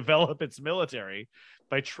develop its military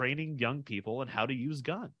by training young people on how to use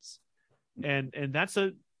guns. And that's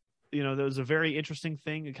that was a very interesting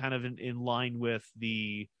thing, kind of in line with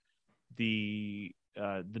the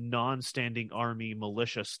non-standing army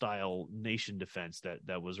militia style nation defense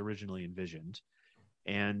that was originally envisioned.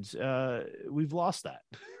 And we've lost that.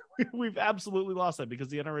 We've absolutely lost that because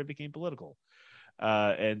the NRA became political,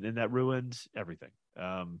 and that ruined everything.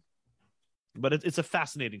 But it's a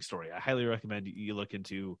fascinating story. I highly recommend you look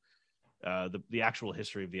into the actual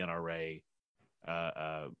history of the NRA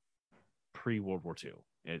pre-World War II.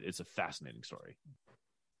 It's a fascinating story.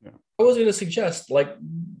 Yeah. I was going to suggest, like,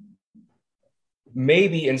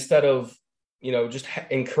 maybe instead of just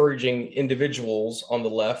encouraging individuals on the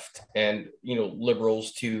left and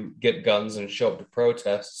liberals to get guns and show up to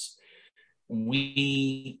protests,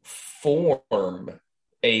 we form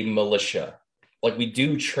a militia, like we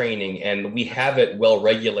do training and we have it well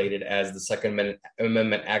regulated as the Second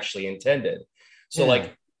Amendment actually intended. So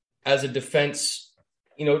like as a defense,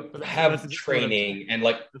 have training and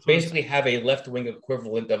like basically have a left-wing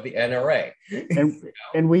equivalent of the NRA.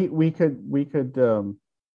 And we could be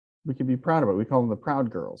proud of it. We call them the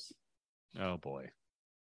Proud Girls. Oh boy.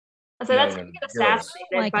 So that's going to get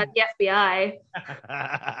assassinated by the FBI.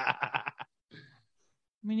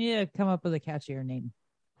 We need to come up with a catchier name.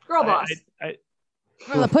 Girl Boss. Or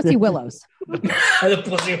the Pussy Willows. The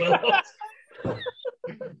Pussy Willows.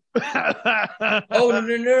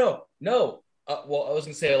 Oh, no. Well, I was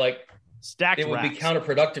going to say, like, stacked. It would be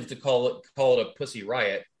counterproductive to call it a Pussy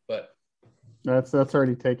Riot, but that's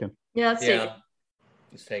already taken. Yeah,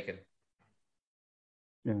 it's taken.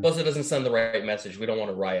 Yeah. Plus, it doesn't send the right message. We don't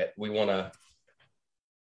want to riot. We want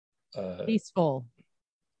to peaceful.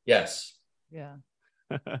 Yes. Yeah.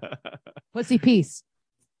 Pussy peace.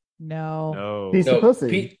 No. Piece of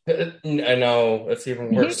pussy. I know. That's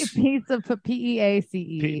even worse. Piece of PEACE.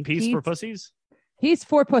 Peace for pussies. Peace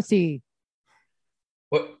for pussy.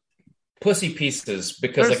 What? Pussy pieces,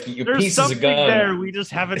 because your piece is a gun. There, we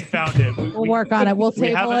just haven't found it. We'll work on it. We'll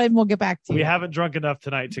table it and we'll get back to you. We haven't drunk enough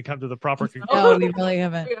tonight to come to the proper conclusion. No, we really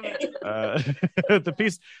haven't.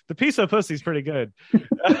 The piece of pussy is pretty good.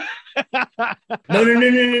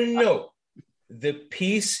 No. The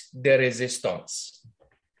piece de resistance.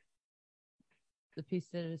 The piece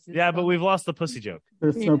de resistance. Yeah, but we've lost the pussy joke.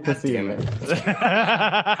 There's no pussy in it. There's no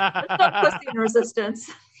pussy in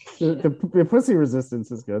resistance. The pussy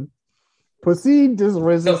resistance is good. Pussy de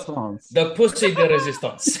resistance. The pussy de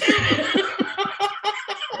resistance.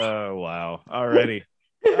 Oh, wow. Alrighty.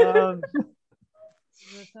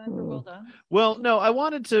 Well, no, I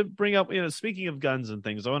wanted to bring up, speaking of guns and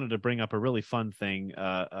things, I wanted to bring up a really fun thing,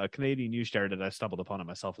 a Canadian news story that I stumbled upon it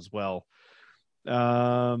myself as well.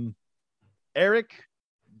 Eric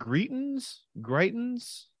Greitens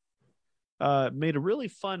made a really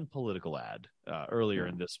fun political ad earlier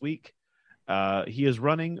in this week. He is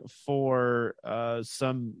running for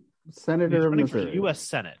senator of Missouri. U.S.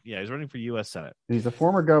 Senate. Yeah, he's running for U.S. Senate. He's a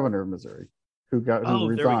former governor of Missouri. who There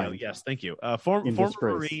we resigned. go. Yes, thank you. Former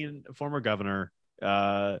disgrace. Marine, former governor.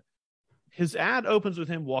 His ad opens with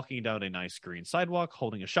him walking down a nice green sidewalk,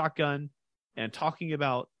 holding a shotgun, and talking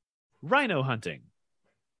about rhino hunting.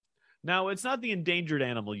 Now, it's not the endangered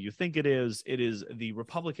animal you think it is. It is the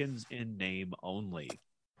Republicans in name only,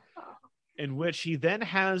 in which he then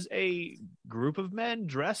has a group of men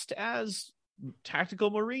dressed as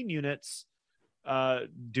tactical Marine units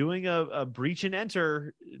doing a breach and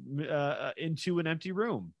enter into an empty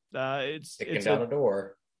room. It's down a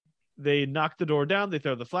door. They knock the door down, they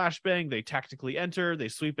throw the flashbang, they tactically enter, they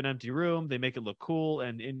sweep an empty room, they make it look cool,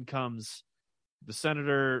 and in comes the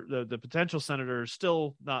senator, the potential senator,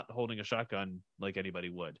 still not holding a shotgun like anybody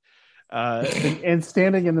would. And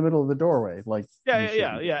standing in the middle of the doorway, like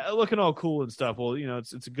yeah, looking all cool and stuff. Well,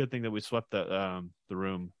 it's a good thing that we swept the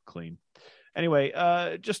room clean. Anyway,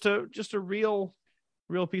 just a real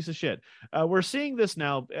piece of shit. We're seeing this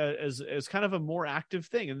now as kind of a more active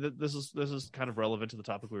thing, and this is kind of relevant to the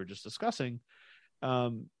topic we were just discussing.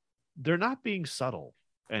 They're not being subtle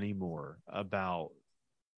anymore about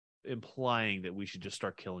implying that we should just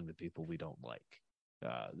start killing the people we don't like,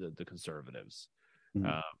 the conservatives.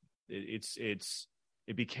 Mm-hmm. It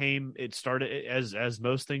started as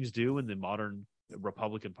most things do in the modern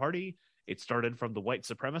Republican Party. It started from the white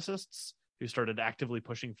supremacists who started actively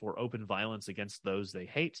pushing for open violence against those they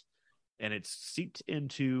hate, and it's seeped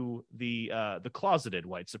into the closeted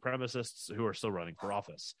white supremacists who are still running for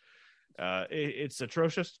office. It's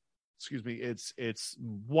atrocious. Excuse me. It's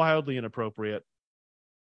wildly inappropriate,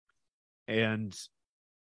 and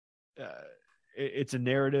it's a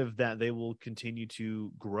narrative that they will continue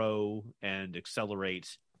to grow and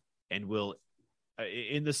accelerate, and will,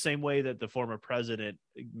 in the same way that the former president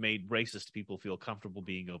made racist people feel comfortable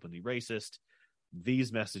being openly racist,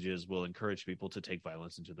 these messages will encourage people to take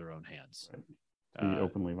violence into their own hands. Be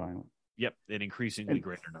openly violent. Yep, in increasingly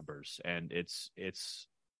greater numbers, and it's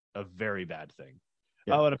a very bad thing.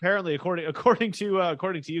 Yeah. Oh, and apparently, according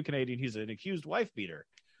to you, Canadian, he's an accused wife beater.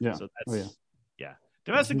 Yeah. So that's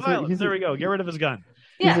domestic violence. There we go. Get rid of his gun.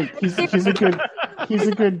 Yeah, he's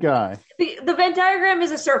a good guy. The Venn diagram is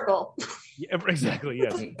a circle. Yeah, exactly.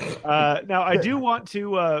 Yes. Now, I do want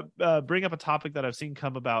to bring up a topic that I've seen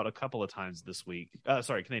come about a couple of times this week.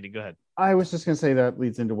 Sorry, Canadian, go ahead. I was just going to say that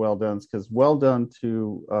leads into well done, because well done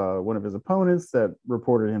to one of his opponents that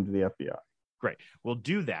reported him to the FBI. Great. We'll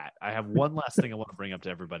do that. I have one last thing I want to bring up to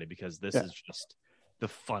everybody, because this is just the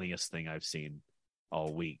funniest thing I've seen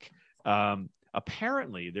all week.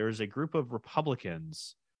 Apparently, there is a group of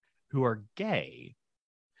Republicans who are gay,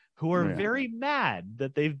 who are very mad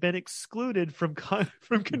that they've been excluded from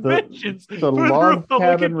conventions. The for log the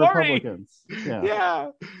cabin Party. Republicans.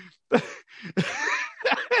 Yeah.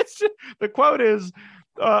 The quote is,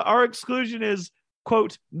 our exclusion is,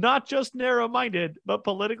 quote, not just narrow-minded, but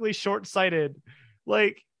politically short-sighted.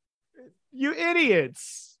 Like, you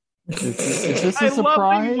idiots. Is this I a surprise?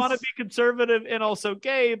 love that you want to be conservative and also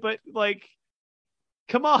gay, but like,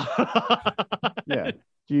 come on. Yeah.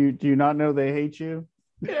 Do you not know they hate you?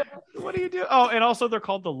 Yeah. What do you do? Oh, and also they're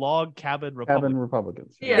called the Log Cabin Republicans. Cabin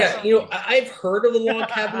Republicans. Yeah, I've heard of the Log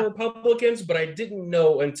Cabin Republicans, but I didn't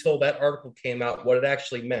know until that article came out what it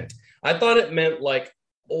actually meant. I thought it meant like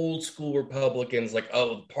old school Republicans, like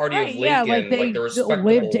the Party of Lincoln, yeah, like they the respectable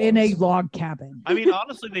lived in a ones. log cabin. I mean,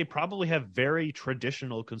 honestly, they probably have very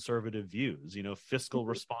traditional conservative views. Fiscal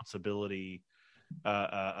responsibility,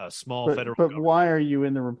 a small federal. But government. why are you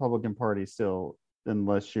in the Republican Party still?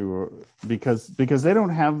 Unless you because they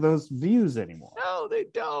don't have those views anymore. No, they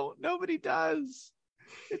don't. Nobody does.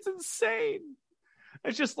 It's insane.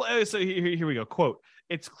 It's just so here we go. Quote: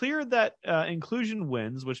 it's clear that inclusion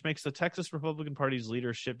wins, which makes the Texas Republican Party's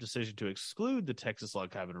leadership decision to exclude the Texas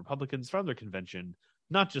Log Cabin Republicans from their convention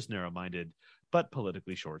not just narrow-minded, but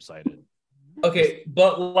politically short-sighted. Okay,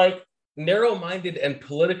 but like narrow-minded and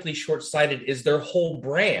politically short-sighted is their whole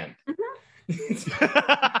brand.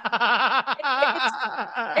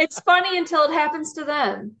 It's funny until it happens to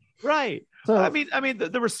them. Right. So, I mean,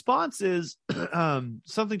 the response is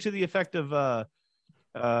something to the effect of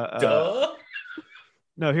Duh.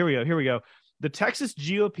 No, here we go. The Texas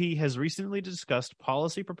GOP has recently discussed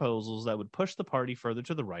policy proposals that would push the party further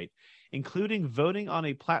to the right, including voting on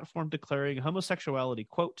a platform declaring homosexuality,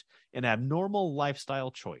 quote, an abnormal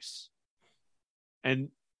lifestyle choice. And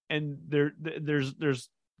there's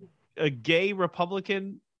a gay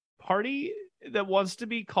Republican Party that wants to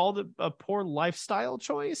be called a poor lifestyle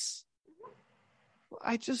choice.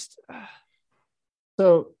 I just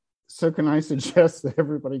So can I suggest that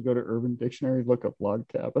everybody go to Urban Dictionary, look up log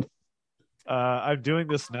cabin? I'm doing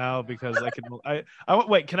this now because I can. I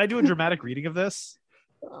wait. Can I do a dramatic reading of this?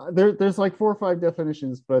 There's like 4 or 5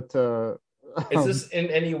 definitions, but Is this in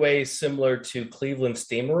any way similar to Cleveland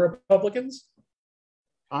Steamer Republicans?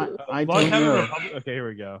 I Log don't cabin know. Okay, here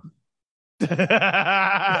we go.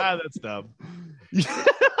 That's dumb.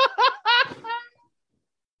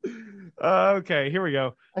 Okay, here we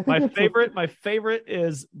go. I think My that's favorite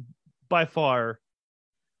is by far.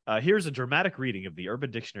 Here's a dramatic reading of the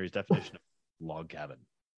Urban Dictionary's definition of log cabin.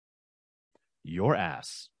 Your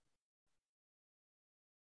ass.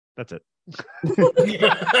 That's it. Well,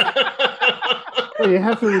 you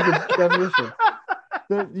have to read the definition.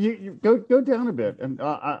 You go down a bit, and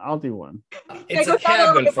I'll do one. It's go a down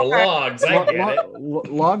a little cabin bit for more. logs. I get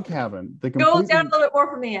it. Log cabin. The Go completely, down a little bit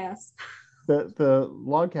more from the ass. the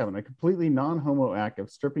log cabin, a completely non-homo act of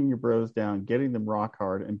stripping your bros down, getting them rock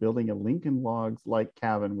hard, and building a Lincoln Logs like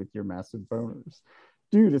cabin with your massive boners.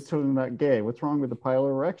 Dude, it's totally not gay. What's wrong with the pile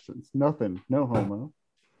of erections? Nothing. No homo.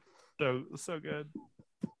 So good.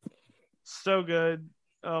 So good.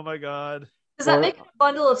 Oh my god. Does that make it a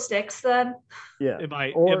bundle of sticks then? Yeah. It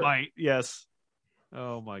might. Yes.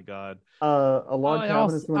 Oh my god. A log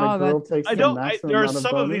cabin is when a girl takes the maximum there are amount of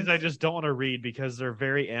some of bonus. these I just don't want to read because they're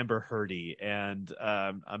very Amber Heardy, and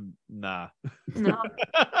I'm nah. No.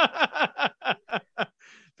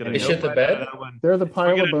 They shit the bed? They're the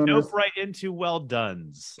pile of boners. Nope right into well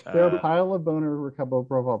done's. They're a pile of boner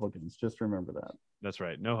Republicans. Just remember that. That's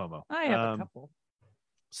right. No homo. I have a couple.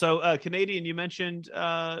 So, Canadian, you mentioned.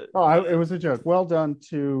 It was a joke. Well done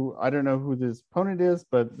to, I don't know who this opponent is,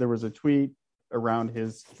 but there was a tweet around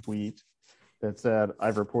his tweet that said,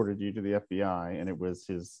 "I've reported you to the FBI," and it was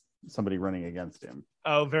somebody running against him.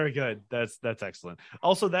 Oh, very good. That's excellent.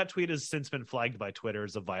 Also, that tweet has since been flagged by Twitter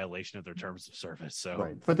as a violation of their terms of service. So,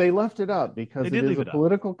 right, but they left it up because They it did is leave a it up.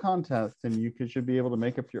 political contest, and you should be able to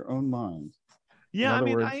make up your own mind. yeah, In I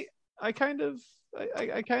mean, other words-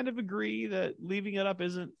 I kind of agree that leaving it up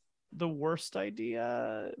isn't the worst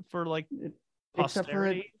idea for like Except for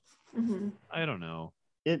posterity. Mm-hmm. I don't know.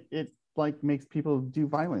 it like makes people do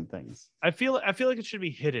violent things. I feel like it should be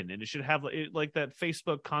hidden, and it should have like that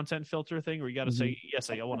Facebook content filter thing where you got to say yes,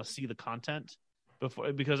 I want to see the content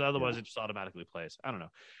before, because otherwise it just automatically plays. I don't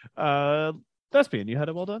know. Thespian, you had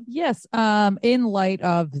it well done. Yes. In light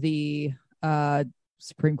of the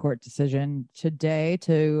Supreme Court decision today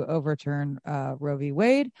to overturn Roe v.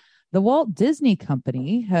 Wade, the Walt Disney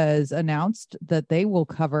Company has announced that they will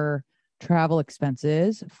cover travel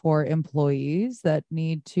expenses for employees that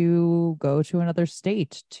need to go to another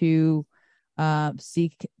state to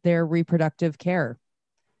seek their reproductive care.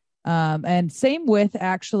 And same with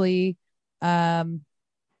actually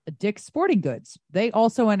Dick's Sporting Goods. They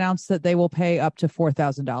also announced that they will pay up to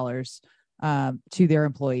 $4,000 to their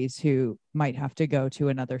employees who might have to go to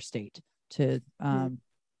another state to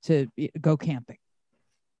go camping.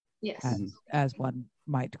 Yes. As one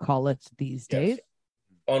might call it these days.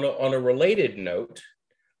 On a related note,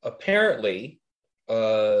 apparently,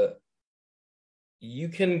 you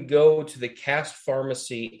can go to the Cast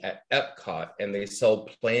Pharmacy at Epcot and they sell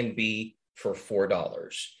Plan B for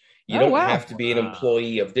 $4. You don't have to be an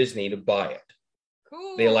employee of Disney to buy it.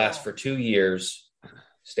 Cool. They last for 2 years.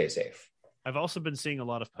 Stay safe. I've also been seeing a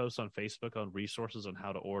lot of posts on Facebook on resources on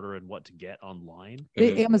how to order and what to get online.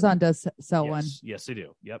 Amazon does sell one. Yes, they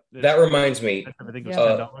do. Yep. That reminds me. Everything was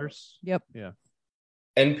 $10. Yep. Yeah.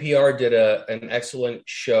 NPR did an excellent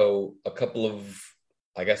show a couple of,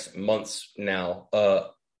 I guess, months now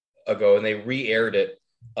ago, and they re-aired it.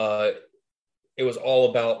 It was all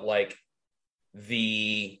about like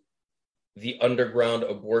the underground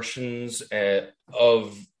abortions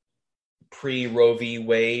of pre-Roe v.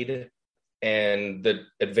 Wade and the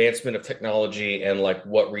advancement of technology and like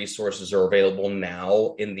what resources are available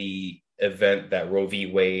now in the event that Roe v.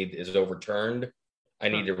 Wade is overturned. I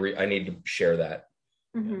need to share that.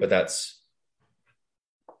 Mm-hmm. But that's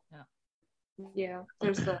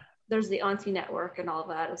there's the Auntie Network and all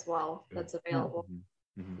that as well that's available.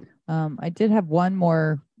 I did have one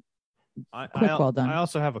more well done. I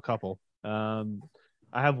also have a couple. I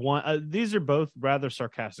have one. These are both rather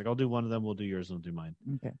sarcastic. I'll do one of them. We'll do yours and we'll do mine.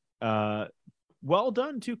 Okay. Well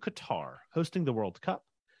done to Qatar hosting the World Cup,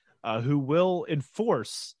 who will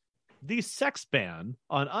enforce the sex ban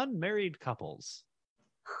on unmarried couples.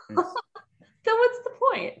 So what's the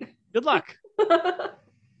point? Good luck.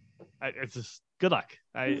 It's just good luck.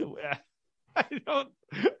 I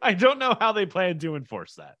don't know how they plan to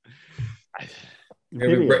enforce that.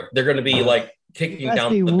 they're going to be like kicking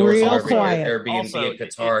down the doors of Airbnb also, in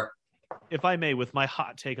Qatar. If I may, with my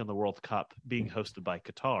hot take on the World Cup being hosted by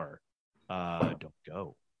Qatar, don't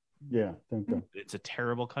go. Yeah, don't go. It's a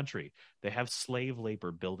terrible country. They have slave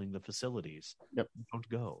labor building the facilities. Yep. Don't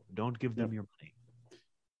go. Don't give them your money.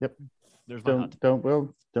 Yep. There's my hot take.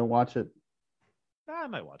 Don't watch it. I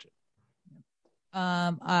might watch it.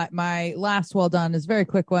 My last well done is a very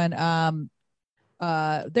quick one.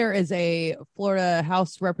 There is a Florida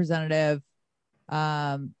House representative,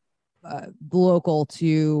 local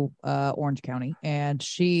to Orange County, and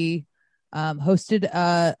she hosted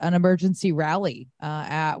an emergency rally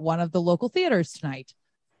at one of the local theaters tonight.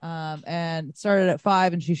 And it started at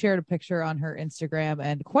 5, and she shared a picture on her Instagram,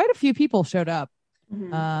 and quite a few people showed up.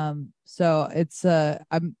 Mm-hmm. So it's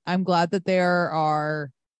I'm glad that there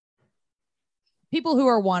are people who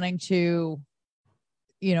are wanting to,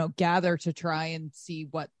 gather to try and see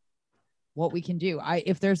what we can do.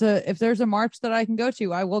 If there's a march that I can go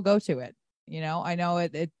to, I will go to it. I know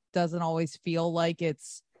it doesn't always feel like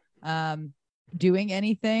it's doing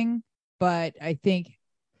anything, but I think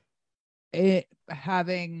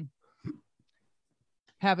having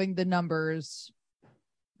the numbers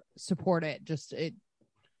support it,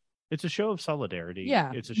 it's a show of solidarity.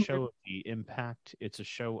 Yeah. It's a show of the impact. It's a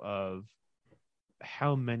show of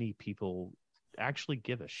how many people actually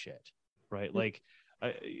give a shit, right? Like,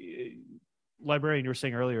 librarian, you were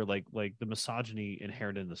saying earlier, like the misogyny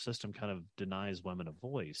inherent in the system kind of denies women a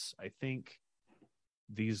voice. I think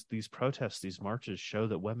these protests, these marches show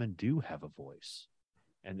that women do have a voice,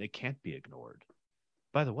 and they can't be ignored.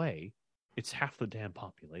 By the way, it's half the damn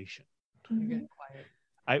population. You're getting quiet.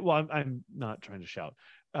 I'm not trying to shout.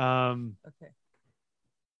 Okay.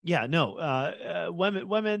 Yeah, no.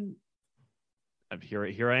 Women.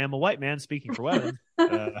 Here I am, a white man speaking for women.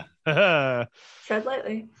 Tread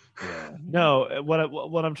lightly. Yeah. No,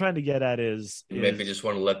 what I'm trying to get at is maybe just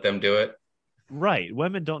want to let them do it. Right.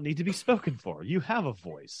 Women don't need to be spoken for. You have a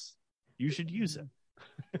voice. You should use it.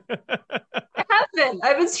 I haven't.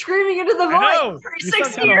 I've been screaming into the void for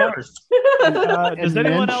 6 years. Does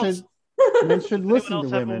anyone else? Men should listen to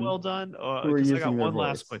have women. A well done. Who are I got using their one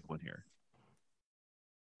last voice. quick one here.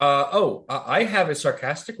 I have a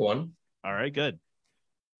sarcastic one. All right, good.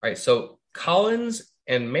 All right, so Collins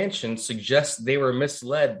and Manchin suggest they were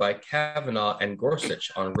misled by Kavanaugh and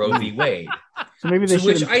Gorsuch on Roe v. Wade. So maybe they To should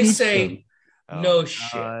which I impeach say, them. no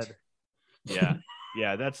God. shit.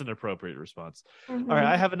 Yeah, that's an appropriate response. Mhm. All right,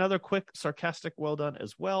 I have another quick sarcastic well done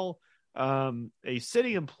as well. A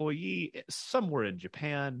city employee somewhere in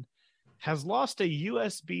Japan has lost a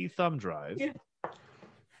USB thumb drive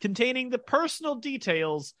containing the personal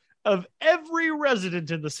details of every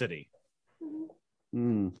resident in the city.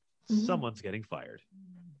 Mm. Someone's getting fired.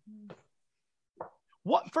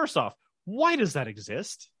 What? First off, why does that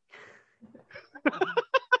exist?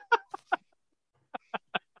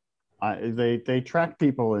 They track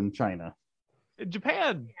people in China. In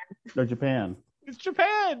Japan. Or Japan. It's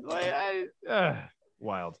Japan.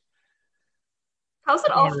 Wild. How's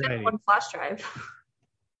it all fit Alrighty. on one flash drive?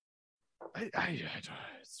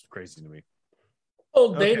 It's crazy to me.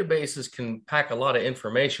 Well, Okay. databases can pack a lot of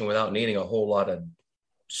information without needing a whole lot of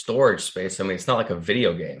storage space. I mean, it's not like a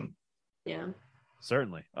video game. Yeah.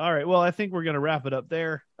 Certainly. All right. Well, I think we're going to wrap it up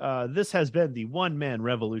there. This has been the One Man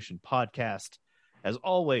Revolution podcast. As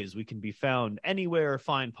always, we can be found anywhere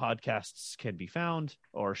fine podcasts can be found,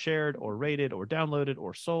 or shared, or rated, or downloaded,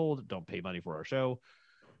 or sold. Don't pay money for our show.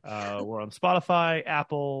 We're on Spotify,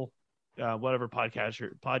 Apple, whatever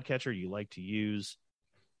podcatcher you like to use.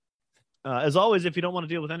 As always, if you don't want to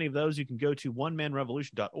deal with any of those, you can go to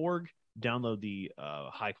onemanrevolution.org, download the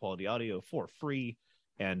high-quality audio for free,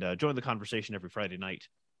 and join the conversation every Friday night,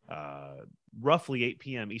 roughly 8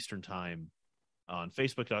 p.m. Eastern Time, on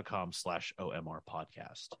facebook.com/OMR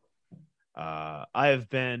podcast. I have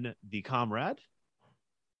been the comrade.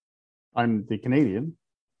 I'm the Canadian.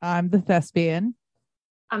 I'm the thespian.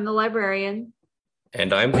 I'm the librarian.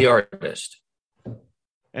 And I'm the artist.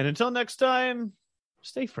 And until next time,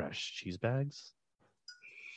 stay fresh, cheese bags.